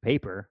a piece of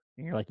paper,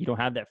 and you're like, you don't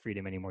have that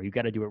freedom anymore. You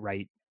got to do it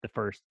right the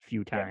first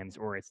few Yeah. times,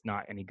 or it's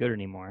not any good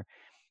anymore.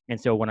 And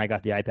so when I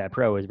got the iPad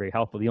Pro, it was very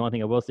helpful. The only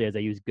thing I will say is I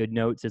use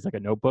GoodNotes as like a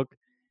notebook,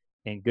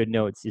 and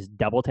GoodNotes is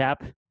double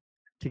tap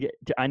to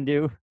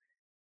undo,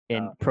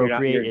 and You're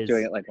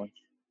doing it like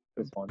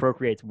just once.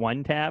 Procreate's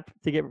one tap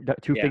to get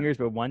two Yeah. fingers,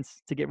 but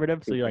once to get rid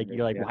of. So 2 you're fingers.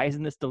 like, Yeah. why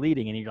isn't this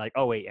deleting? And you're like,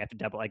 oh wait, I have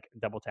to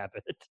double tap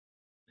it.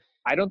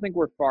 I don't think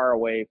we're far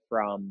away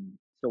from.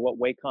 So what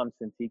Wacom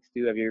Cintiqs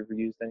do? Have you ever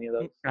used any of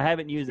those? I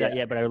haven't used Yeah. that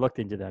yet, but I looked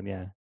into them.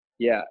 Yeah.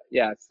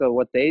 Yeah. So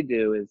what they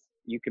do is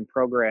you can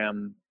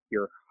program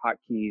your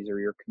hotkeys or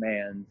your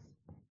commands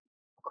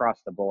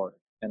across the board.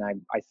 And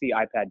I see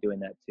iPad doing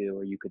that too,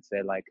 where you could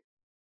say like,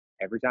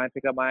 every time I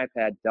pick up my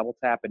iPad, double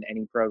tap in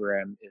any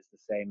program is the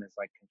same as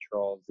like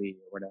Control Z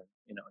or whatever.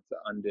 It's an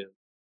undo.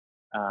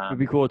 It would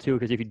be cool too,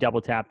 because if you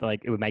double tap,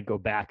 like, it might go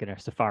back in a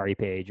Safari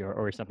page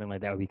or something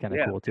like that. Would be kind of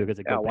Yeah. cool too, because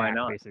it Yeah. goes Why back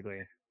not?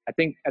 basically. I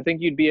think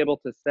you'd be able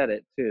to set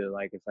it too.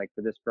 Like, it's like,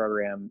 for this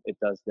program, it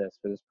does this.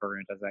 For this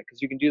program, it does that.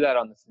 Because you can do that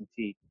on the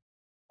Cintiq.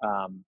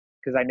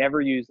 Because I never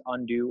use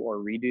undo or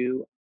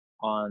redo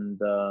on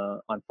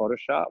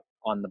Photoshop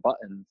on the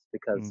buttons,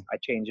 because I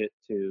change it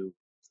to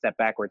step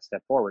backward,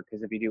 step forward.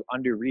 Because if you do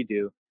undo,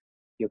 redo,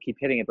 you'll keep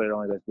hitting it, but it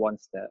only goes one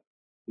step.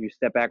 If you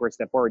step backward,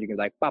 step forward, you can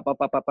like pop, pop,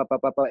 pop, pop, pop,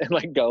 pop, pop, and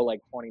like go like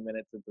 20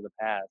 minutes into the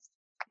past,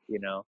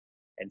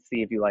 and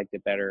see if you liked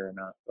it better or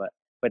not.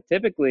 But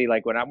typically,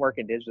 like when I'm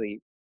working digitally,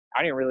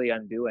 I didn't really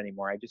undo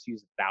anymore. I just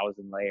use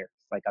 1,000 layers.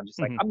 Like, I'm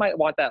just like, I might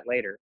want that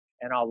later,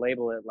 and I'll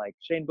label it like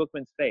Shane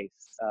Bookman's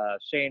face,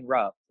 Shane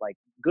Ruff, like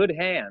good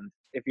hand,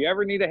 if you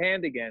ever need a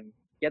hand again,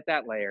 get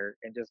that layer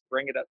and just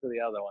bring it up to the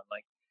other one,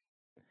 like,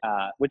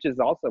 which is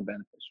also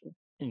beneficial.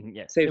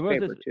 Yes, it Saves was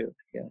paper too.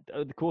 Yeah.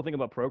 the cool thing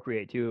about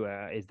Procreate too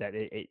is that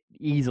it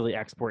easily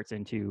exports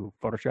into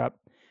Photoshop.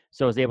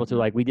 So I was able to, Mhm.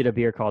 like, we did a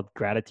beer called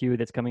Gratitude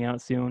that's coming out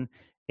soon,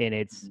 and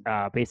it's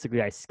Mhm.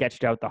 basically I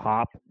sketched out the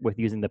hop with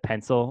using the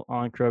pencil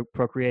on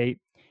Procreate,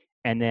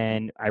 and Mhm.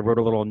 then I wrote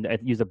I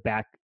used a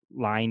back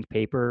lined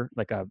paper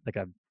like a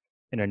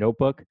in a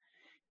notebook,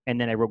 and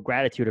then I wrote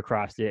gratitude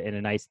across it in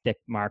a nice thick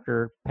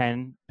marker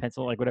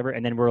pencil, like whatever,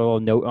 and then wrote a little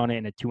note on it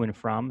and a to and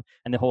from.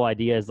 And the whole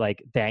idea is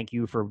like, thank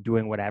you for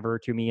doing whatever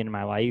to me in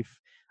my life.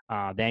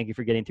 Thank you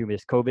for getting through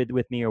this COVID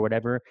with me or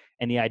whatever.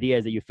 And the idea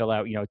is that you fill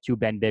out, to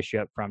Ben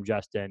Bishop from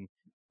Justin,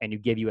 and you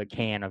give you a Mhm.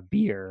 can of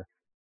beer.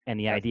 And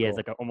the That's idea is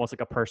cool. like almost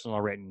like a personal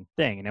written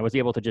thing. And I was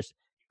able to just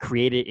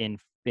create it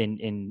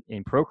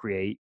in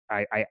Procreate.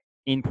 I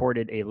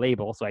imported a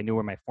label, so I knew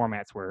where my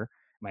formats were,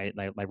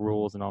 my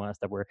rules and all that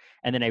stuff were,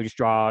 and then I just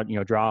draw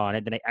on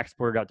it. Then I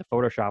exported it out to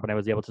Photoshop, and I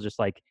was able to just,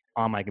 like,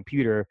 on my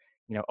computer,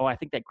 oh, I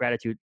think that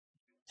gratitude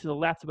to the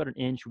left about an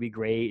inch would be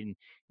great, and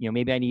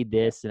maybe I need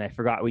Yeah. this, and I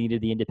forgot we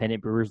needed the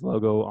Independent Brewers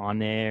logo on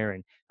there,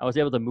 and I was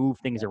able to move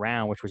things Yeah.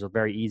 around, which was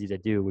very easy to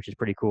do, which is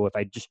pretty cool. If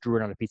I just drew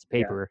it on a piece of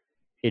Yeah. paper,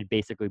 it'd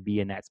basically be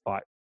in that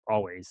spot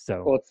always.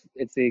 So Well,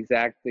 it's the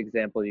exact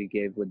example you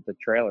gave with the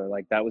trailer.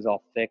 Like, that was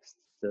all fixed.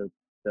 The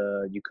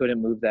you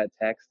couldn't move that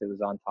text. It was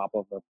on top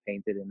of a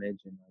painted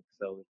image, and like,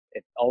 so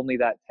if only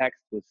that text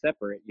was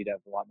separate, you'd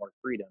have a lot more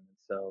freedom. And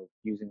so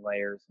using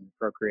layers and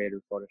Procreate or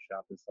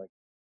Photoshop is like,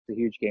 it's a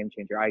huge game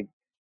changer. I'm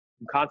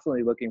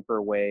constantly looking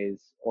for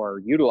ways or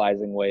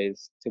utilizing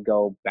ways to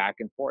go back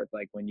and forth.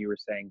 Like when you were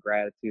saying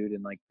gratitude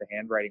and like the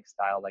handwriting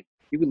style, like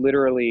you could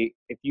literally,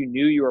 if you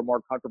knew you were more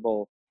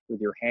comfortable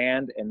with your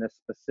hand and this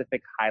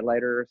specific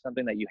highlighter or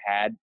something that you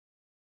had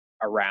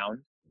around,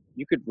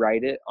 you could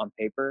write it on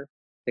paper,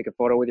 take a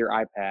photo with your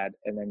iPad,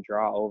 and then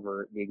draw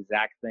over the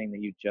exact thing that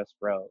you just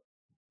wrote,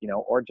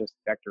 or just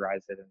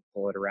vectorize it and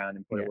pull it around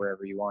and put it yeah,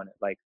 wherever you want it.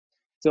 Like,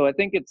 so I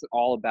think it's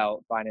all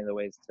about finding the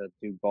ways to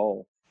do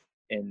both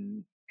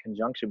in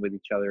conjunction with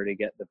each other to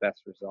get the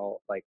best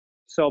result. Like,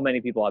 so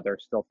many people out there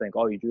still think,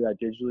 oh, you do that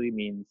digitally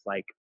means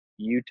like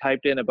you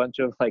typed in a bunch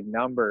of like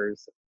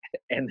numbers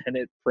and then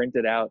it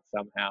printed out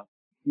somehow.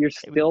 You're it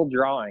was still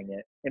drawing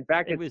it. In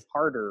fact, it it's was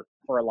harder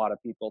for a lot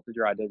of people to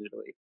draw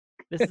digitally.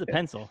 this is a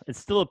pencil. It's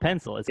still a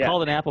pencil. It's Yeah,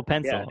 called an Apple yeah,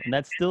 Pencil, and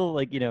that's still,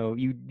 like, yeah,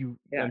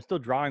 I'm still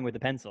drawing with a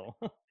pencil.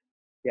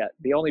 yeah.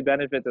 The only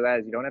benefit to that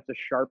is you don't have to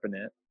sharpen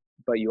it,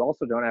 but you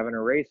also don't have an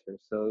eraser.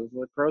 So there's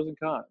like pros and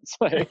cons.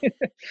 Like,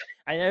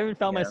 I haven't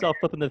found yeah. myself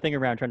flipping the thing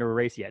around trying to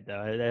erase yet,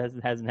 though. That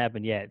hasn't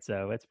happened yet,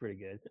 so that's pretty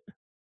good.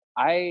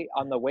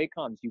 On the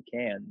Wacom you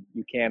can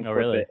Oh, flip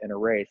really? it and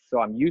erase. So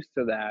I'm used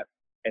to that.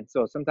 And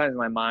so sometimes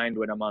my mind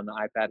when I'm on the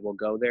iPad will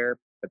go there,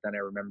 but then I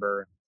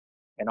remember.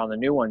 And on the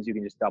new ones you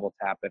can just double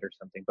tap it or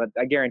something. But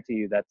I guarantee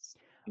you that's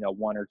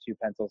one or two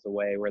pencils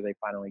away where they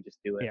finally just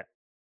do it. Yeah.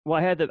 Well,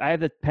 I have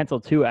the pencil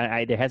too.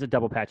 It has a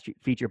double patch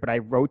feature, but I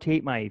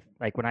rotate my,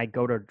 like, when I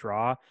go to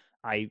draw,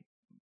 I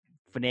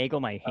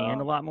finagle my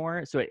hand a Oh, lot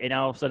more. So and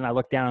all of a sudden I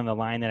look down and the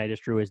line that I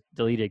just drew is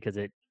deleted because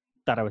it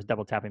thought I was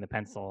double tapping the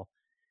pencil.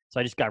 So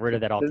I just got rid so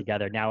of that this,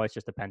 altogether. Now it's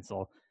just a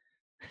pencil.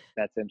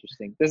 that's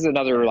interesting. This is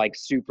another Yeah. like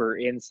super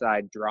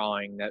inside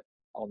drawing that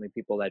only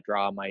people that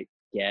draw might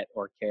get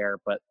or care.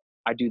 But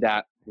I do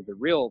that with the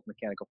real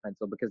mechanical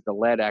pencil because the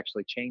lead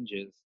actually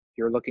changes. If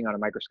you're looking on a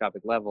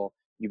microscopic level,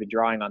 you've been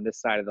drawing on this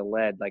side of the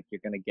lead, like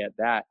you're going to get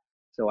that.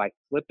 So I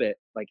flip it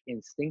like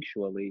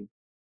instinctually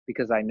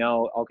because I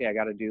know, okay, I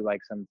got to do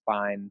like some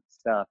fine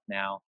stuff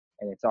now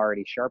and it's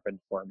already sharpened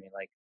for me.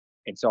 Like,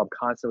 and so I'm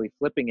constantly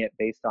flipping it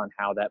based on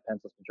how that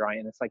pencil's been drawing.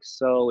 And it's like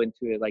so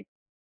intuitive. Like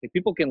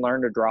people can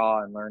learn to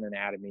draw and learn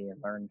anatomy and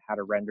learn how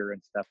to render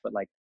and stuff, but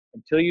like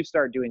until you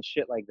start doing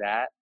shit like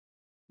that,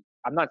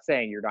 I'm not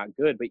saying you're not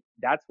good, but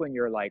that's when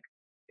you're like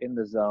in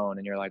the zone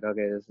and you're like,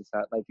 okay, this is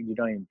how, like you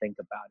don't even think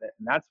about it,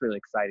 and that's really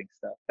exciting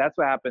stuff. That's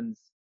what happens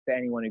to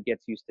anyone who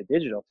gets used to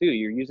digital too.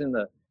 You're using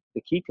the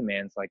key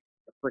commands like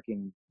a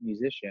freaking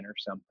musician or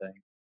something.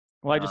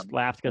 Well, I just Um,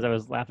 laughed because and I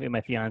was laughing at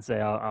my fiance.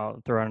 I'll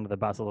throw her under the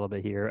bus a little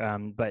bit here.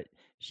 But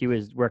she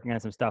was working on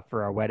some stuff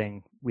for our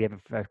wedding. We have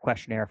a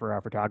questionnaire for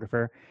our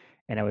photographer,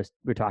 and we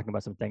were talking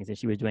about some things, and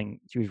she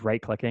was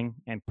right clicking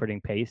and putting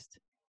paste,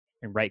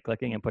 and right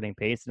clicking and putting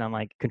paste, and I'm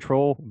like,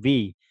 Control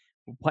V.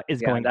 What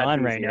is yeah, going that's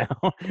on right easier.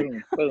 now?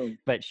 Boom, boom.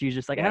 But she's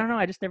just like, I Yeah, don't know.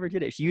 I just never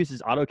did it. She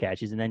uses AutoCAD.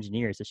 She's an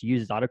engineer, so she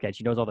uses AutoCAD.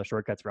 She knows all the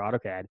shortcuts for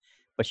AutoCAD,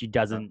 but she uh,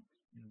 doesn't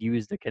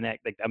use the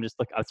Connect. Like, I'm just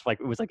like, I was like,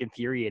 it was like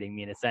infuriating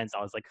me in a sense.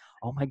 I was like,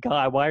 oh my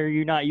god, why are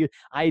you not you?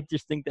 I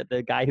just think that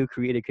the guy who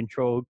created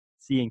Control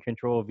C and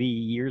Control V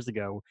years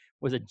ago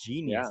was a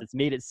genius. yeah. It's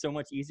made it so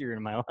much easier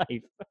in my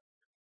life.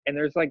 And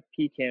there's like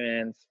key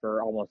commands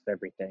for almost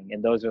everything,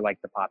 and those are like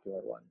the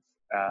popular ones.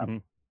 Hmm.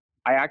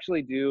 I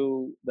actually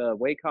do the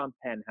Wacom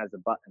pen has a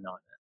button on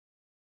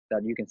it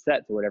that you can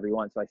set to whatever you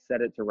want. So I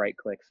set it to right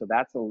click. So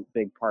that's a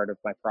big part of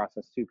my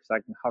process too, because I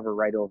can hover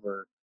right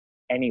over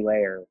any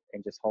layer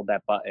and just hold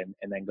that button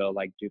and then go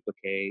like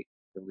duplicate,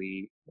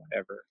 delete,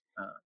 whatever.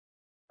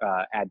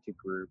 add to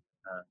group.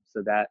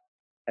 So that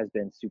has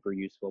been super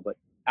useful. But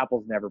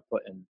Apple's never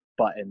put in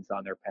buttons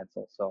on their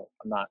pencil, so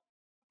I'm not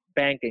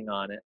banking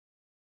on it.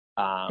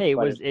 Hey, it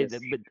But was it's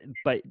just,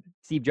 but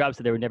Steve Jobs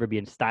said there would never be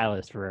a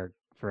stylus for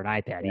an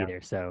iPad yeah.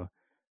 either. So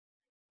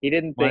He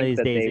didn't one of think these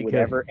that days they it would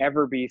could.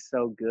 ever be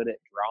so good at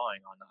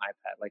drawing on the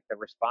iPad. Like the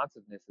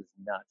responsiveness is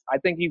nuts. I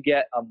think you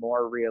get a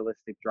more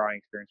realistic drawing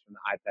experience from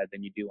the iPad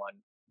than you do on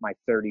my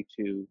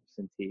 32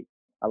 Cintiq.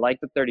 I like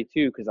the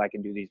 32 because I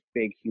can do these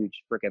big,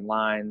 huge freaking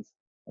lines,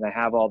 and I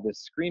have all this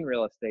screen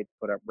real estate to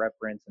put up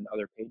reference and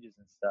other pages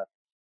and stuff.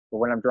 But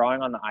when I'm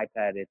drawing on the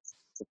iPad, it's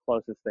the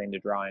closest thing to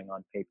drawing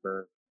on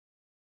paper,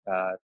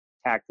 uh,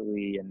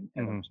 tactily and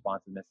the Mhm.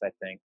 responsiveness. I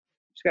think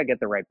just gotta get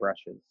the right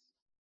brushes.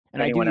 If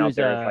And I do anyone out use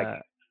there is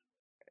like,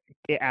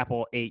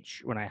 Apple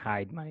H when I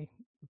hide my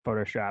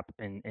Photoshop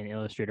and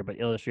Illustrator, but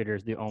Illustrator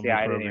is the see, only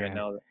I didn't even program.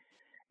 know that.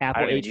 I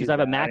Apple don't even H because use I have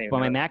a that. I Mac didn't even on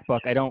my know MacBook.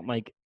 I don't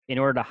like in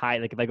order to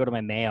hide like if I go to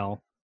my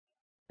mail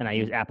and I that.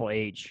 use Apple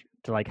H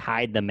to like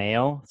hide the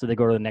mail so they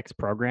go to the next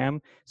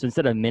program. So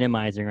instead of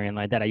minimizing or anything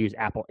like that, I use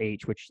Apple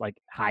H, which like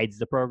hides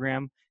the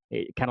program.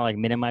 It kind of like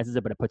minimizes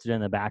it, but it puts it in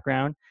the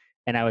background.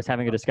 And I was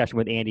having a discussion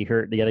with Andy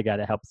Hurt, the other guy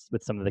that helps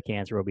with some of the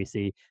cans for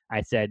OBC.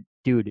 I said,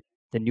 dude,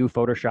 the new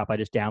Photoshop I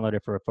just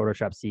downloaded for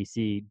Photoshop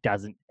CC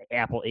doesn't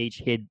Apple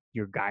H hid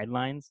your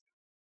guidelines.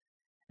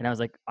 And I was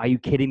like, are you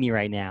kidding me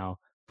right now?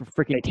 For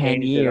freaking They 10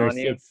 changed it on years,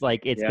 you. it's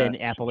like it's Yeah, been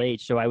Apple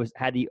H. So I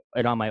had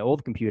it on my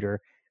old computer.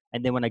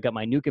 And then when I got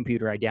my new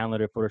computer, I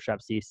downloaded Photoshop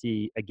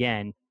CC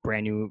again,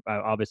 brand new,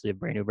 obviously a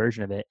brand new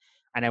version of it.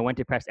 And I went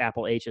to press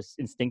Apple H just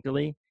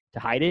instinctively to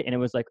hide it. And it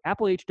was like,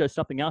 Apple H does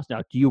something else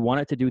now. Do you want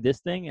it to do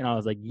this thing? And I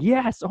was like,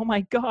 yes. Oh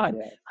my God.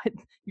 yeah.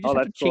 You just Oh,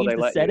 have to that's cool. change They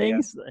the let you. Yeah,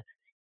 settings.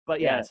 But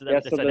yeah, yeah, so yeah.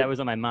 So that was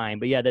on my mind.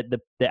 But yeah, the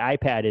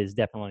iPad is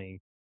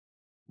definitely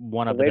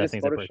one the of the best latest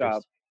things I Photoshop,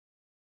 purchased.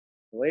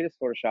 the latest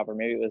Photoshop, or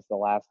maybe it was the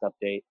last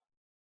update.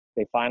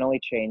 They finally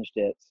changed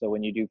it. So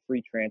when you do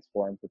free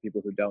transform, for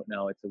people who don't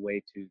know, it's a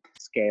way to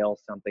scale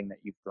something that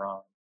you've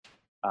drawn.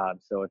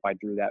 So if I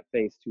drew that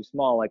face too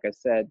small, like I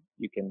said,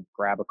 you can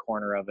grab a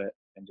corner of it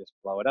and just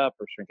blow it up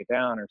or shrink it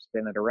down or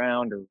spin it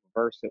around or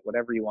reverse it,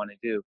 whatever you want to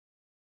do.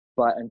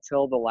 But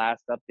until the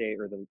last update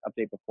or the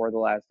update before the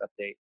last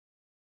update,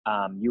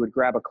 you would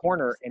grab a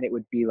corner and it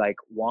would be like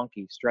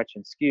wonky, stretch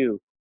and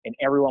skew. And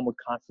everyone would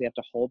constantly have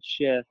to hold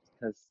shift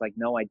because, like,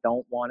 no, I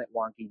don't want it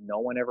wonky. No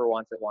one ever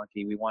wants it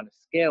wonky. We want to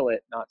scale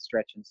it, not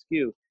stretch and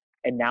skew.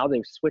 And now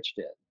they've switched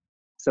it.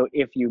 So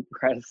if you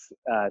press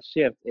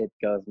shift, it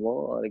goes,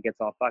 whoa, it gets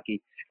all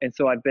fucky. And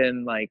so I've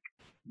been like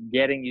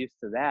getting used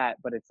to that,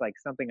 but it's like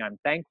something I'm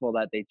thankful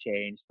that they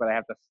changed, but I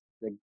have to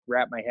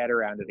wrap my head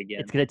around it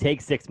again. It's going to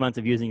take 6 months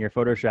of using your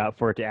Photoshop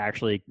for it to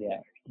actually Yeah.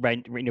 Yeah.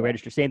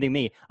 register. Same thing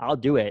me. I'll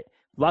do it.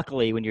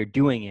 Luckily, when you're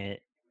doing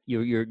it,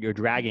 you're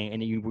dragging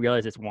and you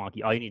realize it's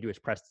wonky. All you need to do is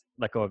press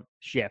let go of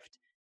shift,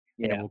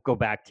 and it Yeah. will go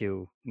back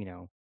to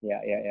Yeah. Yeah.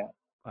 Yeah.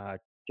 uh,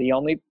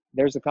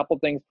 There's a couple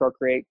things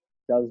Procreate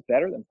does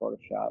better than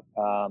Photoshop.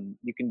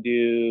 You can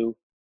do,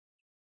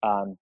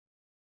 um,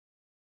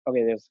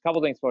 okay, there's a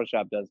couple things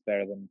Photoshop does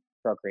better than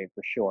Procreate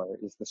for sure.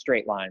 Is the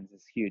straight lines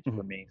is huge mhm.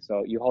 for me.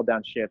 So you hold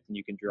down shift and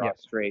you can draw Yep.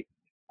 straight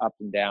up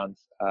and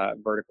downs,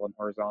 vertical and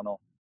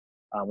horizontal,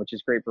 which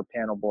is great for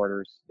panel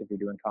borders if you're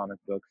doing comic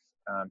books.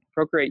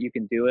 Procreate, you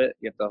can do it.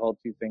 You have to hold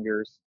two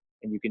fingers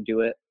and you can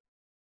do it,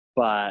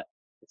 but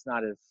it's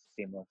not as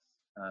seamless.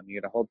 You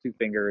got to hold two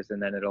fingers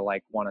and then it'll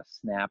like want to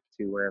snap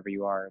to wherever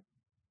you are.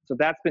 So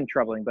that's been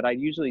troubling, but I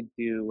usually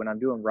do when I'm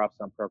doing roughs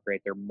on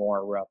Procreate, they're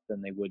more rough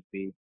than they would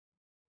be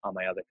on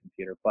my other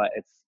computer. But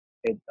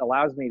it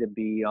allows me to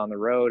be on the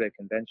road at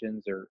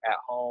conventions or at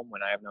home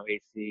when I have no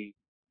AC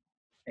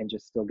and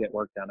just still get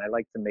work done. I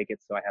like to make it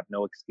so I have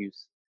no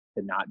excuse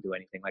to not do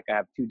anything. Like I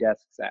have two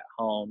desks at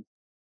home,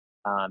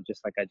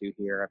 just like I do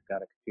here. I've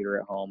got a computer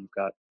at home,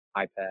 got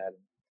iPad.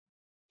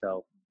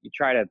 So you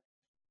try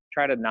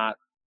to not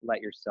let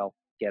yourself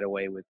get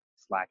away with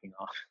slacking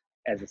off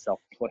as a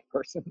self-employed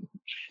person.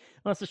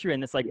 Well, that's true,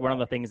 and it's like one Yeah. of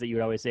the things that you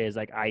would always say is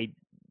like I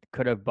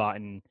could have bought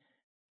a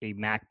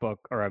MacBook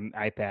or an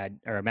iPad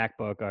or a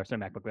MacBook or sorry,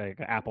 MacBook, like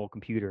an Apple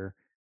computer,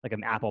 like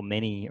an Apple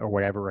Mini or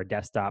whatever, a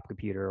desktop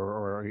computer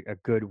or a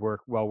good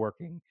well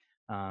working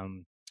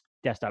um,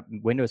 desktop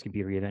Windows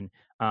computer even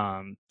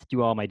to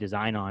do all my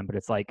design on. But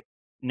it's like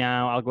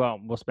now I'll go out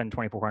and we'll spend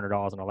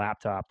 $2,400 on a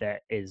laptop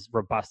that is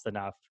robust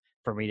enough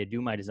for me to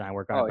do my design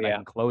work on it, Oh but I yeah.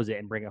 can close it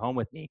and bring it home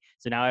with me.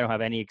 So now I don't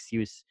have any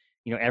excuse.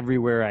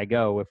 Everywhere I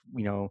go, if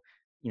my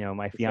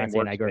The same fiance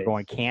and I are workspace.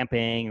 going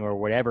camping or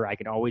whatever, I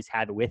can always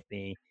have it with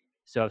me.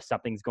 So if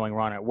something's going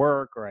wrong at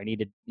work or I need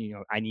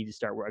to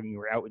start working,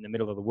 we're out in the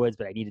middle of the woods,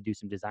 but I need to do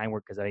some design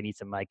work because I need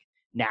some like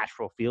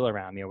natural feel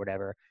around me or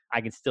whatever,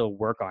 I can still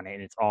work on it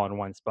and it's all in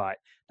one spot.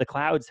 The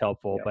cloud's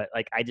helpful, Yeah. but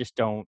like I just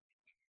don't,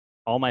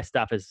 all my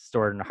stuff is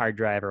stored in a hard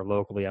drive or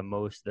locally on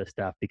most of the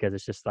stuff because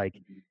it's just like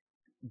Mhm.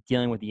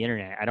 dealing with the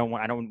internet. I don't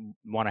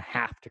want to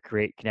have to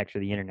create connection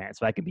to the internet.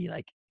 So I could be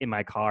like in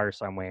my car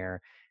somewhere,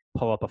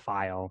 pull up a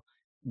file,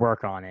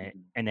 work on it,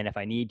 Mhm. and then if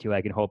I need to,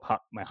 I can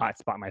my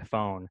hotspot my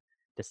phone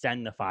to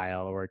send the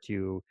file or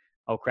to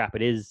oh crap,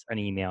 it is an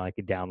email, I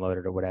could download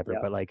it or whatever. Yeah.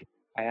 But like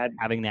I had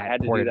having I that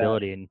had to do that.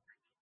 portability and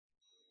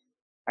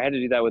I had to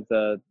do that with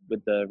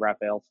the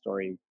Raphael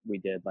story we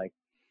did. Like,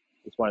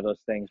 it's one of those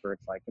things where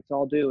it's like, it's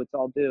all due, it's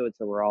all due. And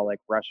so we're all like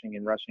rushing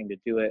and rushing to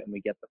do it, and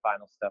we get the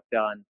final stuff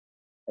done.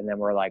 And then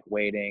we're like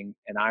waiting,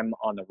 and I'm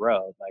on the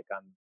road. Like,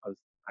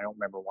 I don't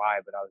remember why,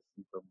 but I was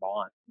in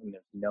Vermont and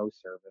there's no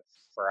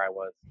service where I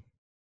was.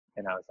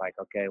 And I was like,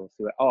 okay, we'll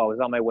see I was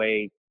on my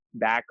way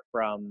back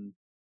from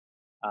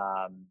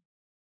um,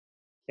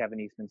 Kevin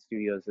Eastman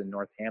Studios in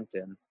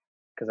Northampton,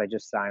 because I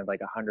just signed like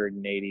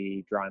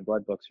 180 drawing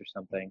blood books or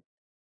something.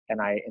 And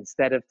I,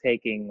 instead of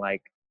taking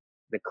like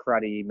the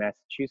cruddy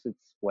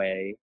Massachusetts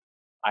way,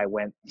 I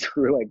went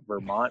through like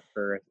Vermont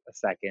for a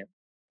second,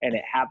 and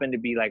it happened to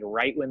be like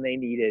right when they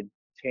needed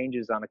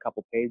changes on a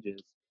couple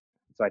pages.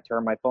 So I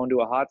turned my phone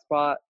to a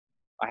hotspot.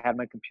 I had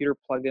my computer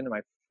plugged into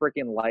my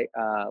freaking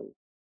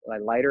my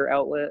lighter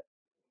outlet,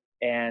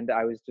 and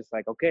I was just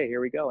like, okay,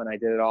 here we go. And I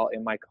did it all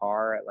in my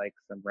car at like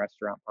some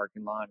restaurant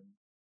parking lot. And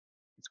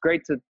it's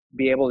great to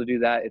be able to do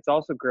that. It's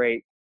also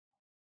great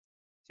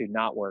to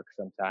not work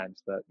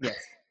sometimes, but yes.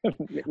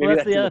 maybe Well,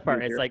 that's the in other the part.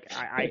 It's future. like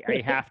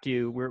I have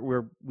to.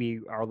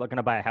 We are looking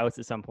to buy a house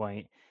at some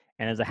point,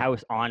 and there's a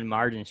house on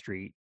Margin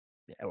Street.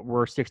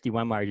 We're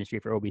 61 Margin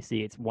Street for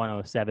OBC. It's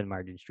 107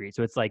 Margin Street.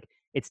 So it's like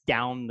it's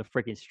down the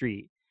freaking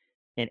street,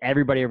 and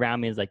everybody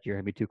around me is like, "You're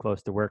gonna be too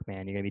close to work,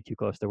 man. You're gonna be too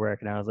close to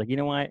work." And I was like, you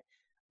know what?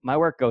 My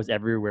work goes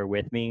everywhere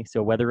with me.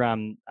 So whether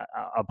I'm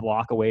a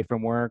block away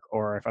from work,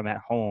 or if I'm at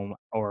home,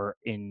 or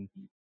in,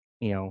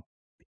 you know,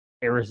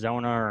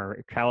 Arizona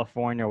or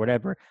California or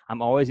whatever,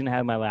 I'm always going to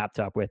have my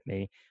laptop with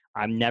me.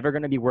 I'm never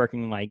going to be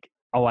working like,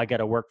 oh, I got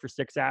to work for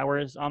 6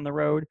 hours on the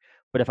road.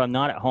 But if I'm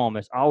not at home,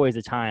 there's always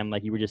a time,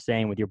 like you were just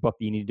saying with your book,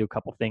 that you need to do a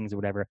couple things or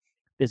whatever.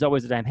 There's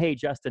always a time, hey,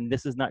 Justin,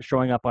 this is not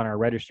showing up on our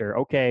register.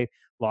 Okay,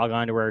 log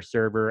on to our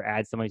server,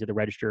 add somebody to the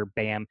register,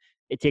 bam.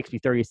 It takes me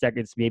 30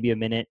 seconds, maybe a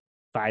minute,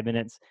 5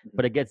 minutes,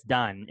 but it gets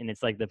done. And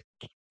it's like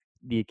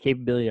the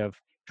capability of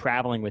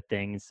traveling with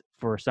things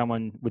for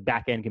someone with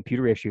back end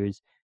computer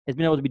issues has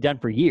been able to be done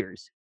for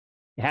years.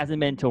 It hasn't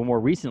been until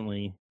more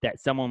recently that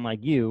someone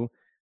like you,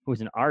 who's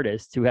an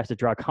artist who has to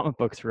draw comic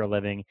books for a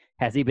living,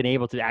 has even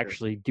able to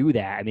actually do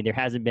that. I mean, there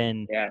hasn't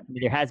been, Yeah,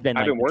 there has been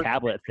I've like been the working.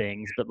 tablet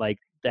things, but like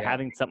the Yeah,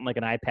 having something like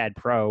an iPad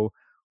Pro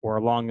or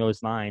along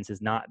those lines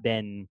has not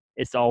been.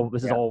 This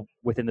is yeah, all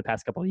within the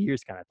past couple of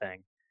years, kind of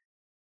thing.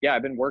 yeah.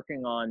 I've been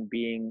working on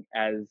being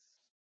as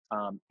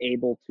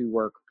able to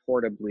work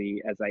portably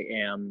as I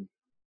am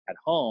at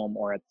home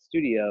or at the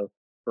studio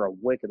for a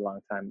wicked long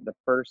time. The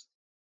first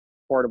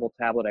portable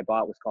tablet I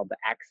bought was called the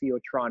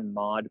Axiotron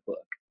Mod Book.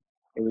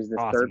 It was this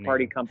Awesome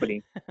third-party name.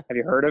 company. Have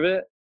you heard of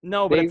it?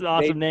 No, but it's They an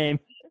they awesome name.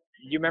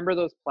 You remember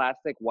those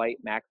plastic white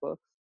MacBooks?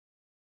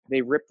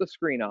 They ripped the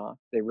screen off,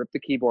 they ripped the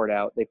keyboard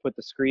out, they put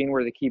the screen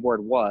where the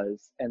keyboard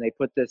was, and they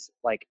put this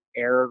like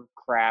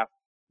aircraft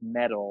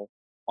metal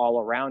all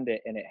around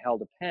it, and it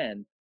held a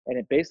pen, and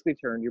it basically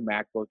turned your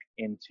MacBook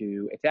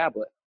into a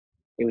tablet.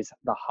 It was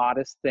the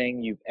hottest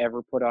thing you've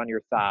ever put on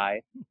your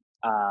thigh.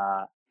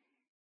 Uh,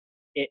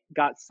 it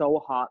got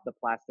so hot the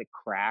plastic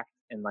cracked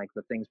and like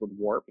the things would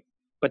warp.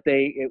 But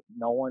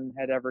no one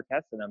had ever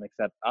tested them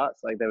except us.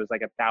 Like there was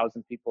like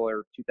 1,000 people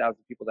or 2,000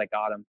 people that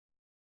got them.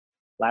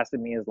 Lasted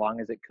me as long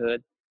as it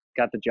could.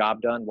 Got the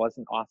job done.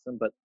 Wasn't awesome,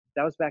 but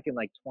that was back in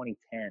like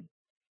 2010,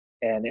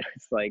 and it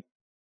was like,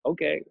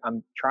 okay,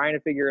 I'm trying to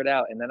figure it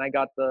out. And then I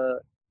got the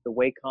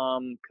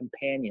Wacom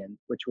Companion,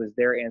 which was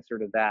their answer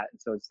to that. And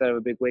so instead of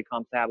a big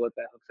Wacom tablet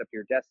that hooks up to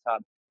your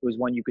desktop, it was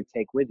one you could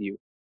take with you.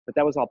 But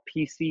that was all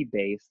PC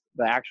based.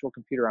 The actual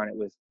computer on it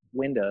was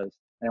Windows,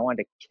 and I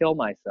wanted to kill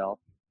myself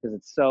because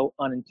it's so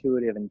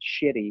unintuitive and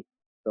shitty.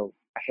 So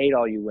I hate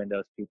all you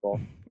Windows people.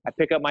 I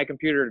pick up my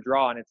computer to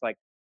draw, and it's like,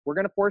 we're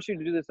going to force you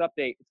to do this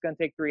update. It's going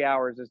to take 3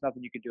 hours. There's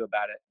nothing you can do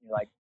about it. And you're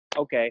like,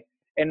 okay.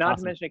 And not to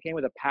Awesome. mention, it came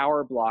with a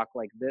power block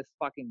like this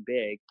fucking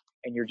big,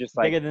 and you're just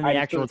like, Bigger than the I'm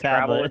actual supposed to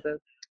travel tablet. with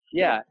it.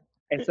 Yeah.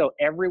 And so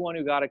everyone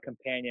who got a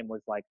companion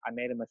was like, I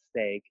made a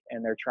mistake,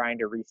 and they're trying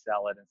to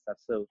resell it and stuff.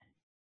 So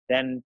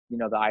then, the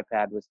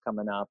iPad was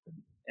coming up,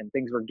 and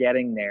things were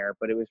getting there,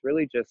 but it was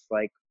really just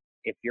like,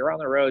 if you're on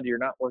the road, you're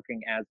not working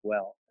as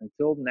well.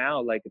 Until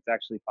now, like, it's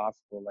actually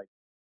possible. Like,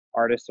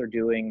 artists are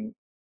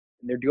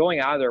they're going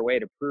out of their way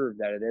to prove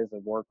that it is a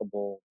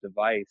workable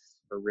device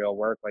for real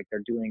work. Like,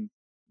 they're doing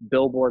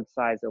billboard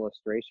size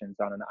illustrations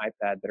on an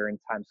iPad that are in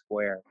Times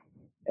Square.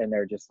 And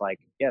they're just like,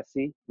 yeah,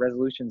 see,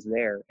 resolution's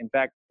there. In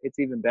fact, it's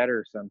even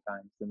better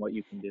sometimes than what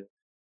you can do.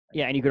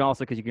 Yeah, and you can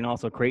also, because you can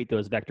also create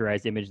those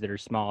vectorized images that are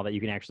small that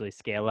you can actually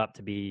scale up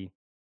to be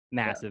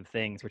Yeah. massive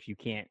things, which you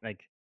can't,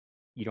 like,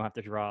 you don't have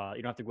to draw,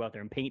 you don't have to go out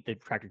there and paint the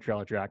tractor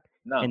trailer truck.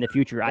 No. In the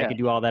future, I Yeah. could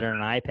do all that on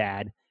an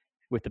iPad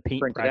with the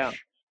Print it out.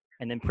 paintbrush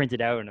and then print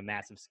it out in a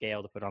massive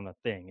scale to put on the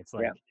thing. It's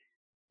like, Yeah.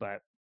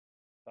 but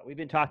we've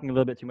been talking a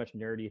little bit too much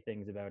nerdy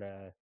things about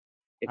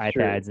It's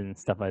iPads true. and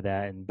stuff like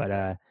that. And but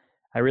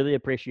I really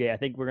appreciate. I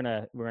think we're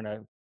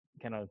gonna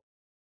kind of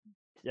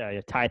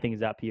tie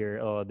things up here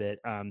a little bit.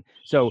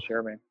 So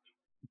Sure, man.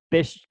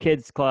 Bish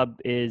Kids Club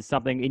is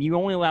something, and you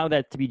only allow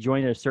that to be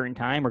joined at a certain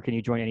time, or can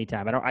you join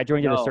anytime? I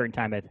joined at a No, certain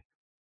time.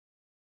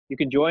 you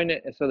can join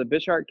it. So the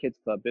Bishart Kids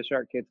Club,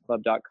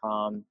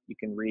 bishartkidsclub.com. You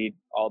can read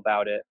all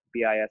about it.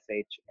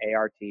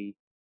 BISHART.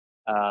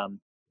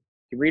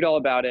 You read all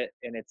about it,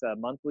 and it's a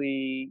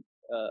monthly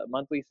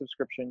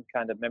subscription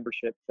kind of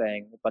membership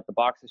thing. But the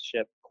boxes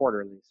ship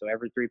quarterly, so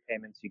every 3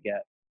 payments you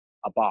get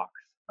a box.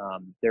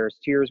 There's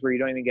tiers where you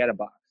don't even get a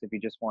box. If you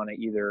just want to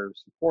either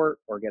support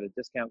or get a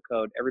discount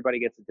code, everybody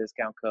gets a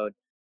discount code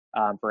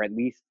for at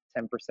least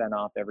 10%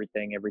 off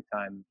everything every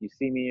time you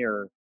see me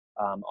or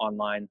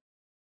online.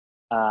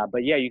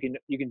 But yeah, you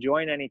can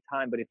join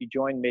anytime. But if you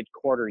join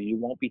mid-quarter, you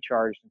won't be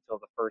charged until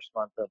the first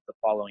month of the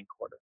following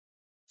quarter.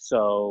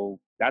 So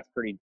that's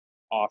pretty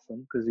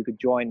awesome because you could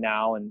join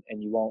now and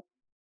you won't.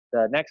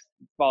 The next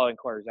following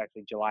quarter is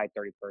actually July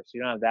 31st. So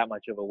you don't have that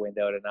much of a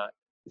window to not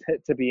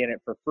to be in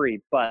it for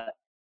free. But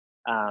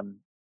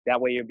that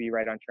way you'll be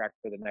right on track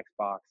for the next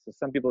box. So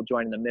some people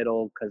join in the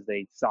middle because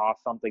they saw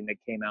something that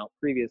came out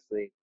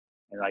previously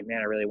and like, man,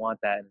 I really want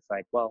that. And it's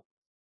like, well,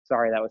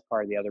 sorry, that was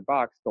part of the other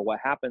box. But what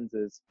happens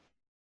is,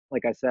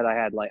 like I said, I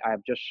have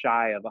just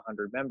shy of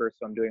 100 members,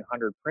 so I'm doing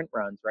 100 print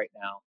runs right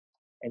now.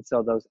 And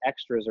so those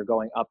extras are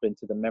going up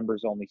into the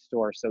members only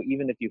store. So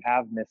even if you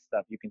have missed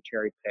stuff, you can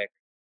cherry pick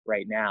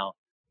right now.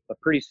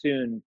 But pretty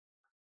soon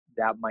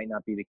that might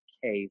not be the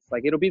case.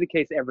 Like it'll be the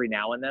case every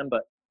now and then,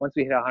 but once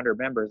we hit 100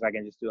 members, I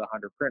can just do a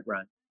 100 print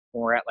run.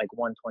 When we're at like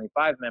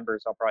 125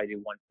 members, I'll probably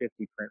do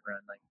 150 print run,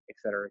 like et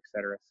cetera, et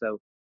cetera. So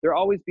there'll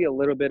always be a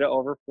little bit of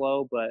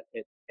overflow, but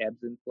it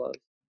ebbs and flows.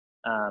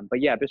 But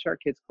yeah, Bishart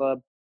Kids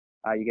Club,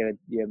 you get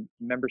a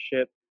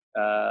membership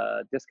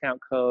discount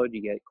code.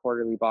 You get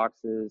quarterly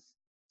boxes.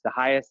 The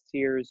highest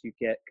tiers, you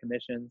get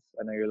commissions.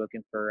 I know you're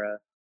looking for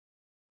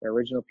the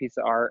original piece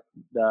of art.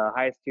 The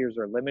highest tiers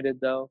are limited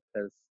though,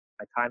 because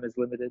my time is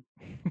limited.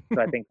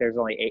 So I think there's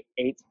only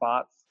eight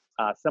spots.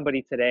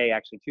 Somebody today,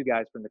 actually, 2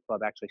 guys from the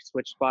club actually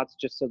switched spots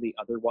just so the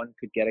other one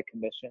could get a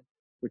commission,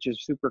 which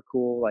is super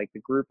cool. Like the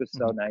group is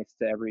so nice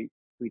to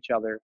each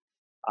other.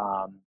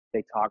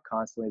 They talk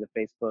constantly. The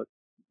Facebook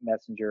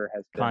Messenger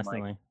has been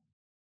Constantly.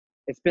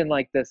 it's been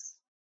like this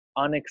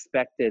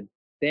unexpected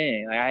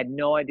thing. Like, I had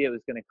no idea it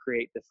was going to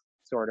create this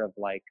sort of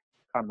like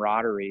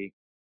camaraderie.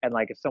 And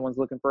like, if someone's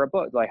looking for a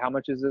book, like, how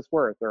much is this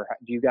worth? Or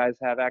do you guys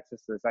have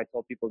access to this? I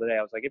told people today,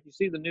 I was like, if you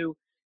see the new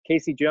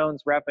Casey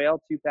Jones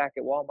Raphael 2-pack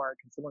at Walmart,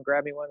 can someone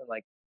grab me one? And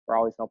like, we're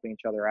always helping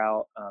each other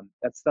out.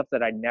 That's stuff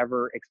that I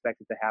never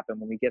expected to happen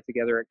when we get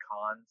together at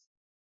cons.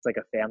 It's like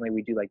a family.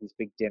 We do like these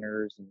big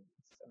dinners, and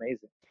it's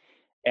amazing.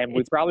 And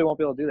we probably won't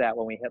be able to do that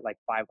when we hit like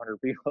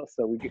 500 people.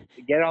 So we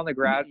get on the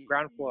ground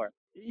floor.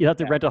 You have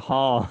to rent a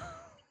hall.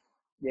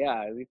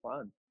 Yeah, it'd be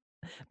fun.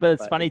 But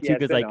it's funny too, it's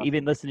because been like awesome.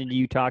 even listening to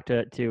you talk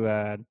to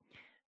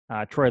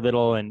Troy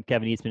Little and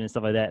Kevin Eastman and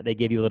stuff like that, they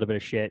gave you a little bit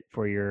of shit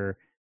for your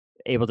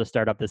able to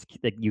start up this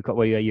like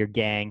your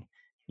gang.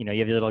 You know, you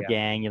have your little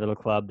gang, your little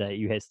club that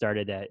you had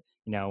started. That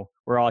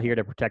we're all here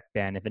to protect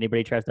Ben. If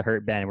anybody tries to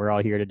hurt Ben, we're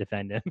all here to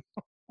defend him.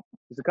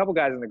 There's a couple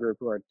guys in the group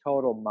who are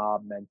total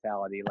mob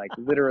mentality. Like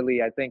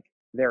literally, I think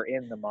they're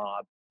in the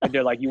mob. And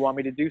they're like, you want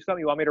me to do something?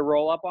 You want me to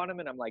roll up on him?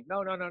 And I'm like,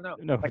 no.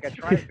 No. Like I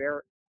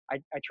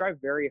try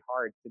very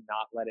hard to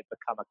not let it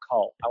become a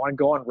cult. I want to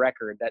go on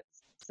record that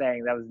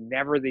saying that was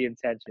never the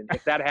intention.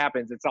 If that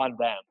happens, it's on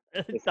them.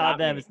 It's not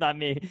them. It's not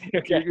me.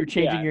 Okay. You're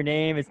changing your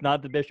name. It's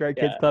not the Bishart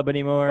Kids Yeah. Club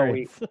anymore.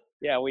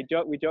 But we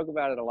joke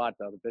about it a lot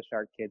though. The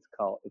Bishart Kids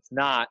cult. It's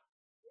not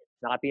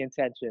the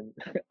intention.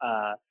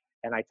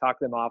 And I talk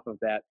them off of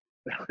that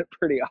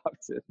pretty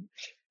often.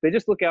 They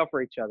just look out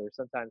for each other,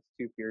 sometimes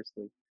too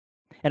fiercely.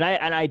 And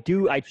I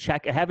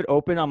check. I have it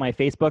open on my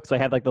Facebook, so I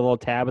have like the little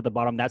tab at the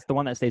bottom. That's the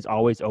one that stays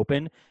always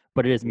open,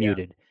 but it is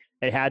muted.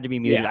 It had to be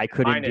muted. I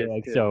couldn't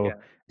do it.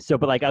 So,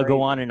 but like I'll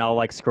go on and I'll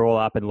like scroll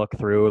up and look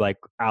through. Like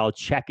I'll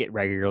check it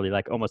regularly,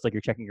 like almost like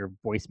you're checking your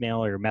voicemail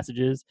or your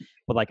messages.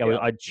 But like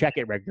I'd check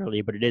it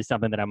regularly. But it is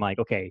something that I'm like,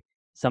 okay,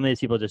 some of these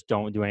people just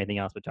don't do anything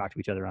else but talk to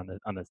each other on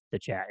the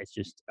chat. It's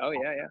just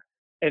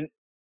And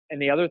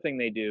the other thing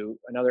they do,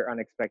 another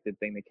unexpected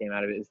thing that came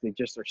out of it, is they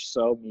just are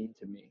so mean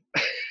to me.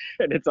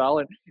 And it's all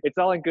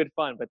in good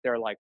fun, but they're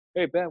like,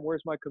 hey Ben,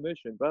 where's my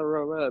commission? Blah,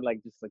 blah, blah.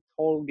 Like just like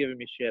total giving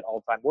me shit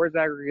all the time. Where's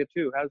Aggregate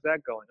 2? How's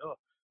that going? Oh,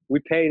 we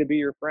pay to be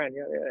your friend.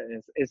 Yeah.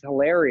 And it's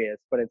hilarious,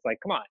 but it's like,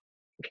 come on,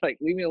 like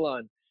leave me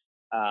alone.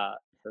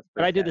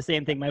 But I did the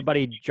same thing. My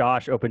buddy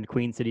Josh opened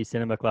Queen City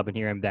Cinema Club in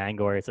here in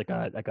Bangor. It's like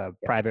a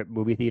private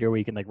movie theater where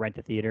you can like rent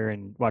a theater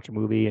and watch a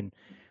movie and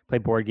play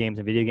board games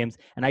and video games.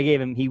 And I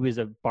gave him. He was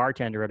a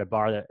bartender at a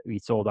bar that we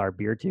sold our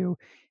beer to,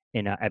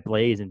 at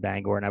Blaze in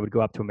Bangor. And I would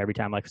go up to him every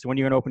time, like, so when are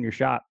you gonna open your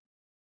shop?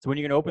 So when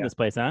are you gonna open this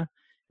place, huh?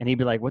 And he'd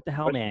be like, what the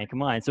hell, man?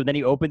 Come on. So then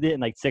he opened it,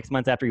 and like 6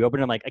 months after he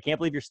opened it, I'm like, I can't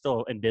believe you're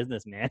still in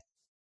business, man.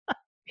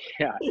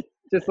 Yeah,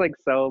 just like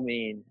so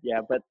mean.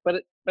 Yeah, but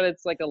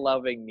it's like a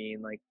loving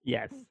mean. Like,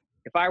 yes.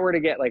 If I were to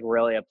get like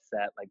really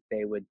upset, like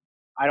they would,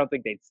 I don't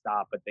think they'd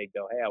stop, but they'd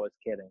go, hey, I was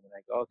kidding. And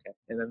I go, okay.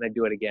 And then they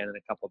do it again in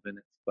a couple of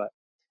minutes. But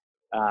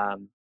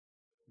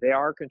they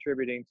are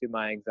contributing to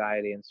my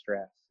anxiety and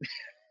stress.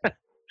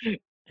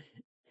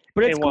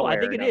 But it's in cool. one I way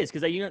or think it another. is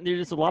because there's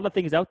just a lot of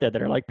things out there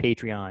that are like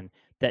Patreon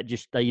that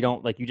just that you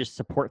don't like. You just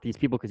support these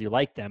people because you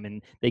like them,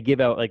 and they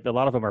give out like a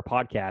lot of them are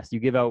podcasts. You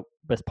give out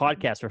this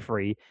podcast for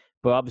free,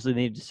 but obviously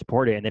they need to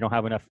support it, and they don't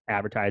have enough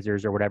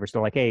advertisers or whatever.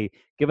 So like, hey,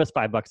 give us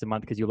 $5 a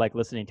month because you like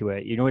listening to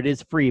it. You know, it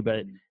is free,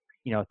 but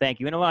thank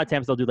you. And a lot of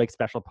times they'll do like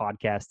special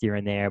podcasts here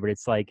and there, but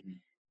it's like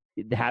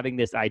having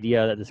this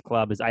idea that this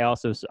club is. I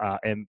also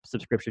am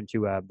subscription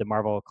to the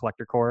Marvel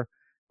Collector Core,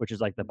 which is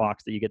like the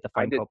box that you get the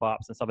I Funko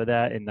Pops and stuff like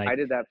that, and like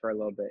did that for a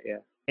little bit, yeah.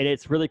 and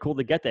it's really cool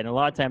to get that. And a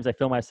lot of times I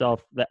feel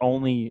myself that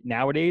only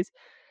nowadays,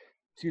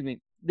 excuse me,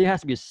 there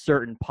has to be a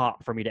certain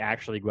pop for me to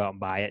actually go out and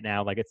buy it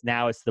now. Like it's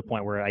to the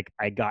point where like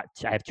I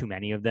have too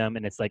many of them,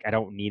 and it's like I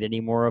don't need any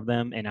more of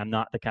them, and I'm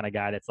not the kind of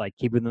guy that's like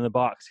keep them in the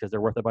box because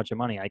they're worth a bunch of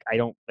money. Like I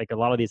don't like a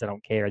lot of these. I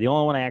don't care. The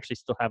only one I actually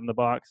still have in the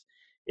box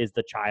is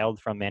the child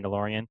from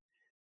Mandalorian,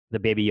 the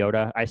Baby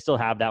Yoda. I still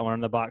have that one in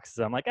the box.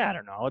 So I'm like, I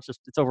don't know.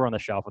 It's over on the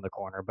shelf in the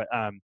corner.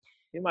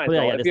 You might But as yeah,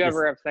 well. yeah, If this you this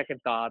ever have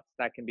second thoughts,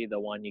 that can be the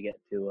one you get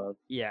two of.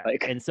 yeah.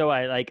 Like, And so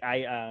I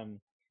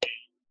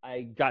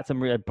got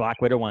some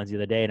Black Widow ones the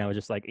other day, and I was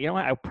just like, you know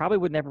what? I probably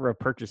would never have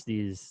purchased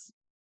these,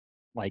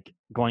 like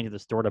going to the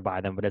store to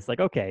buy them. But it's like,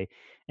 okay,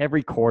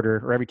 every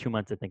quarter or every 2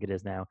 months, I think it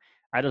is now,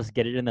 I just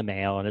get it in the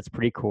mail, and it's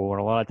pretty cool.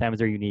 And a lot of times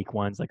they're unique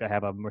ones. Like I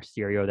have a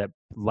Mysterio that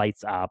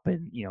lights up,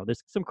 and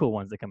there's some cool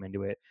ones that come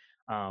into it.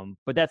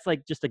 But that's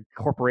like just a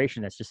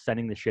corporation that's just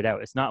sending the shit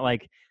out. It's not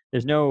like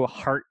there's no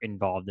heart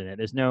involved in it.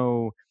 There's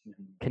no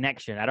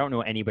connection. I don't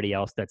know anybody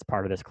else that's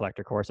part of this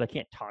collector course. So I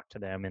can't talk to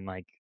them and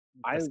like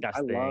discuss I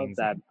love things.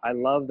 that. I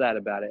love that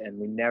about it, and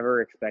we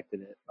never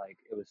expected it. Like,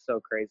 it was so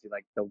crazy.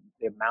 Like the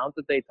amount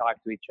that they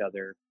talk to each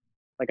other.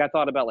 Like, I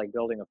thought about like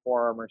building a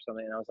forum or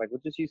something, and I was like,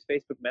 we'll just use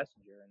Facebook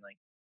Messenger, and like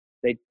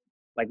they,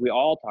 like we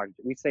all talk.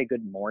 We say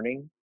good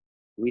morning,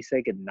 we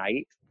say good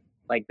night.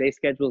 Like they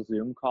schedule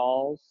Zoom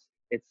calls.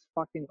 It's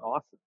fucking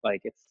awesome.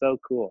 Like it's so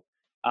cool.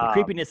 The Um,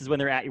 creepiness is when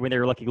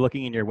they're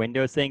looking in your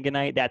window saying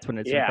goodnight. That's when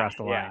it's yeah, across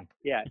the yeah, line.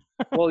 yeah.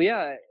 Well,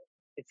 yeah,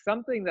 it's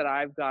something that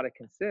I've got to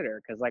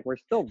consider because like we're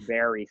still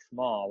very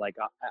small, like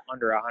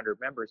under 100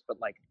 members.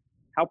 But like,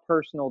 how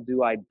personal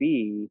do I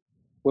be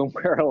when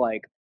we're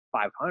like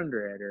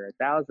 500 or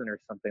 1,000 or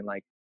something?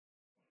 Like,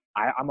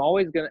 I'm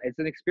always gonna. It's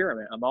an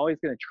experiment. I'm always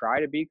gonna try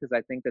to be because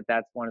I think that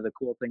that's one of the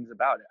cool things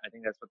about it. I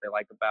think that's what they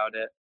like about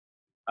it.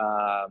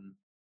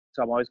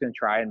 So I'm always going to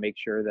try and make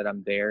sure that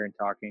I'm there and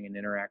talking and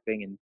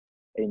interacting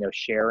and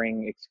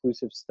sharing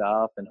exclusive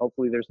stuff. And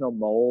hopefully there's no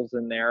moles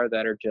in there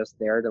that are just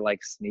there to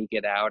like sneak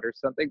it out or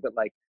something. But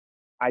like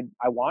I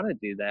want to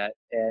do that,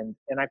 and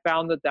I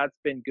found that that's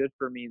been good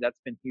for me. That's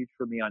been huge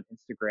for me on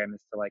Instagram is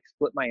to like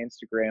split my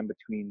Instagram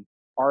between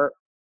art,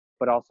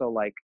 but also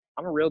like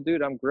I'm a real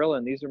dude. I'm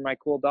grilling. These are my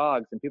cool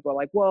dogs, and people are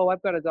like, "Whoa,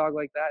 I've got a dog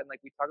like that." And like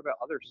we talk about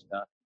other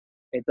stuff.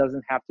 It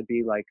doesn't have to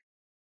be like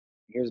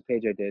here's a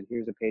page I did,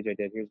 here's a page I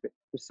did, there's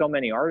so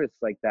many artists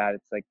like that.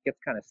 It's like gets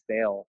kind of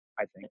stale,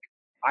 I think.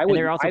 And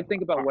they're I also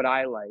think about what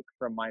I like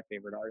from my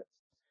favorite artists.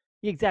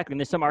 exactly. And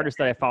there's some Yeah. artists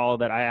that I follow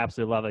that I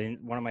absolutely love. And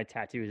one of my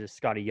tattoos is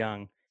Scotty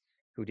Young,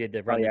 who did the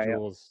Oh Run the yeah, yeah.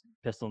 Jewels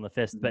Pistol in the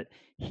Fist. Mm-hmm. But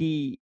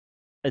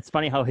it's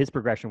funny how his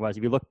progression was.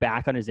 If you look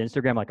back on his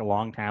Instagram like a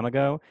long time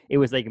ago, it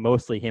was like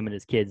mostly him and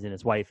his kids and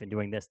his wife and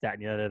doing this, that,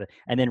 and the other.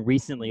 And then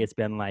recently it's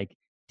been like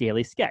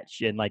daily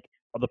sketch. And like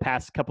the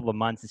past couple of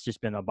months, it's just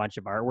been a bunch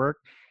of artwork.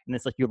 And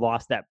it's like you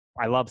lost that.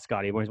 I love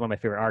Scotty. He's one of my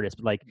favorite artists.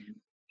 But like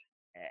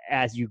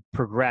as you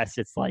progress,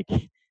 it's like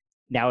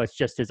now it's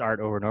just his art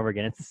over and over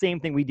again. It's the same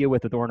thing we deal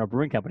with Orno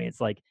Brewing Company.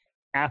 It's like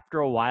after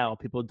a while,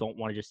 people don't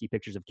want to just see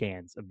pictures of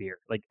cans of beer.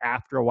 Like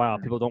after a while,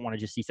 people don't want to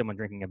just see someone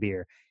drinking a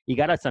beer. You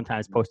got to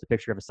sometimes post a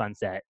picture of a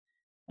sunset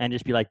and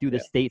just be like, dude, Yeah.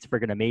 this state's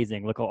freaking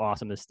amazing. Look how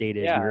awesome this state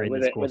is. We were in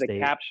this cool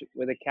state.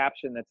 With a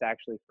caption that's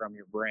actually from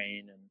your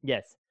brain. And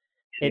yes.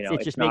 it It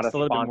it's just not makes a a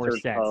little bit more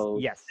sponsored sense.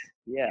 post. Yes.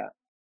 Yeah.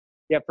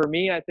 Yeah, for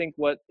me, I think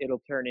what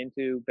it'll turn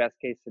into, best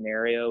case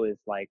scenario, is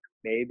like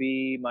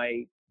maybe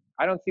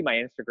I don't see my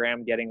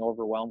Instagram getting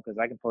overwhelmed because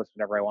I can post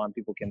whatever I want.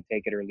 People can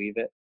take it or leave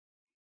it.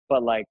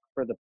 But like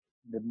for the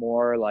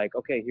more like,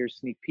 okay, here's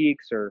sneak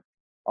peeks, or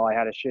oh, I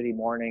had a shitty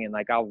morning, and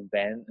like I'll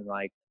vent and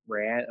like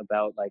rant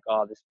about like,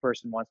 oh, this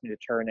person wants me to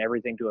turn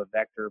everything to a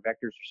vector.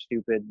 Vectors are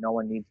stupid. No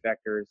one needs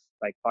vectors.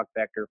 Like fuck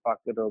vector, fuck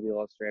Adobe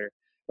Illustrator.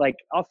 Like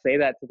I'll say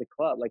that to the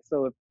club. Like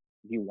so if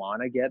you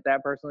want to get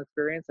that personal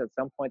experience, at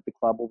some point the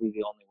club will be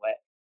the only way.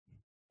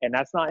 And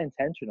that's not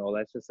intentional.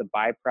 That's just a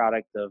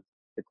byproduct of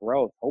the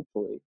growth,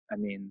 hopefully. I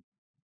mean,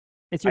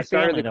 It's I your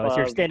started family the though. It's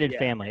your club. extended Yeah.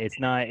 family. It's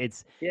not.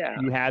 It's Yeah.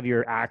 you have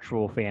your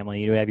actual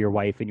family. You have your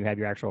wife and you have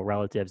your actual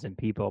relatives and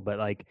people. But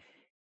like,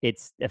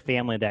 it's a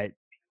family that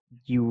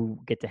you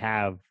get to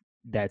have.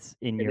 That's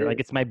in It your like.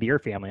 is. It's my beer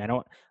family. I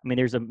mean,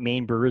 there's a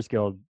Maine Brewers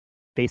Guild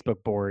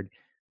Facebook board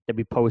that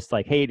we post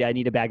like, hey, I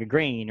need a bag of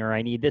grain or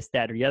I need this,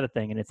 that, or the other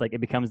thing, and it's like it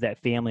becomes that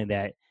family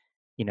that,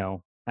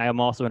 I am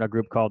also in a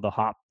group called the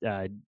Hop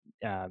family.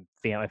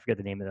 I forget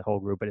the name of the whole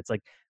group, but it's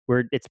like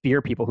it's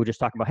beer people who just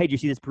talk about, hey, do you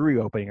see this brewery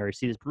opening or you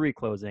see this brewery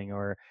closing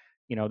or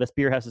this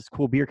beer has this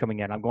cool beer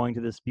coming out. I'm going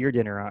to this beer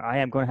dinner. I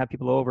am going to have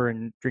people over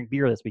and drink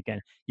beer this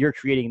weekend. You're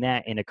creating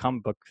that in a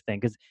comic book thing,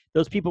 because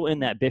those people in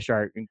that Bish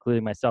art,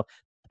 including myself,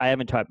 I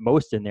haven't taught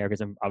most in there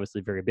because I'm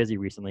obviously very busy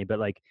recently, but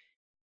like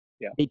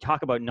they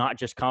talk about not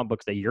just comic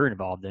books that you're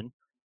involved in.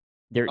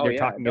 They're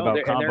talking about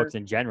comic books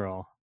in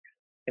general.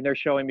 And they're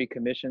showing me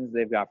commissions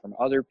they've got from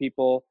other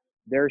people.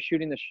 They're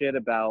shooting the shit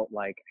about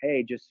like,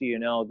 hey, just so you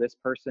know, this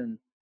person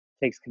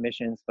takes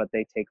commissions, but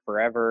they take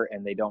forever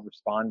and they don't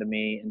respond to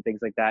me and things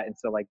like that. And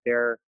so like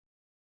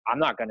I'm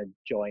not going to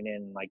join in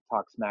and like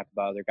talk smack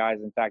about other guys.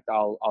 In fact,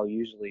 I'll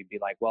usually be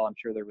like, well, I'm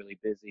sure they're really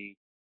busy.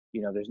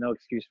 There's no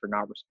excuse for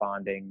not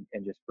responding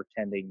and just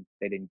pretending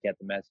they didn't get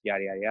the message,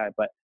 yada, yada, yada.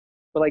 But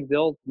like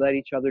they'll let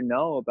each other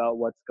know about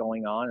what's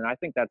going on. And I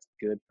think that's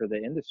good for the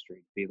industry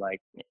to be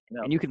like,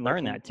 and you can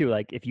learn that too.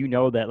 Like if you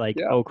know that like,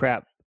 oh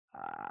crap,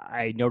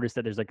 I noticed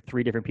that there's like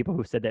 3 different people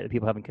who said that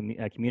people haven't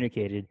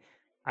communicated.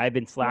 I've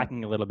been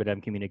slacking a little bit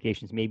on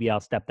communications. Maybe I'll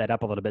step that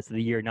up a little bit so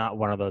that you're not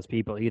one of those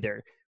people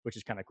either, which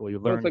is kind of cool. You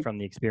learn from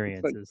the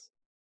experiences.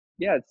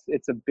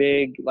 It's a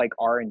big like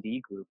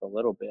R&D group a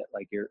little bit.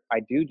 Like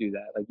I do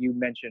that. Like you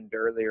mentioned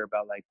earlier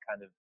about like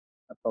kind of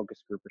a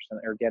focus group or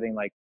something, or getting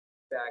like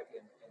back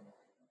and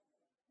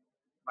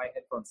my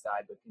headphones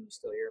died, but can you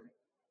still hear me?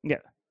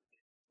 Yeah.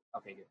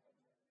 Okay, good.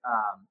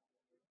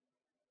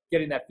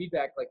 Getting that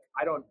feedback, like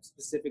I don't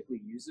specifically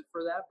use it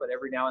for that, but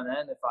every now and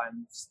then if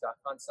I'm stuck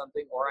on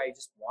something or I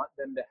just want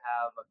them to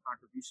have a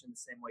contribution the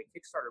same way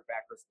Kickstarter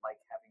backers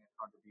like having a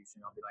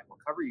contribution, I'll be like,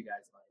 what cover you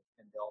guys like?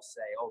 And they'll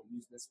say, oh,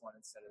 use this one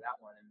instead of that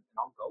one, and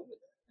I'll go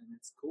with it. And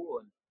it's cool.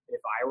 And if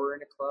I were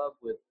in a club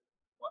with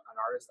an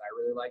artist I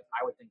really like,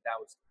 I would think that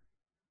was,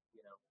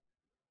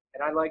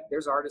 and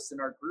there's artists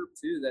in our group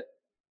too that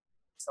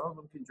some of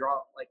them can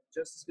draw like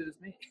just as good as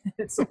me.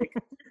 It's like,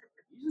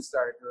 you just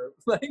start a group.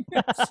 Like,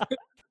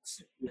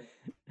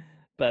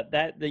 But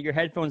that your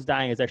headphones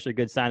dying is actually a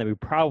good sign that we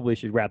probably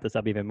should wrap this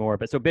up even more.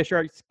 But so Bish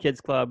Arts Kids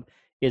Club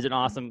is an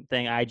awesome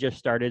thing. I just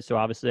started, so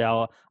obviously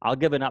I'll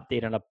give an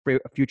update on a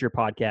future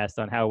podcast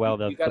on how well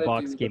the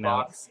box came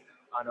out.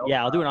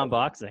 Yeah, I'll do an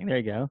unboxing. There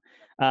you go.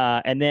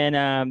 And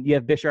then you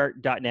have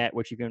bishart.net,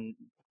 which you can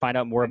find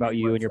out more about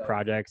you and your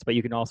projects. But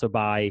you can also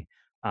buy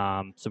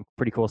some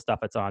pretty cool stuff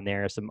that's on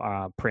there, some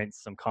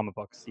prints, some comic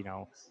books.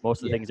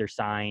 Most of the things are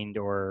signed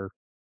or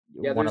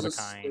one of a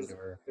kind.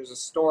 There's a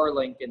store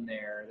link in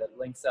there that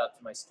links out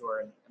to my store,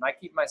 and I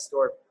keep my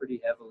store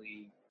pretty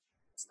heavily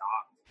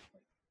stocked.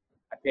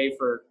 I pay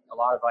for a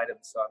lot of items,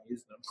 so I'm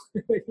using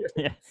them.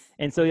 Yeah,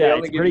 and so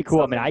it's pretty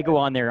cool. I mean, I go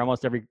on there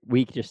almost every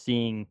week just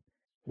seeing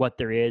what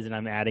there is, and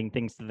I'm adding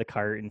things to the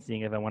cart and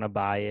seeing if I want to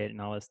buy it and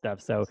all this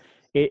stuff. So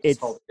it's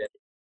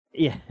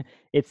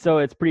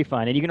pretty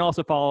fun. And you can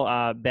also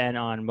follow Ben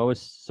on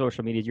most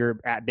social medias. You're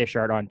at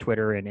Bishart on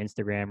Twitter and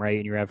Instagram, right?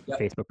 And you have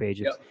Facebook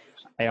pages.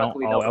 I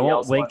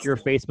won't link your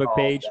Facebook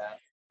page.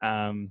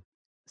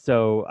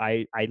 So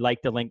I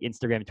like to link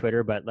Instagram and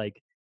Twitter, but like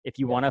if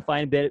you want to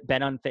find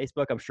Ben on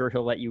Facebook, I'm sure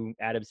he'll let you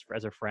add him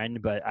as a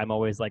friend. But I'm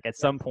always like, at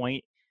some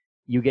point,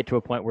 you get to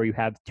a point where you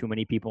have too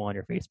many people on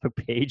your Facebook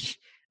page.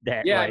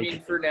 That I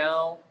mean, for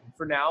now,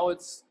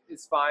 it's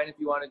fine if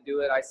you want to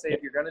do it. I say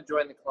if you're going to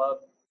join the club,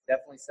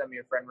 definitely send me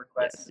a friend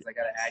request because I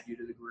got to add you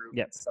to the group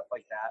and stuff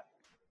like that.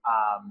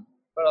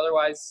 But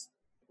otherwise,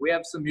 we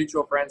have some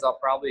mutual friends. I'll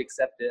probably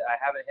accept it. I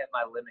haven't hit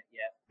my limit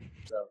yet.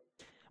 So.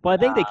 Well, I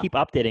think they keep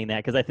updating that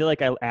because I feel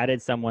like I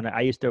added someone.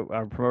 I used to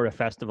promote a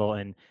festival,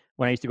 and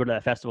when I used to go to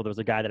that festival, there was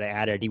a guy that I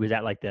added. He was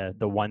at like the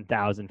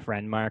 1,000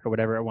 friend mark or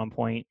whatever at one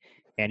point,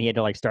 and he had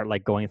to like start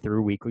like going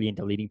through weekly and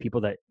deleting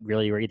people that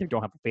really either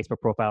don't have a Facebook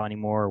profile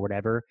anymore or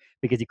whatever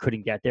because he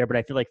couldn't get there. But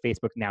I feel like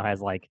Facebook now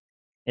has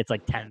it's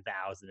like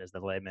 10,000 is the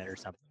limit or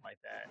something like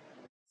that.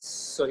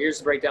 So here's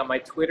the breakdown. My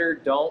Twitter,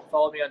 don't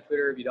follow me on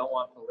Twitter if you don't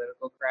want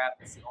political crap.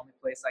 It's the only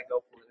place I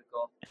go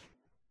political.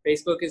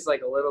 Facebook is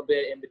like a little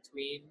bit in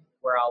between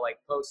where I'll like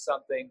post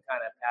something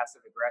kind of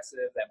passive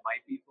aggressive that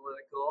might be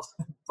political,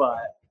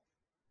 but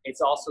it's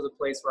also the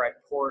place where I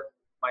port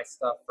my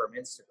stuff from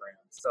Instagram.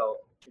 So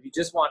if you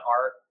just want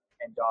art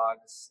and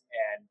dogs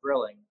and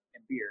grilling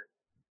and beer,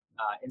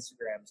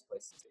 Instagram is the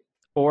place to be.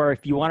 Or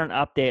if you want an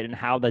update on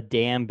how the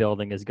dam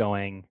building is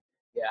going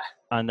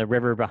on the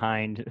river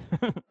behind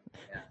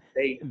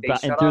they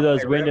and through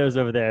those windows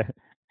over there.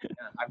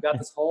 I've got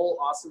this whole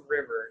awesome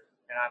river,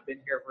 and I've been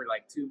here for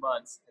like 2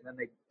 months, and then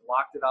they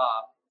blocked it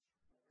off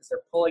because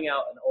they're pulling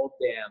out an old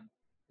dam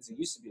because it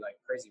used to be like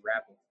crazy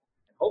rapid.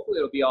 And hopefully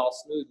it'll be all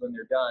smooth when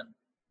they're done,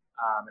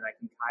 and I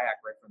can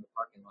kayak right from the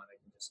parking lot.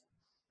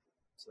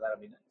 So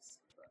that'll be nice.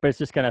 But it's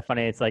just kind of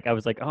funny. It's like I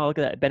was like, oh, look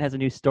at that. Ben has a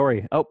new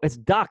story. Oh, it's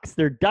ducks.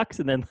 They're ducks,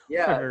 and then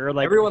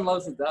like everyone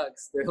loves the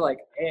ducks. They're like,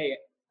 hey,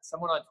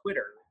 someone on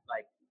Twitter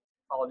like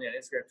followed me on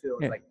Instagram too.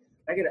 It was like,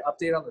 can I get an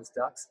update on those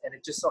ducks? And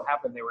it just so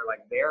happened they were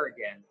like there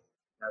again.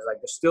 And I was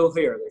like, they're still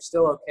here. They're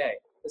still okay.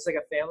 It's like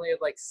a family of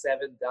like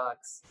 7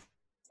 ducks.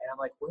 And I'm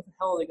like, what the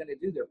hell are they going to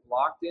do? They're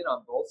blocked in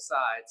on both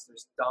sides.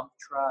 There's dump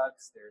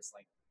trucks. There's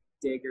like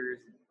diggers.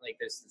 Like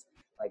there's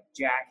like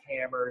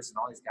jackhammers and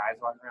all these guys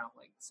walking around.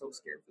 I'm like so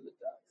scared for the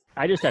ducks.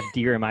 I just have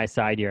deer in my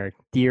side yard,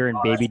 deer and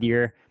Oh, baby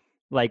deer.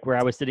 Like where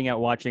I was sitting out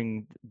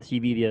watching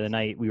TV the other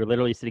night, we were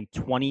literally sitting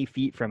 20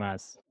 feet from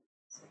us.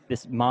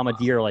 This mama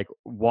deer like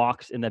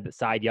walks in the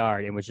side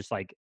yard and was just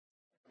like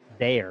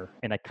there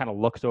and like kind of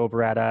looks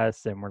over at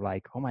us and we're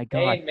like, oh my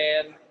God. Maine,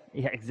 man,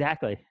 Yeah,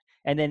 exactly.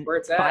 And then where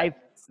it's five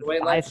at. It's the way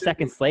life five should be.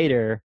 seconds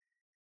later,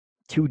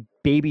 two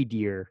baby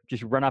deer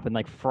just run up and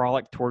like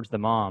frolic towards the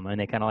mom and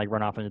they kind of like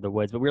run off into the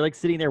woods. But we're like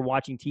sitting there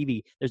watching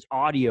TV. There's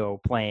audio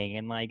playing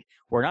and like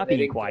we're not And they being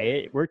didn't care.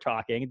 quiet. We're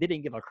talking. They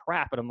didn't give a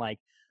crap. But I'm like,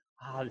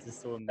 this is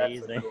so That's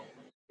so amazing. cool.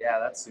 Yeah,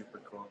 that's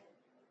super cool.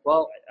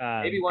 Well,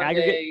 maybe one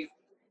Aggregate,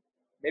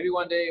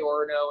 day,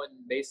 Orono and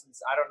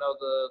Masons. I don't know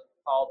the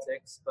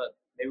politics, but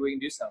maybe we can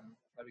do something.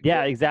 That'd be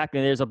yeah, cool.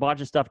 exactly. There's a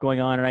bunch of stuff going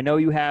on, and I know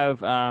you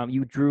have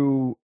you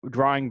drew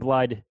Drawing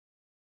Blood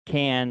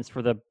cans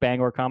for the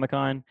Bangor Comic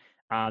Con.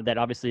 That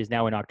obviously is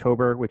now in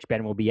October, which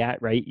Ben will be at,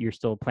 right? You're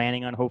still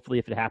planning on, hopefully,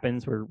 if it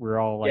happens, we're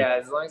all like Yeah,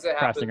 as long as it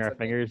crossing happens. our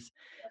fingers.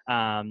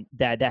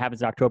 That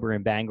happens in October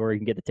in Bangor. You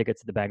can get the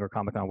tickets to the Bangor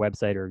Comic Con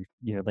website or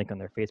link on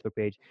their Facebook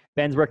page.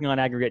 Ben's working on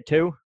Aggregate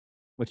 2,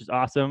 which is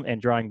awesome,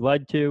 and Drawing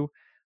Blood 2.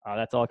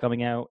 That's all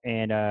coming out,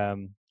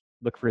 and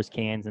look for his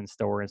cans in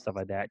store and stuff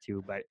like that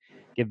too. But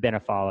give Ben a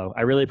follow.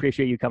 I really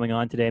appreciate you coming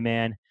on today,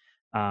 man.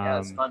 Yeah,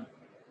 it's fun.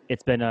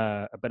 It's been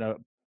a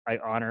I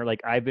honor.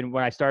 Like when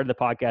I started the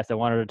podcast, I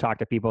wanted to talk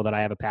to people that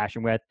I have a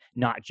passion with,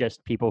 not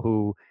just people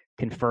who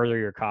can further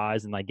your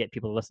cause and like get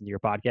people to listen to your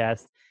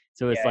podcast.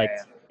 So it's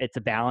it's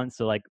a balance.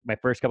 So like my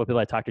first couple of people,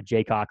 I talked to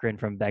Jay Cochran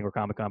from Bangor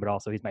Comic Con, but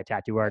also he's my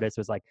tattoo artist.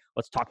 So it's like,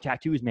 let's talk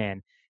tattoos,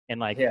 man. And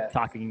like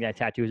talking that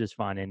tattoos is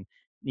fun. And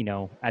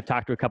I've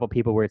talked to a couple of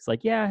people where it's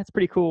like, yeah, it's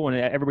pretty cool. And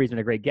everybody's been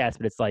a great guest,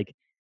 but it's like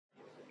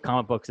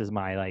comic books is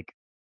my like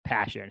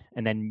passion.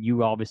 And then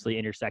you obviously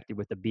intersected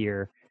with the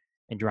beer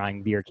and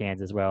drawing beer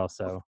cans as well.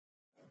 So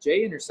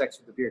Jay intersects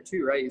with the beer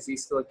too, right? Is he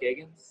still at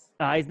Gagan's?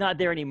 he's not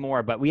there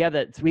anymore, but we have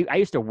that. So I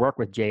used to work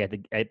with Jay at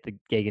the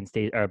Gagan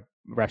State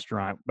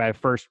restaurant. My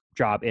first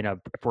job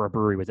for a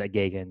brewery was at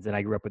Gagan's, and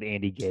I grew up with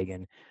Andy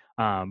Gagan.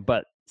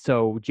 But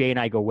so Jay and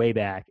I go way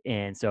back,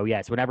 and so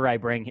yes, whenever I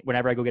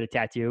go get a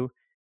tattoo,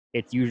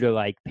 it's usually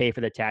like pay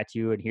for the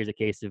tattoo and here's a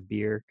case of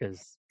beer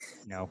because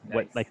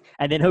Nice.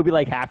 and then he'll be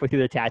like halfway through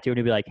the tattoo and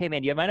he'll be like, hey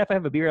man, do you mind if I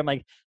have a beer? I'm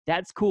like,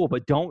 that's cool,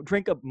 but don't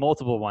drink up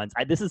multiple ones.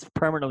 This is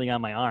permanently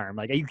on my arm.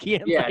 Like you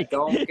can't. Yeah, like,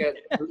 don't get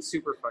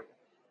super fucking.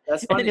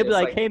 That's and funny. then he'll be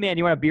like, hey man,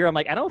 you want a beer? I'm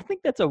like, I don't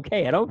think that's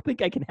okay. I don't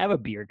think I can have a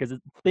beer because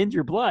it thins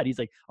your blood. He's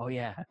like, oh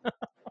yeah.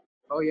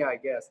 Oh yeah, I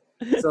guess.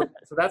 So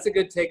that's a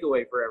good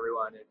takeaway for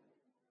everyone.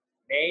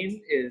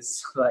 Maine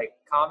is like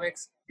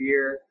comics,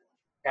 beer,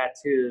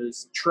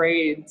 tattoos,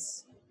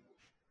 trades.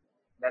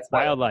 That's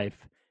wildlife.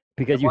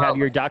 Because you have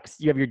your ducks,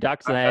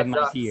 and I have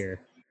my deer.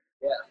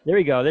 Yeah. There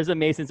we go. There's a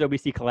Mason's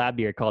OBC collab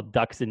beer called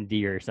Ducks and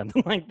Deer or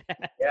something like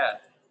that. Yeah.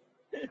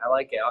 I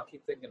like it. I'll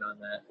keep thinking on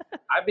that.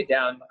 I'd be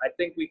down. I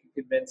think we can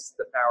convince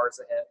the powers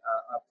ahead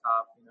up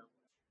top,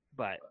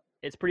 But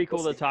it's pretty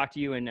cool to talk to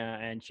you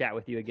and chat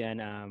with you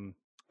again.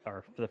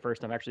 Or for the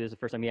first time, actually, this is the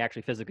first time you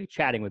actually physically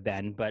chatting with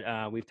Ben,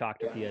 but we've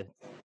talked with you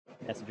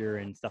Messenger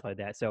and stuff like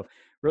that. So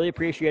really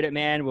appreciate it,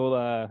 man. We'll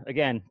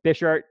again,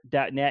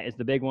 bishart.net is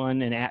the big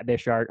one, and at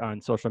bishart on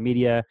social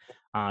media.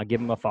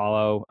 Give him a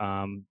follow.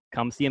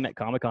 Come see him at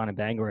Comic-Con in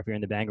Bangor if you're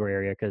in the Bangor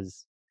area,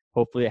 because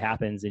hopefully it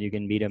happens and you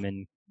can meet him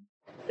and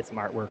get some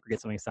artwork or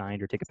get something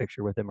signed or take a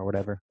picture with him or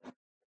whatever.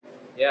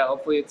 Yeah,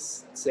 hopefully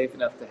it's safe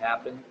enough to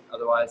happen.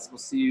 Otherwise, we'll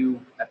see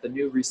you at the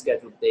new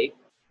rescheduled date.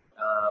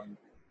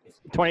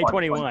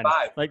 2021,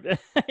 like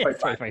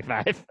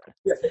 2025.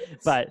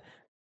 But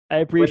I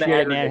appreciate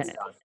it, man.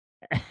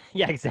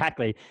 Yeah,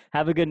 exactly.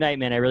 Have a good night,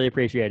 man. I really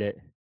appreciate it.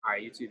 All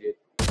right, you too, dude.